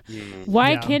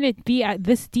 why can't it be at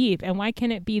this deep, and why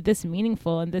can't it be this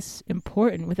meaningful and this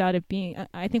important without it being?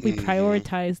 I think we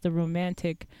prioritize the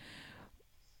romantic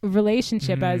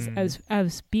relationship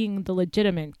as being the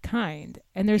legitimate kind,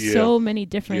 and there's so many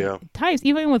different types.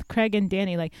 Even with Craig and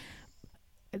Danny, like,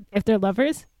 if they're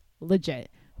lovers,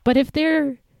 legit, but if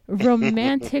they're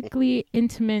romantically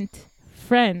intimate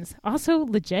friends, also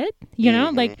legit, you know,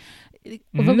 like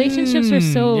relationships are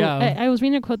so I was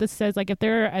reading a quote that says, like, if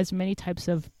there are as many types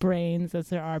of brains as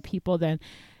there are people, then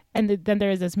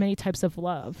there is as many types of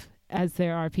love as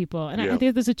there are people, and I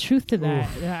think there's a truth to that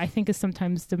that I think is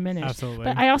sometimes diminished. Absolutely.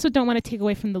 But I also don't want to take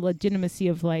away from the legitimacy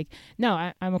of, like,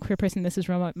 no, I'm a queer person, this is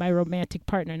my romantic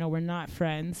partner, no, we're not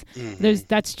friends.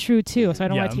 That's true too, so I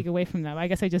don't want to take away from that. I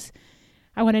guess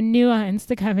I want to nuance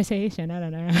the conversation. I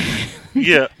don't know.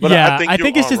 But I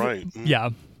think it's just right.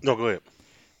 No, go ahead.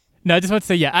 No, I just want to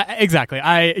say, exactly.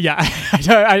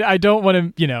 I don't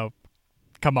want to,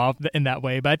 come off in that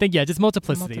way, but I think just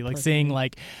multiplicity, like seeing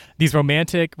like these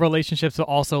romantic relationships, but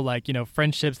also like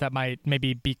friendships that might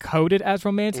maybe be coded as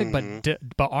romantic,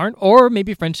 but aren't, or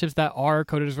maybe friendships that are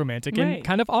coded as romantic and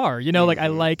kind of are. Like I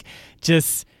like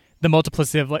just the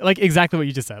multiplicity of like exactly what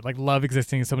you just said, like love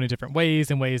existing in so many different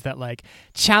ways, and ways that like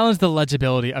challenge the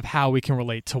legibility of how we can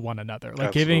relate to one another.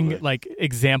 Like giving like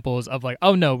examples of like,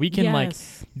 oh no, we can like,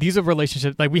 these are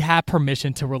relationships, like we have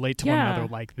permission to relate to one another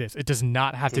like this. It does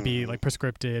not have to be like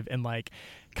prescriptive and like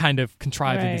kind of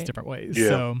contrived in these different ways.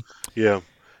 And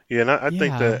I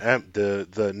think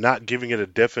the not giving it a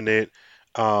definite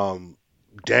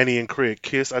Danny and Craig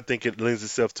kiss, I think it lends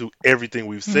itself to everything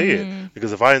we've said.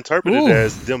 Because if I interpret it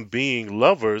as them being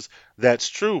lovers, that's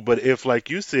true. But if, like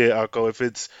you said, Akko,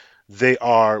 if they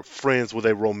are friends with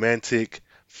a romantic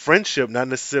friendship, not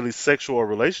necessarily sexual or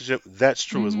relationship, that's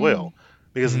true as well.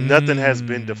 Because nothing has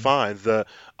been defined. The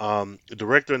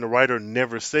director and the writer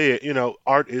never said,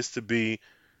 art is to be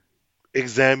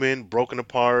examined, broken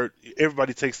apart.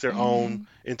 Everybody takes their own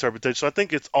interpretation. So I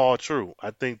think it's all true.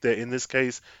 I think that in this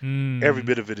case, every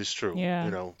bit of it is true.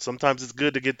 Sometimes it's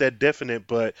good to get that definite,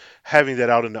 but having that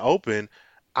out in the open,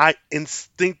 I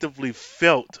instinctively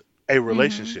felt a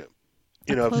relationship.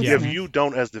 If you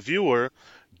don't as the viewer,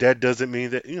 that doesn't mean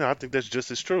that, I think that's just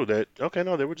as true, that okay,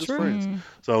 no, they were just friends.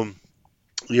 So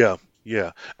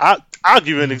I'll give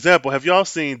you an example. Have y'all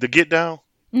seen The Get Down?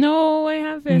 No, I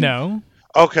haven't. No.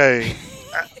 Okay,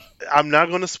 I'm not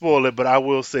going to spoil it, but I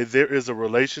will say there is a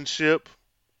relationship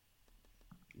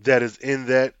that is in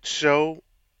that show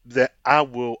that I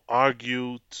will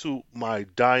argue to my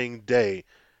dying day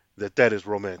that is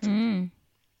romantic.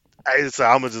 So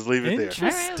I'm gonna just leave it there.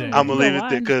 Interesting. I'm gonna leave it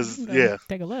there because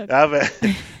take a look. That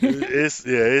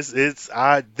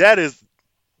is.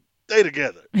 Stay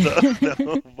together.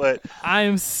 So, but I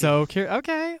am so curious.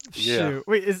 Okay, shoot.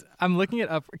 Wait, I'm looking it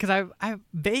up because I've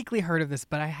vaguely heard of this,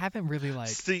 but I haven't really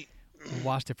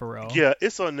watched it for real. Yeah,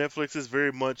 it's on Netflix. It's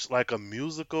very much like a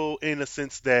musical in a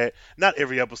sense that not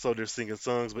every episode they're singing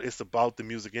songs, but it's about the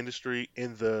music industry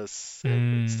in the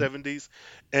 70s.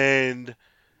 And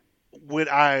when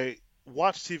I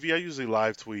watch TV, I usually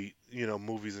live tweet,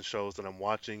 movies and shows that I'm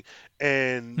watching,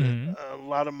 and a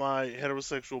lot of my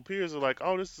heterosexual peers are like,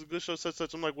 "Oh, this is a good show,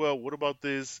 such." I'm like, "Well, what about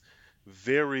this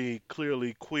very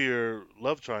clearly queer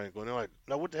love triangle?" And they're like,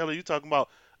 "Now, what the hell are you talking about?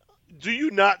 Do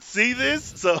you not see this?"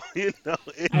 So I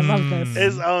love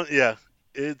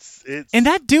this. It's and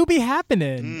that do be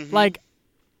happening. Like,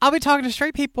 I'll be talking to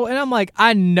straight people, and I'm like,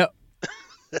 I know.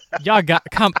 Y'all got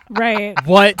come right.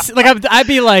 What? Like I'd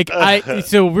be like,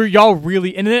 so we're y'all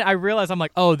really, and then I realize I'm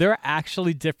like, oh, they're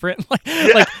actually different. Like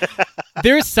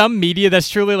there's some media that's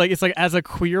truly like, it's like as a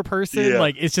queer person,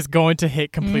 like it's just going to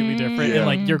hit completely different, and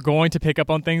like you're going to pick up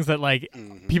on things that like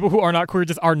people who are not queer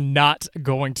just are not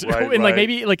going to, and like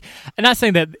maybe like, I'm not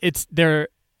saying that they're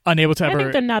unable to ever. I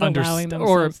think they're not allowing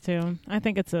themselves to. I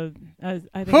think it's a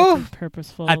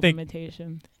purposeful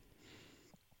limitation.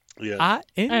 Yeah,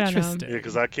 interesting. Yeah,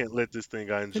 because I can't let this thing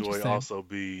I enjoy also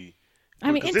be.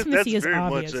 I mean, intimacy is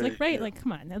obvious. Like,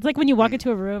 come on. It's like when you walk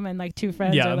into a room and like two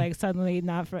friends are like suddenly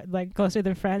not closer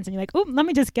than friends, and you're like, "Oh, let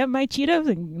me just get my Cheetos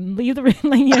and leave the room."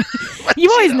 Like, you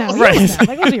always know, right?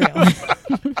 Like, let's be real.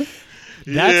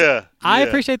 I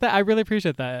appreciate that. I really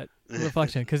appreciate that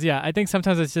reflection because I think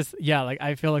sometimes it's just like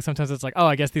I feel like sometimes it's like, oh,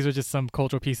 I guess these are just some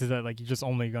cultural pieces that like you're just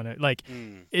only gonna like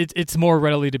it's more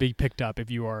readily to be picked up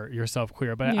if you are yourself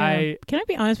queer. But can I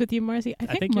be honest with you, Marcy?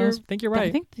 I think you're right.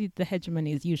 I think the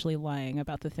hegemony is usually lying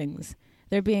about the things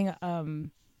they're being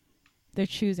they're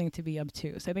choosing to be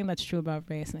obtuse. I think that's true about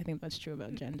race, and I think that's true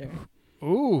about gender.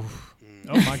 Ooh.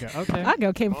 Oh my God. Okay. I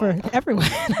go came for everyone.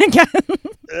 I guess.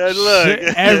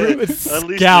 Look,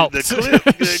 scalped.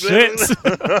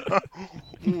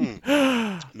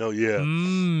 No,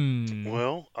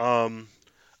 Well,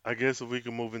 I guess if we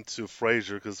can move into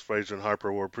Frasier, because Frasier and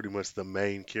Harper were pretty much the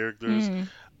main characters.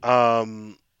 I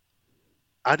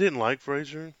didn't like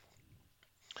Frasier.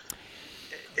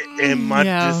 And my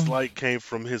dislike came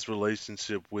from his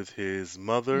relationship with his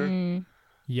mother.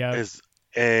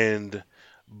 And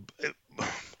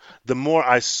the more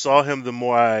I saw him, the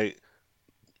more I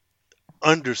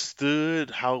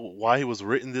understood why he was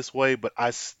written this way, but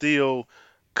I still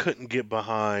couldn't get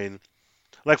behind,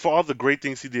 like, for all the great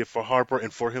things he did for Harper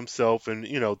and for himself and,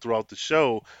 throughout the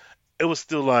show, it was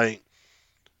still like,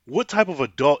 what type of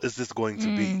adult is this going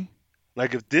to be?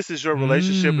 Like, if this is your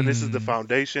relationship and this is the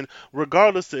foundation,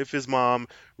 regardless if his mom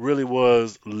really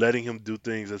was letting him do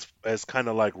things as kind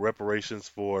of like reparations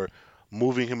for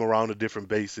moving him around to different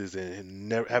bases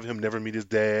and having him never meet his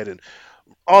dad and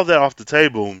all that off the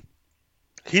table,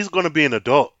 he's going to be an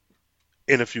adult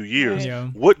in a few years.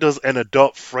 What does an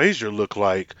adult Frasier look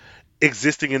like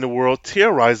existing in the world,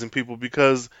 terrorizing people?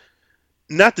 Because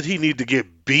not that he needed to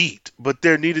get beat, but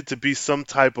there needed to be some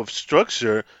type of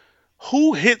structure.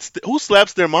 Who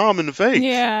slaps their mom in the face?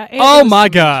 Yeah. Oh my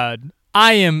God.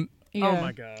 I am. Yeah. Oh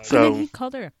my God. So, and then he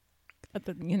called her,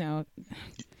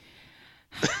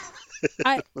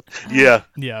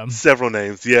 several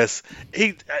names. Yes,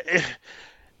 he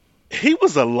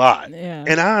was a lot,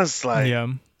 and I was like,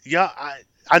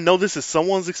 I know this is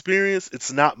someone's experience.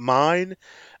 It's not mine,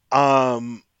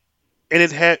 and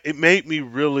it made me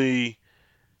really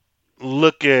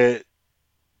look at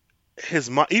his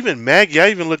mom, even Maggie. I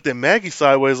even looked at Maggie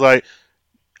sideways, like,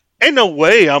 ain't no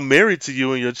way I'm married to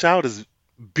you and your child is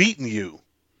beating you.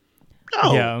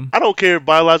 No, I don't care if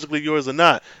biologically yours or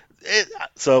not.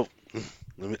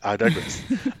 I digress.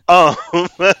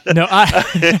 No,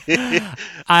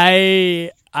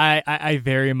 I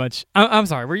very much. I'm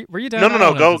sorry. Were you done?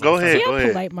 No. Go ahead. See how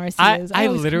polite Marcy is. I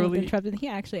literally interrupted. He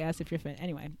actually asked if you're fit.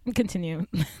 Anyway, continue.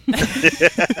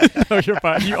 No, you're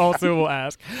fine. You also will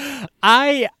ask.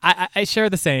 I share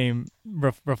the same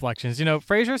reflections.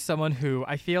 Frasier's someone who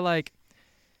I feel like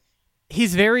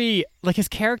he's very, like, his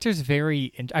character's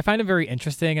very. I find him very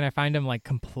interesting, and I find him like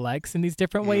complex in these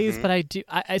different ways. But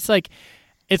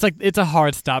it's a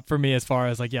hard stop for me as far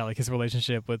as like his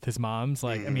relationship with his mom's.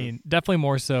 Like, I mean, definitely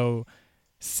more so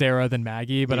Sarah than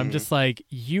Maggie, but I'm just like,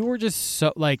 you were just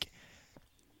so like,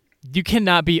 you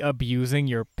cannot be abusing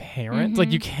your parents.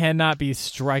 Like, you cannot be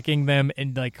striking them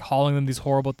and like calling them these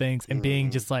horrible things and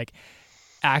being just like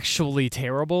actually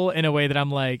terrible in a way that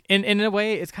I'm like, and in a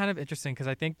way it's kind of interesting because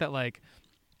I think that like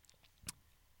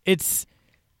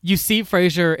you see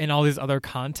Frasier in all these other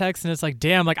contexts, and it's like,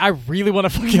 damn, like, I really want to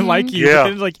fucking like you. Yeah. But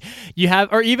then, like, you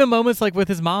have, or even moments like with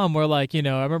his mom where, like, I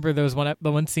remember there was the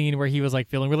one scene where he was like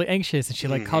feeling really anxious, and she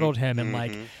like cuddled him and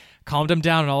like calmed him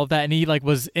down and all of that, and he like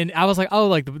was, and I was like, oh,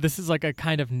 like, this is like a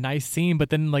kind of nice scene,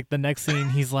 but then like the next scene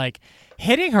he's like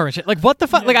hitting her and shit. Like, what the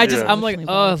fuck? Like, I'm like,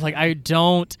 oh, like, I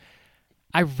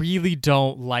really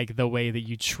don't like the way that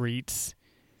you treat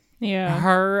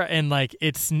her, and like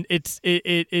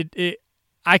it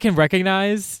I can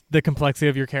recognize the complexity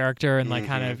of your character and like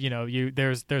kind of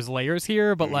there's layers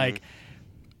here, but like,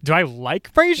 do I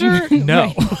like Frasier?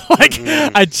 No.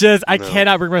 I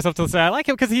cannot bring myself to say I like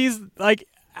him because he's like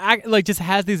just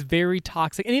has these very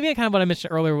toxic, and even kind of what I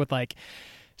mentioned earlier with like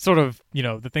sort of,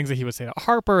 the things that he would say to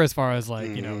Harper as far as like,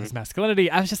 his masculinity.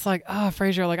 I was just like,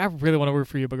 Frasier, like, I really want to root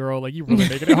for you, but girl, like, you really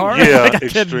making it hard. Like, I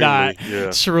cannot,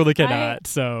 truly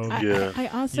cannot. I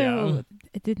also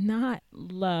did not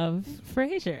love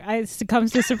Frasier. It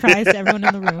comes to surprise to everyone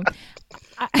in the room.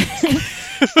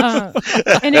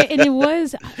 And it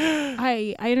was,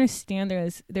 I understand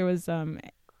there was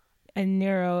a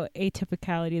narrow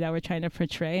atypicality that we're trying to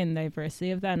portray and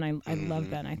diversity of that, and I love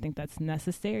that, and I think that's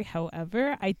necessary.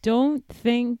 However, I don't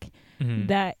think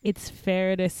that it's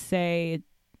fair to say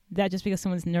that just because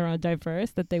someone's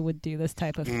neurodiverse that they would do this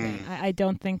type of thing. I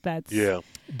don't think that's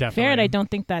fair, and I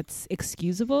don't think that's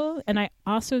excusable, and I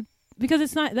also, because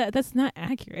it's not that's not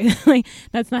accurate. Like,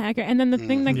 that's not accurate. And then the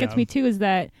thing that gets me too is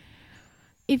that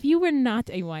if you were not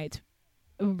a white,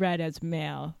 read as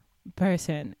male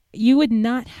person, you would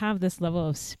not have this level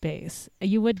of space.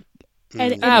 You would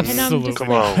And Absolutely. I'm just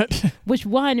Come on. which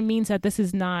one means that this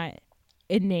is not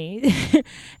innate,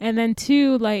 and then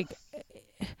two, like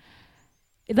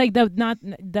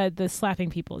the slapping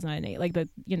people is not innate, like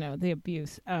the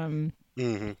abuse. And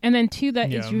then two,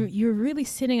 that is you're really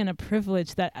sitting in a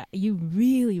privilege that you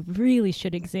really, really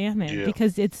should examine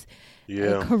because it's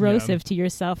corrosive to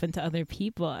yourself and to other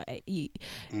people.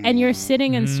 And you're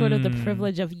sitting in sort of the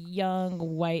privilege of young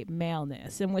white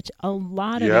maleness, in which a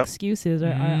lot of excuses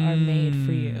are made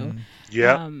for you.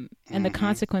 And the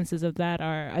consequences of that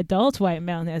are adult white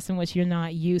maleness, in which you're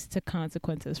not used to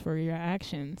consequences for your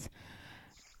actions.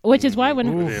 Which is why when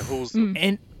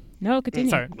no, continue.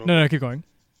 Sorry, no, keep going.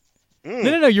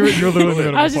 No, you're literally.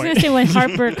 I was just gonna say, when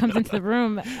Harper comes into the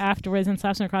room afterwards and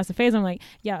slaps him across the face, I'm like,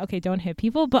 yeah, okay, don't hit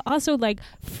people, but also like,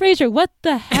 Frasier, what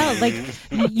the hell? Like,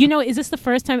 is this the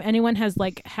first time anyone has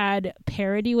like had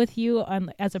parody with you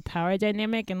on as a power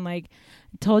dynamic and like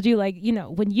told you like,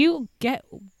 when you get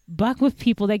buck with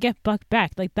people, they get bucked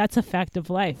back. Like, that's a fact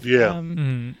of life.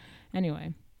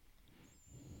 Anyway.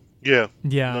 Yeah.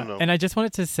 No. And I just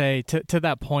wanted to say to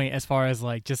that point, as far as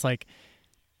like just like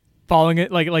following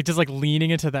it, like just like leaning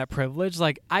into that privilege.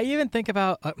 Like, I even think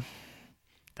about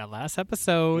that last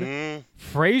episode.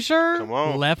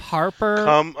 Frasier left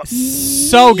Harper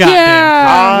so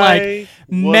goddamn like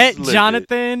met livid.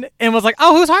 Jonathan and was like,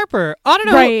 "Oh, who's Harper? I don't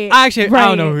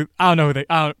know. I don't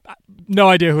know no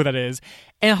idea who that is."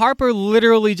 And Harper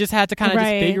literally just had to kind of just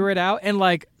figure it out, and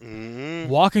like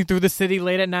walking through the city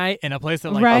late at night in a place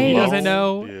that like he doesn't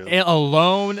know,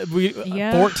 alone.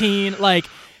 14, like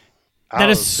that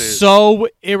is so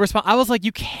irresponsible. I was like,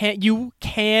 you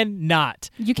cannot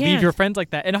leave your friends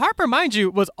like that. And Harper, mind you,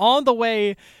 was on the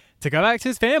way to go back to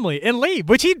his family and leave,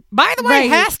 which he, by the way,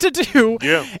 has to do.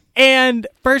 Yeah. And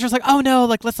Frasier's like, oh no,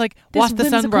 like let's like watch the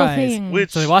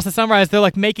sunrise. So they watch the sunrise. They're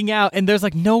like making out, and there's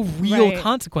like no real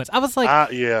consequence. I was like,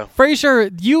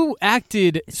 Frasier, you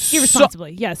acted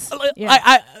irresponsibly. Yes,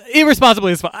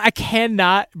 irresponsibly as well. I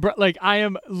cannot. Like, I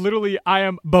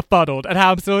am befuddled at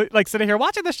how I'm still like sitting here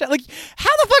watching this shit. Like, how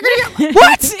the fuck are you?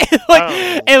 What?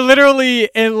 Like, and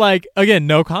literally, and like again,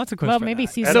 no consequence. Well, for maybe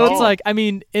that. season. So it's like, I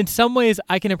mean, in some ways,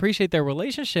 I can appreciate their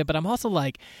relationship, but I'm also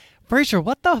like, Frasier,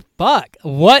 what the fuck?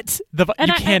 What the fuck?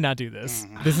 You cannot do this.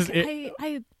 This is it.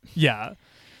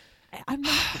 I'm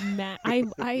not mad.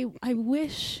 I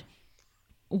wish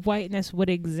whiteness would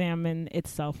examine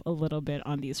itself a little bit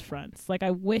on these fronts. Like,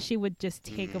 I wish it would just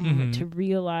take a moment to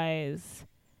realize.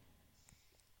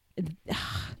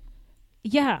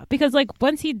 Yeah, because like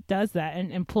once he does that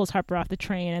and pulls Harper off the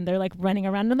train and they're like running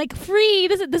around and like, free.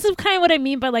 This is kind of what I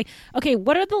mean by like, okay,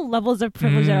 what are the levels of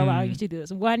privilege that allow you to do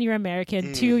this? One, you're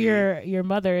American. Two, your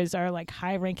mothers are like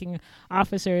high-ranking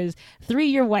officers. Three,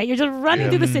 you're white. You're just running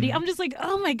through the city. I'm just like,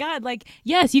 oh my god, like,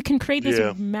 yes, you can create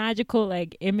this magical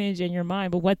like image in your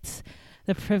mind, but what's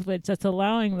the privilege that's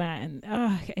allowing that? And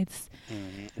it's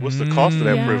what's the cost of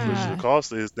that privilege? The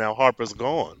cost is now Harper's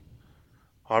gone.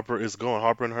 Harper is gone.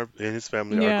 Harper and his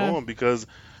family are gone because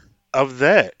of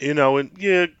that, and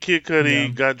Kid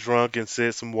Cudi got drunk and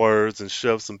said some words and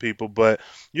shoved some people, but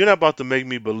you're not about to make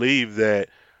me believe that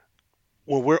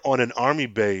when we're on an army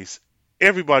base,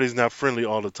 everybody's not friendly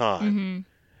all the time.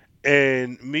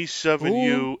 And me shoving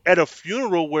you at a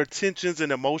funeral where tensions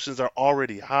and emotions are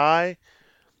already high.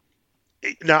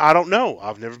 Now, I don't know.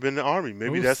 I've never been in the army.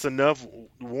 Maybe that's enough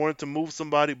warrant to move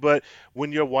somebody, but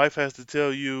when your wife has to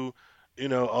tell you,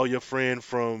 oh, your friend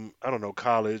from, I don't know,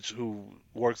 college who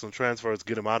works on transfers,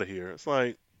 get him out of here. It's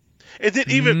like, it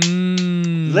didn't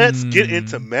even, let's get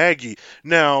into Maggie.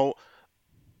 Now,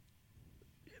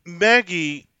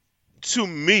 Maggie, to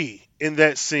me, in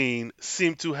that scene,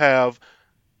 seemed to have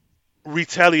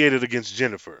retaliated against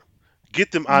Jennifer.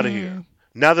 Get them out of here.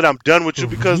 Now that I'm done with you,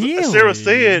 because Sarah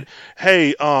said,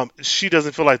 hey, she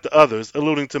doesn't feel like the others,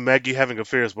 alluding to Maggie having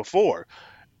affairs before.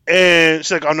 And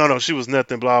she's like, oh, no, she was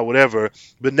nothing, blah, whatever.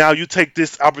 But now you take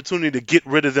this opportunity to get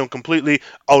rid of them completely.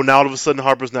 Oh, now all of a sudden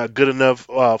Harper's not good enough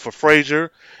for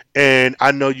Frasier. And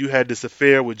I know you had this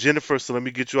affair with Jennifer, so let me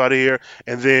get you out of here.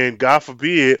 And then, God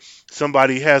forbid,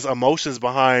 somebody has emotions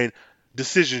behind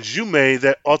decisions you made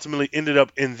that ultimately ended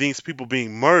up in these people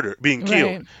being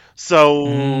killed. So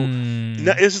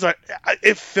it's just like,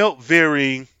 it felt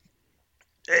very...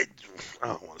 I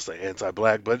don't want to say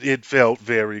anti-black, but it felt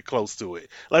very close to it.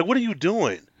 Like, what are you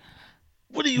doing?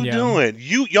 What are you doing?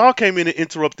 Y'all came in and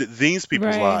interrupted these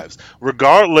people's lives,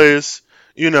 regardless,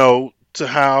 to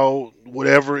how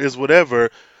whatever is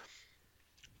whatever.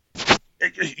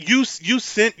 You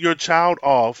sent your child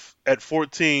off at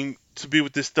 14 to be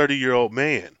with this 30-year-old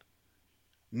man.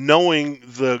 knowing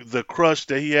the crush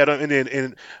that he had,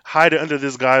 and hide it under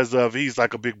this guise of he's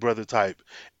like a big brother type,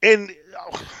 and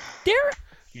There,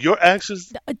 your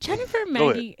actions. Jennifer, Go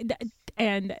ahead. Maggie,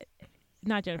 and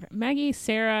not Jennifer, Maggie,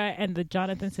 Sarah, and the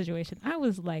Jonathan situation. I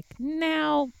was like,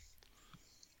 now.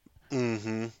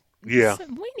 Mm-hmm. Yeah. So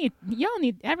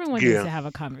everyone Yeah. needs to have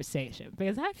a conversation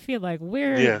because I feel like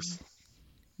we're Yes.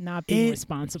 not being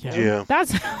responsible. Yeah.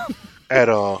 That's At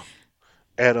all.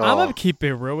 At all. I'm gonna keep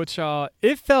it real with y'all.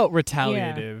 It felt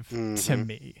retaliative to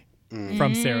me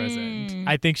from Sarah's end.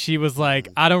 I think she was like,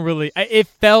 I don't really. It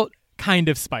felt kind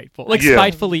of spiteful, like Yeah.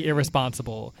 spitefully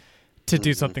irresponsible to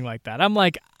do something like that. I'm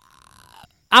like,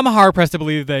 I'm hard pressed to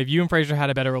believe that if you and Fraser had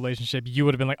a better relationship, you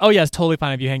would have been like, oh yeah, it's totally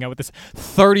fine if you hang out with this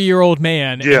 30-year-old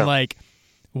man Yeah. and like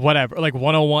whatever, like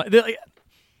 101.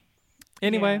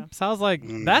 Anyway, Yeah. so I was like,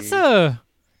 that's a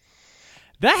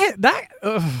that.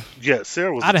 Yeah,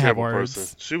 Sarah was I a didn't have terrible words.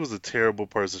 person. She was a terrible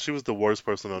person. She was the worst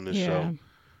person on this Yeah. show.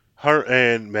 Her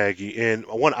and Maggie. And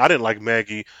one, I didn't like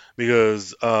Maggie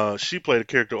because she played a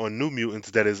character on New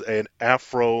Mutants that is an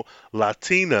Afro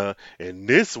Latina, and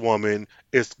this woman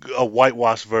is a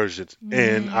whitewashed version.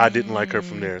 And I didn't like her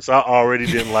from there. So I already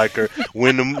didn't like her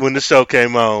when the show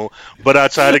came on. But I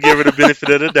tried to give her the benefit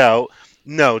of the doubt.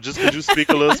 No, just because you speak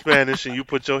a little Spanish and you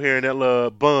put your hair in that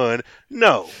little bun,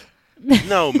 no.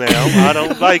 No, ma'am, I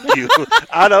don't like you.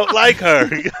 I don't like her.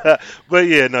 But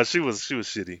yeah, no, she was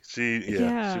shitty. She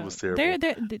was terrible.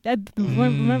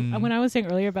 When I was saying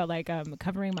earlier about like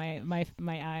covering my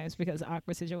eyes because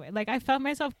awkward situation, like I felt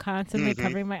myself constantly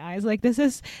covering my eyes. Like this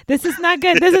is not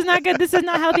good. This is not good. This is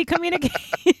not healthy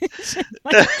communication.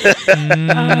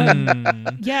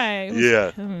 Yeah. It was,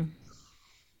 Yeah.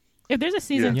 If there's a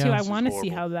season Yeah. 2, I This is want to see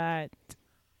horrible. how that.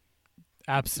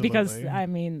 Absolutely. Because I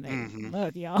mean,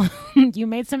 look, y'all, you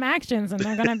made some actions, and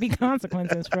there are gonna be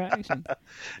consequences for actions.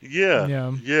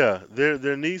 Yeah.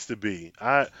 There needs to be.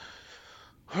 I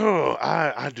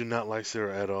do not like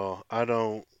Sarah at all. I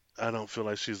don't feel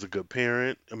like she's a good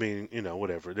parent. I mean,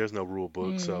 whatever. There's no rule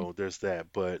book, so there's that.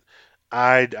 But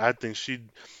I think she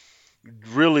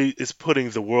really is putting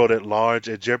the world at large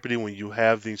at jeopardy when you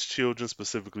have these children,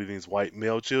 specifically these white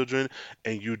male children,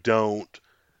 and you don't.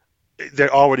 They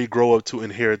already grow up to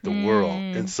inherit the world.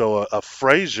 And so a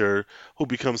Fraser who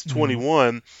becomes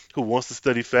 21, who wants to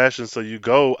study fashion, so you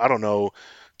go, I don't know,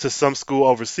 to some school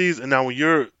overseas, and now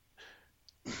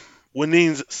when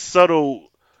these subtle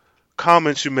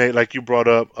comments you make, like you brought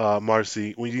up,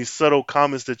 Marcy, when these subtle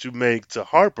comments that you make to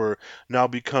Harper now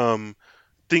become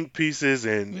think pieces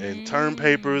and term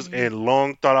papers and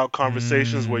long thought out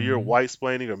conversations where you're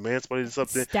white-splaining or mansplaining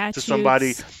something to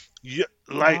somebody,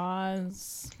 like,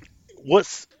 laws.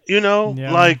 what's you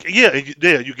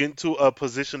get into a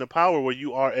position of power where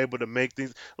you are able to make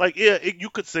things like you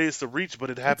could say it's a reach, but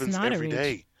it happens not a every reach.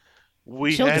 day.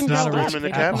 We Children had grow this up room in the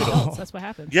like everyone Capitol. else. That's what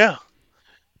happens. Yeah.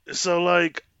 So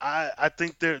like I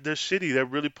think they're shitty. They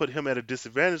really put him at a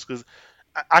disadvantage because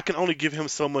I can only give him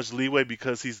so much leeway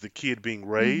because he's the kid being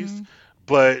raised,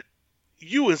 but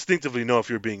you instinctively know if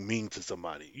you're being mean to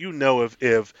somebody. You know if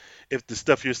the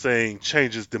stuff you're saying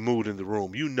changes the mood in the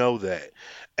room. You know that.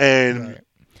 And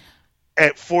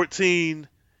at 14,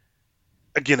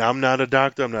 again, I'm not a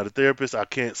doctor, I'm not a therapist, I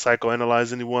can't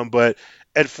psychoanalyze anyone, but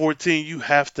at 14 you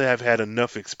have to have had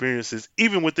enough experiences,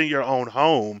 even within your own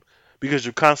home, because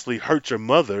you constantly hurt your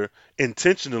mother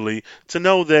intentionally, to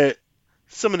know that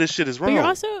some of this shit is wrong. But you're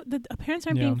also the parents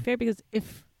aren't being fair because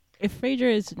if Fraser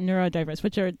is neurodiverse,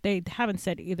 which they haven't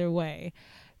said either way,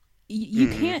 you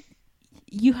can't.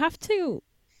 You have to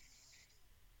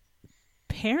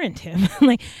parent him.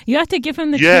 Like you have to give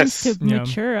him the chance to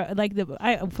mature. Like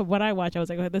for what I watch, I was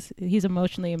like, he's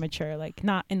emotionally immature. Like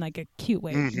not in like a cute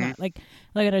way, not like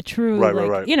in a true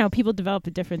right. People develop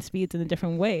at different speeds and in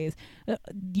different ways.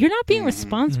 You're not being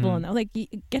responsible enough. Like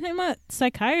get him a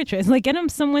psychiatrist. Like get him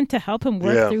someone to help him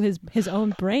work through his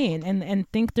own brain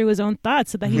and think through his own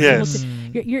thoughts so that he's able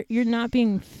to. You're not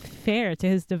being fair to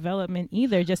his development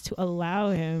either. Just to allow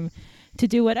him to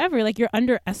do whatever. Like you're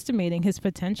underestimating his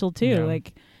potential too.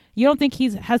 Like you don't think he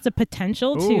has the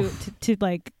potential to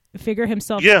like figure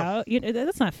himself out.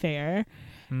 That's not fair.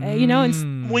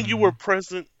 And when you were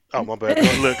present. Oh my bad.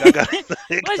 Look, I got.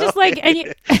 It's just like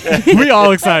we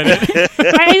all excited.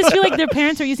 I just feel like their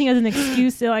parents are using it as an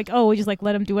excuse to like, we just like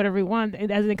let him do whatever he wants,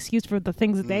 as an excuse for the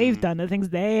things that they've done, the things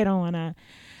they don't want to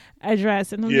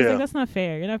address. And I'm just like, that's not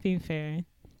fair. You're not being fair.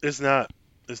 It's not.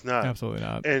 It's not. Absolutely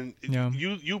not. And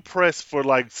you pressed for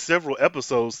like several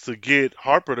episodes to get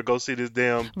Harper to go see this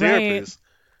damn therapist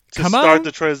to start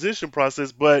the transition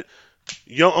process, but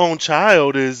your own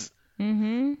child is.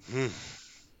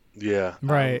 Yeah.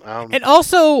 Right. And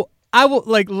also, I will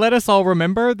let us all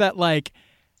remember that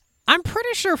I'm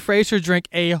pretty sure Frasier drank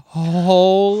a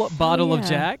whole bottle of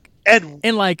Jack in 2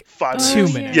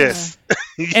 minutes. Yes.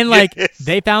 And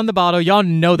they found the bottle. Y'all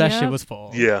know that shit was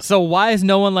full. Yeah. So why is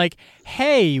no one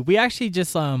hey, we actually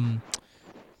just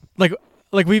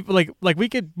we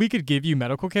could give you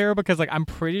medical care because I'm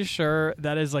pretty sure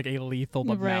that is a lethal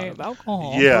amount of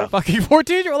alcohol. Yeah. For a fucking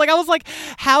 14-year-old. I was like,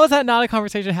 how is that not a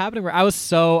conversation happening? Where I was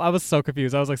so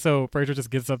confused. I was like, so Frasier just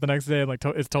gets up the next day and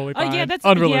it's totally fine. Yeah, that's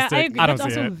unrealistic. Yeah, I agree. I don't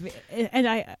that's see also, it. And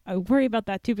I worry about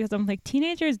that too because I'm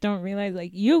teenagers don't realize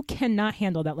you cannot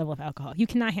handle that level of alcohol. You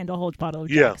cannot handle a whole bottle of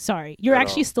Jack. Yeah. Sorry, you're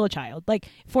actually still a child.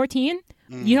 14.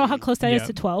 You know how close that is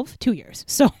to 12? 2 years.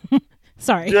 So.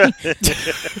 Sorry.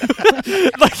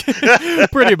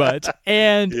 Pretty much.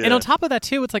 And on top of that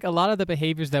too, it's a lot of the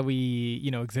behaviors that we,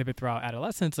 exhibit throughout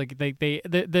adolescence,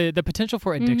 the potential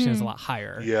for addiction is a lot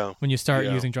higher when you start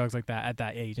using drugs like that at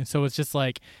that age. And so it's just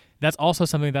that's also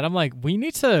something that I'm we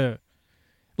need to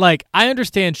I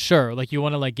understand, sure, you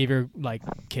want to give your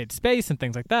kid space and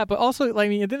things like that, but also at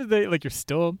the end of the day, you're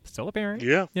still a parent.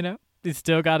 Yeah. You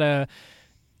still gotta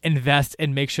invest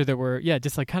and make sure that we're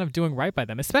just kind of doing right by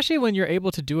them, especially when you're able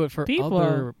to do it for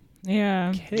other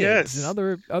kids and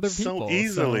other people so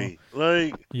easily.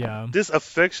 This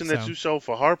affection that you show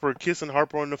for Harper, kissing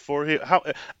Harper on the forehead.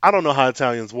 I don't know how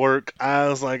Italians work. I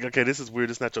was like, okay, this is weird.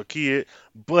 It's not your kid,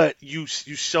 but you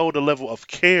showed a level of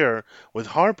care with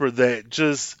Harper that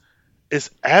just is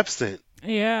absent.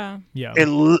 Yeah.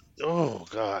 And oh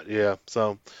god, yeah.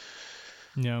 So.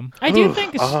 Yeah, I do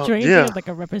think Stranger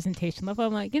a representation level.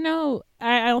 I'm I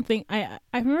don't think I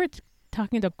remember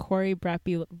talking to Corey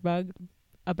Brappy Rugg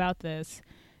about this,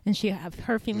 and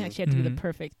her feeling she had to be the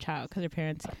perfect child because her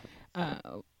parents,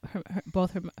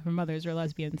 both her mothers are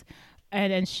lesbians,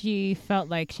 and she felt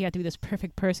she had to be this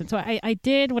perfect person. So I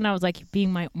did when I was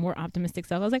being my more optimistic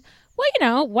self. I was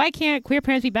well, why can't queer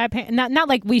parents be bad parents? Not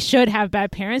we should have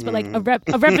bad parents, but a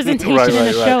representation in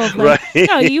a show of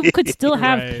you could still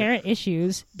have parent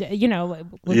issues,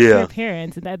 with queer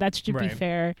parents, and that should be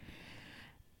fair.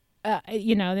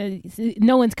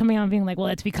 No one's coming out and being well,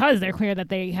 it's because they're queer that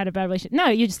they had a bad relationship. No,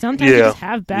 you just sometimes you just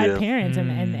have bad parents,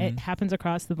 and it happens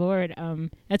across the board.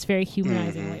 That's very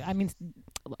humanizing.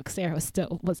 Look, Sarah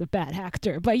was a bad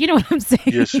actor, but you know what I'm saying?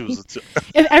 Yeah, she was.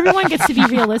 If everyone gets to be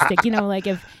realistic,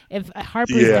 if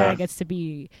Harper's dad gets to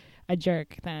be a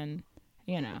jerk, then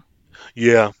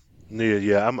Yeah.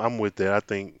 I'm with that. I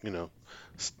think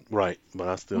right, but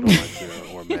I still don't like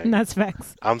Sarah or Maggie. That's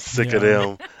facts. I'm sick of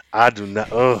them. I do not.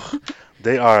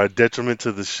 They are a detriment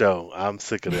to the show. I'm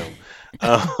sick of them.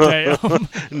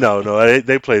 No,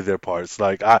 they play their parts.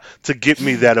 To get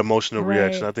me that emotional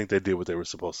reaction, I think they did what they were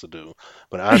supposed to do.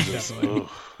 But I just,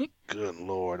 good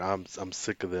Lord, I'm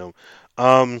sick of them.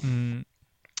 I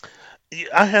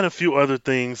had a few other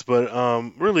things, but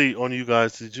really on you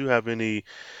guys, did you have any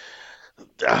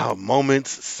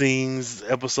moments, scenes,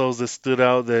 episodes that stood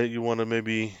out that you want to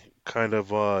maybe kind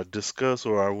of discuss,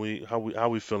 or how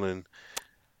we feeling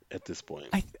at this point?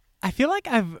 I feel like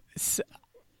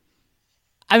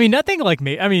nothing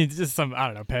me. Just some, I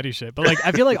don't know, petty shit. But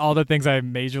I feel all the things I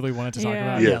majorly wanted to talk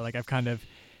about, I've kind of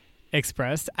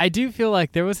expressed. I do feel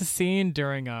there was a scene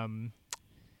during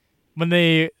when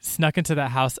they snuck into that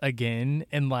house again,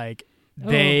 and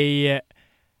they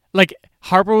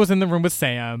Harper was in the room with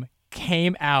Sam,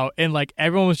 came out, and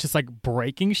everyone was just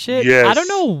breaking shit. Yes. I don't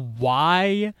know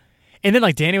why. And then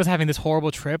Danny was having this horrible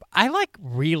trip. I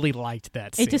really liked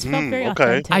that scene. It just felt very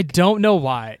authentic. I don't know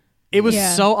why. It was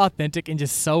so authentic and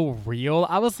just so real.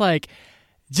 I was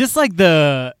just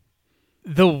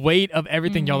the weight of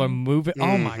everything y'all are moving.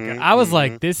 Oh my god! I was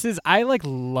I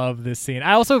love this scene.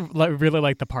 I also really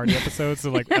like the party episodes.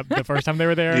 So the first time they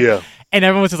were there, and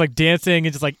everyone was just dancing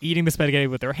and just eating the spaghetti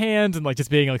with their hands and just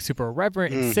being super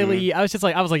irreverent and silly. I was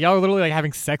y'all were literally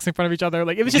having sex in front of each other.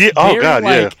 It was just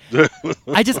I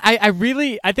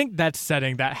think that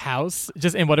setting, that house,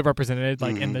 just in what it represented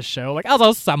in the show, as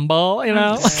ensemble,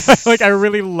 I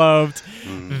really loved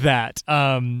that.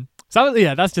 So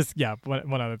that's just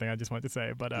one other thing I just wanted to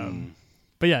say, but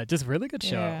yeah, just really good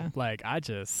show.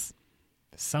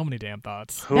 So many damn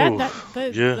thoughts.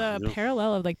 The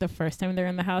parallel of the first time they're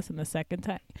in the house and the second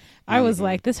time, I was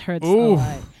this hurts a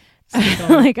lot.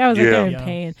 I was they're in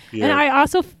pain, and I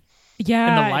also and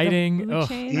the lighting,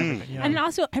 and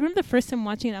also I remember the first time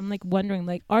watching it, I'm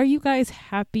wondering are you guys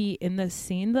happy in this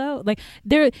scene though?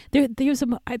 There's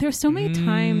so many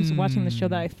times watching the show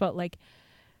that I felt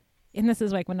and this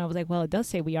is when I was well, it does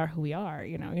say we are who we are.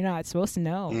 You're not supposed to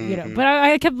know. But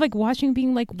I kept watching,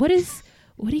 being what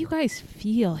what do you guys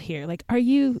feel here? Like, are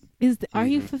you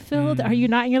fulfilled? Are you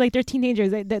not? And you're like, they're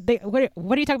teenagers. What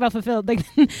are you talking about fulfilled? Like,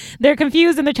 they're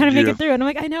confused and they're trying to make it through. And I'm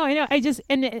like, I know.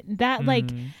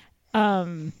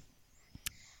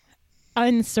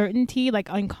 Uncertainty, like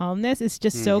uncalmness, is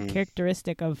just so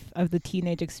characteristic of the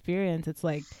teenage experience. It's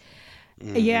like,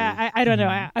 I don't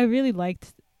know. I really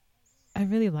liked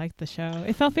the show.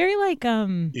 It felt very like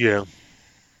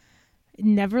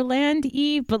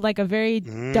Neverland-y, but like a very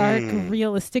dark,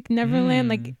 realistic Neverland,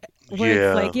 like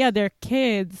where it's like, they're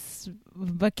kids,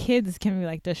 but kids can be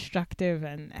like destructive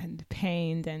and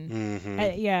pained, and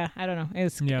I don't know. It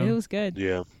was good.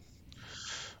 Yeah.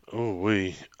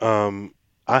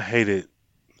 I hated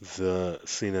the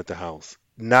scene at the house.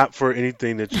 Not for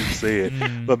anything that you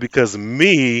said, but because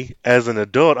me as an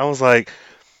adult, I was like,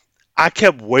 I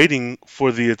kept waiting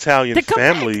for the Italian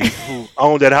family who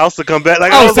owned that house to come back.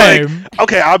 Like, I was like,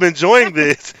 okay, I'm enjoying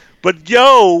this. But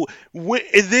and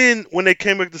then when they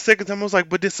came back the second time, I was like,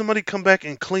 but did somebody come back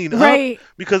and clean up?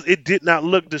 Because it did not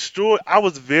look destroyed. I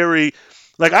was very,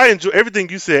 like, I enjoy everything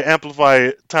you said, amplify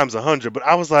it times 100. But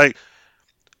I was like,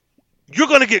 y'all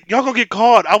gonna get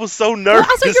caught. I was so nervous.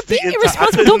 Also, you're being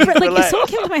irresponsible. If someone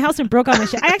came to my house and broke all my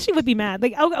shit, I actually would be mad.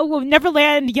 Like, well,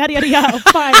 Neverland, yada yada yada.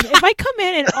 Fine. If I come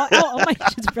in and all my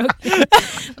shit's broken,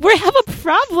 we have a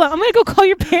problem. I'm gonna go call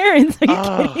your parents. Are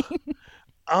you kidding?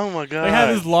 Oh my god! I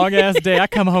had this long ass day. I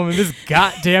come home and this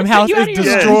goddamn house is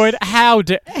destroyed. How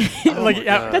did?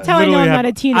 That's how I know I'm not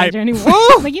a teenager anymore.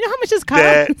 Like, you know how much this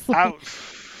costs?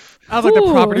 I was like, the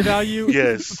property value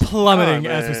plummeting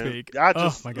man. as we speak.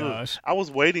 Oh my gosh. I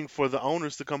was waiting for the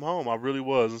owners to come home. I really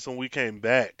was. And so when we came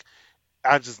back,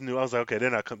 I just knew. I was like, okay, they're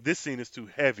not coming. This scene is too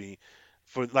heavy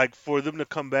for them to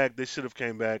come back. They should have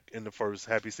came back in the first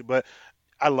happy scene. But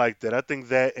I like that. I think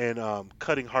that and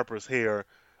cutting Harper's hair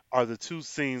are the two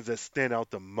scenes that stand out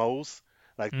the most.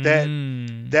 Like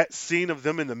that scene of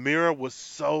them in the mirror was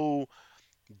so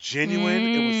genuine.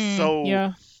 It was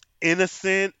so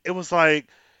innocent. It was like,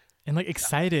 and like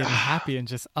excited and happy and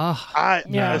just I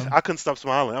couldn't stop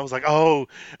smiling. I was like, oh,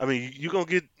 I mean, you're gonna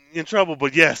get in trouble,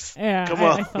 but yes, come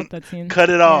on, I felt that scene. Cut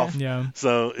it off. Yeah.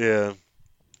 So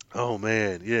oh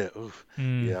man,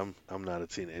 I'm not a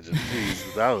teenager.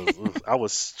 Jeez, I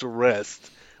was stressed.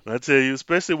 And I tell you,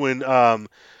 especially when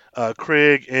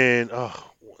Craig and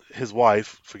his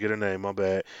wife, forget her name, my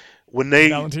bad. When they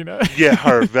Valentina,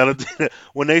 Valentina,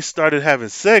 when they started having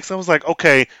sex, I was like,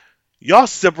 okay, y'all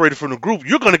separated from the group.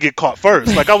 You're gonna get caught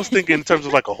first. Like, I was thinking in terms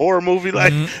of like a horror movie,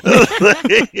 like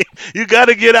you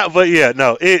gotta get out. But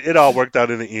it all worked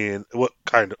out in the end. What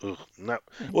kind of? In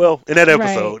that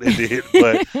episode it did,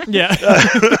 but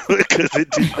because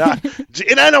it did not.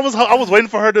 And I was waiting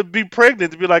for her to be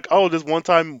pregnant to be like, oh, this one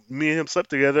time me and him slept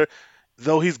together.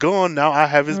 Though he's gone now, I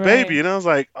have his baby, and I was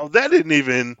like, oh, that didn't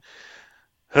even.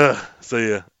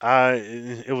 So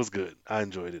it was good. I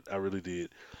enjoyed it. I really did.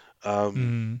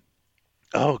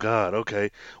 Oh God.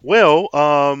 Okay. Well,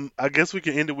 I guess we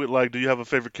can end it with like, do you have a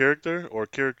favorite character or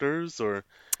characters, or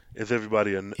is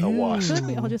everybody a wash? I feel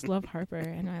like we all just love Harper,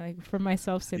 and I like for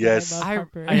myself say that I love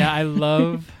Harper. I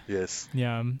love. Yes.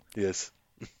 Yeah. Yes.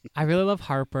 I really love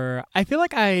Harper. I feel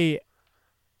like I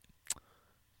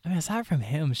mean, aside from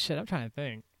him, shit, I'm trying to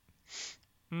think.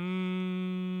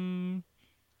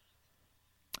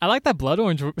 I like that Blood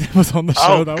Orange was on the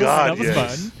show. That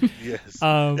was fun. Yes.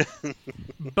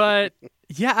 But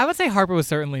yeah, I would say Harper was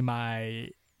certainly my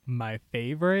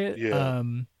favorite. Yeah.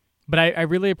 But I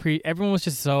really appreciate, everyone was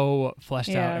just so fleshed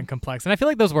out and complex. And I feel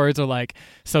like those words are like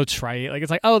so trite. Like, it's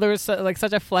like, oh, there was like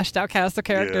such a fleshed out cast of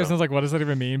characters. And I was like, what does that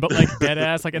even mean? But like dead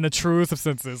ass, like in the truest of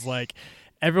senses, like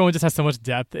everyone just has so much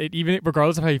depth. Even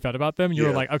regardless of how you felt about them, you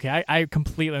were like, okay, I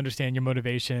completely understand your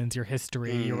motivations, your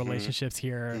history, your relationships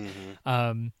here.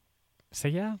 So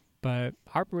yeah, but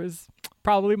Harper was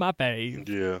probably my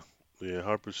fave. Yeah,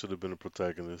 Harper should have been a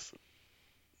protagonist.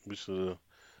 We should have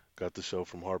got the show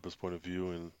from Harper's point of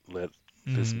view and let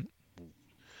this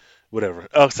whatever.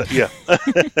 Oh, so, yeah.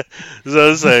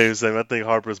 So same. I think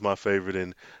Harper's my favorite,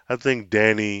 and I think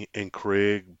Danny and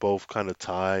Craig both kind of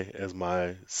tie as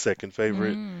my second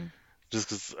favorite. Just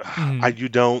because you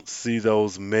don't see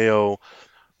those male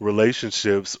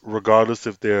relationships, regardless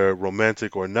if they're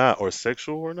romantic or not, or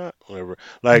sexual or not, whatever.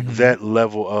 Like that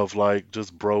level of like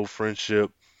just bro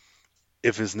friendship.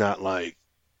 If it's not like,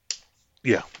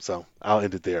 so I'll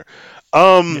end it there.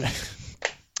 This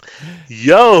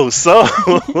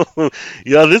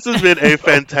has been a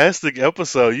fantastic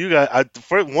episode. You guys,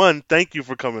 for one, thank you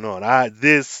for coming on.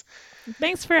 Thanks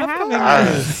for having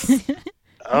us.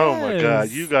 Oh my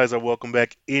God, you guys are welcome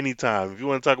back anytime. If you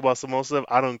want to talk about some more stuff,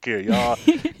 I don't care. Y'all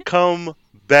come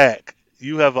back.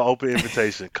 you have an open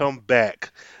invitation. Come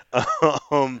back. Okay,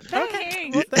 well,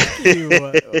 thank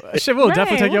you. Shit, we'll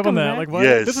definitely take you up on that. Like, what?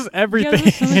 Yes. This is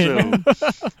everything.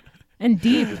 And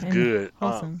deep. It's and good.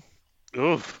 Awesome.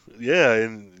 Listeners.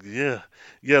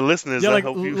 Yeah, I like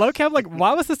hope you. low cap. Like,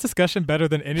 why was this discussion better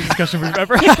than any discussion we've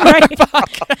ever had on our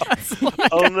podcast?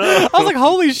 Like, Oh no! I was like,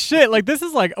 holy shit! Like, this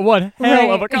is like one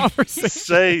hell of a conversation.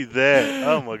 Say that.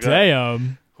 Oh my god.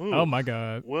 Damn. Ooh. Oh my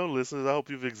god. Well, listeners, I hope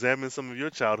you've examined some of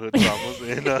your childhood traumas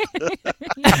and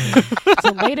So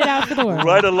laid it out for the world.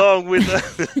 right along with.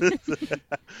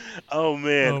 Oh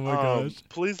man! Oh my gosh.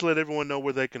 Please let everyone know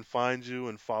where they can find you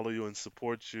and follow you and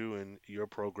support you and your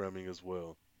programming as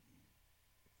well.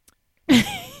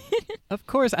 Of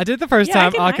course, I did the first Yeah,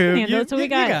 time. I can Aku, handle it. So we you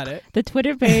got, got it. the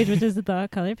Twitter page, which is the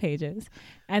Color Pages.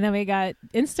 And then we got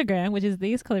Instagram, which is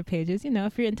These Color Pages. You know,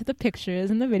 if you're into the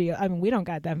pictures and the video. I mean, we don't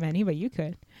got that many, but you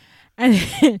could. And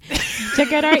then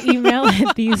check out our email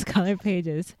at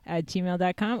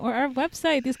thesecolorpages@gmail.com or our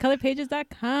website,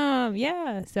 thesecolorpages.com.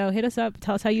 Yeah. So hit us up.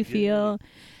 Tell us how you feel.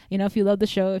 You know, if you love the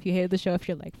show, if you hated the show, if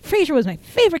you're like, Frasier was my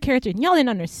favorite character and y'all didn't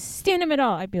understand him at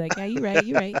all, I'd be like, yeah, you're right.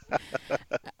 Yeah.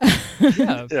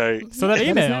 Right. So that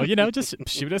email, you know, just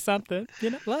shoot us something.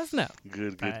 You know, let us know.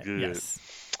 Good. Yes.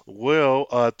 Well,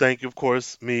 thank you, of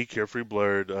course, me, Carefree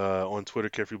Blurred, on Twitter,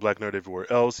 Carefree Black Nerd,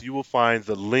 everywhere else. You will find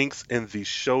the links in the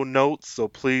show notes, so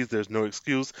please, there's no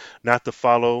excuse not to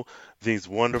follow these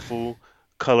wonderful,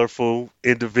 colorful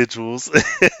individuals.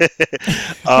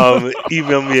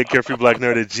 Email me at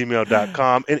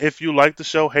carefreeblacknerd@gmail.com. And if you like the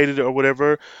show, hated it, or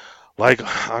whatever, like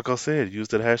I said, use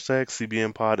that hashtag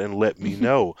CBNPod and let me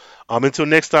know. Until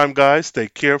next time, guys, stay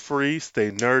carefree,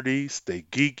 stay nerdy, stay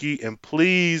geeky, and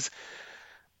please,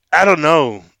 I don't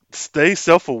know, stay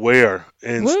self-aware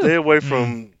and stay away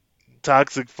from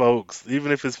toxic folks,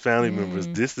 even if it's family members.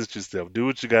 Distance yourself. Do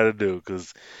what you got to do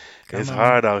because it's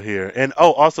hard out here. And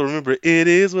also remember, it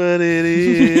is what it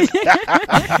is.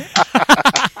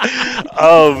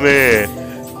 Oh, man.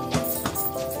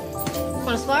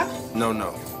 Want a spark?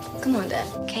 No. Come on, Dad.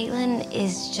 Caitlin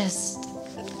is just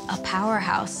a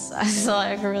powerhouse. That's all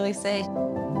I can really say.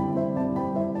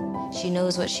 She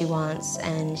knows what she wants,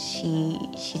 and she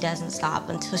doesn't stop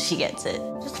until she gets it.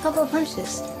 Just a couple of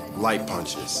punches. Light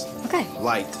punches. Okay.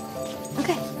 Light.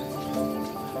 Okay.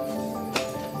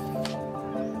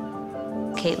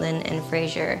 Caitlin and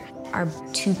Frasier are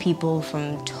two people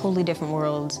from totally different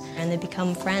worlds, and they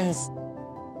become friends.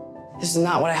 This is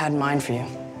not what I had in mind for you.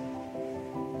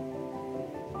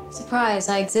 Surprise,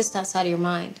 I exist outside of your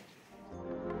mind.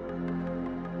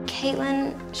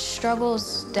 Caitlin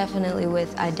struggles definitely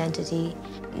with identity,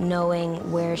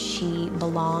 knowing where she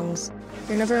belongs.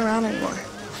 You're never around anymore.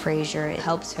 Frasier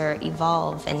helps her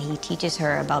evolve, and he teaches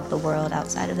her about the world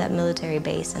outside of that military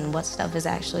base and what stuff is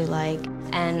actually like.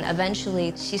 And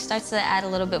eventually, she starts to add a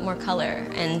little bit more color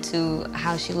into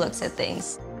how she looks at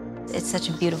things. It's such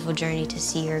a beautiful journey to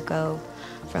see her go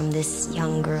from this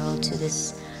young girl to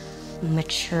this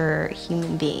mature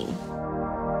human being.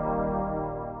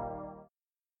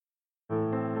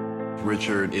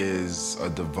 Richard is a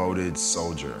devoted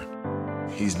soldier.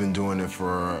 He's been doing it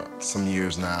for some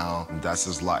years now. That's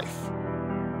his life.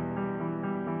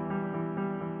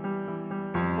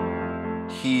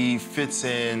 He fits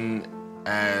in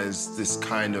as this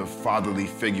kind of fatherly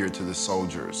figure to the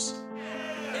soldiers.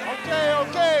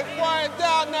 Okay, quiet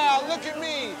down now. Look at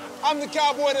me. I'm the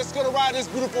cowboy that's gonna ride this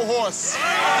beautiful horse.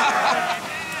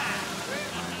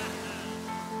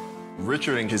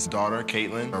 Richard and his daughter,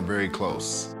 Caitlin, are very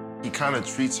close. He kind of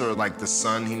treats her like the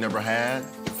son he never had.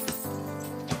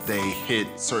 They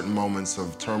hit certain moments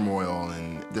of turmoil,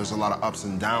 and there's a lot of ups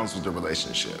and downs with the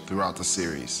relationship throughout the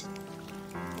series.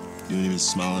 You don't even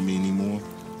smile at me anymore.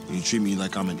 You treat me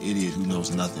like I'm an idiot who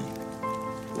knows nothing.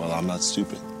 Well, I'm not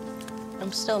stupid.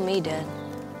 I'm still me, Dad.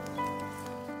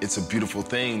 It's a beautiful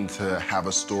thing to have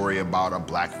a story about a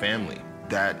black family.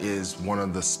 That is one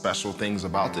of the special things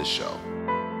about this show.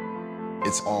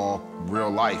 It's all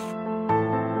real life.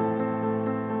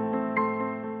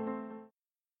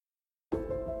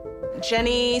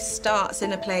 Jenny starts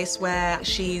in a place where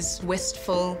she's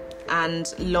wistful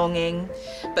and longing,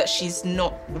 but she's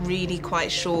not really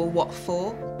quite sure what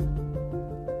for.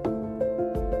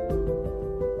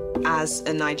 As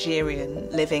a Nigerian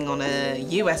living on a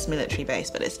US military base,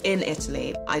 but it's in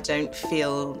Italy, I don't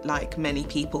feel like many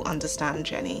people understand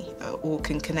Jenny or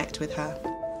can connect with her.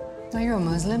 Are you a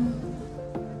Muslim?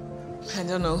 I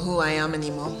don't know who I am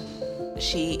anymore.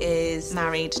 She is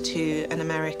married to an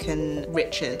American,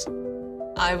 Richard.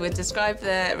 I would describe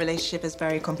their relationship as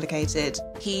very complicated.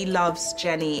 He loves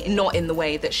Jenny not in the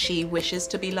way that she wishes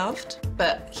to be loved,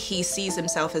 but he sees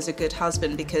himself as a good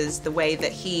husband because the way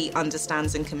that he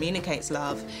understands and communicates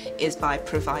love is by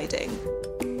providing.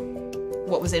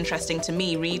 What was interesting to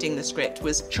me reading the script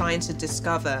was trying to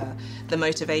discover the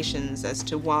motivations as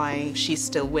to why she's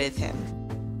still with him.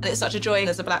 And it's such a joy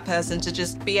as a black person to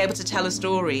just be able to tell a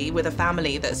story with a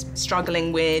family that's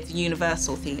struggling with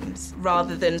universal themes,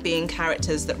 rather than being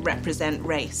characters that represent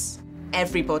race.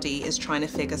 Everybody is trying to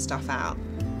figure stuff out,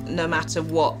 no matter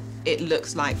what it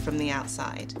looks like from the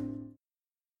outside.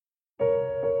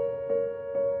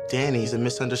 Danny's a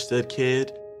misunderstood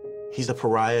kid. He's a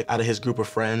pariah out of his group of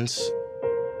friends.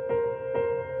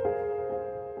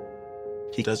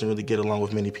 He doesn't really get along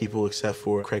with many people except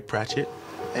for Craig Pratchett.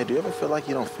 Hey, do you ever feel like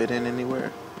you don't fit in anywhere?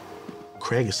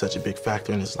 Craig is such a big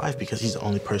factor in his life because he's the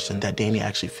only person that Danny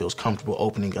actually feels comfortable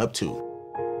opening up to.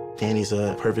 Danny's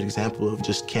a perfect example of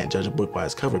just can't judge a book by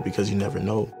its cover because you never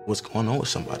know what's going on with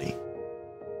somebody.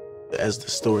 As the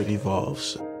story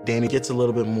evolves, Danny gets a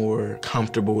little bit more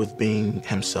comfortable with being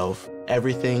himself.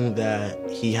 Everything that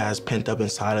he has pent up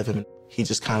inside of him, he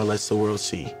just kind of lets the world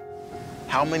see.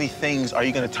 How many things are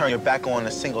you going to turn your back on in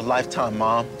a single lifetime,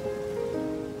 Mom?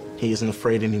 He isn't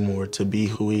afraid anymore to be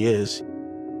who he is.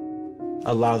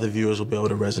 A lot of the viewers will be able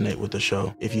to resonate with the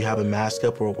show. If you have a mask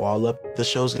up or a wall up, the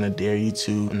show's gonna dare you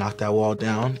to knock that wall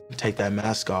down, take that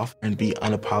mask off, and be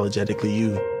unapologetically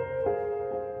you.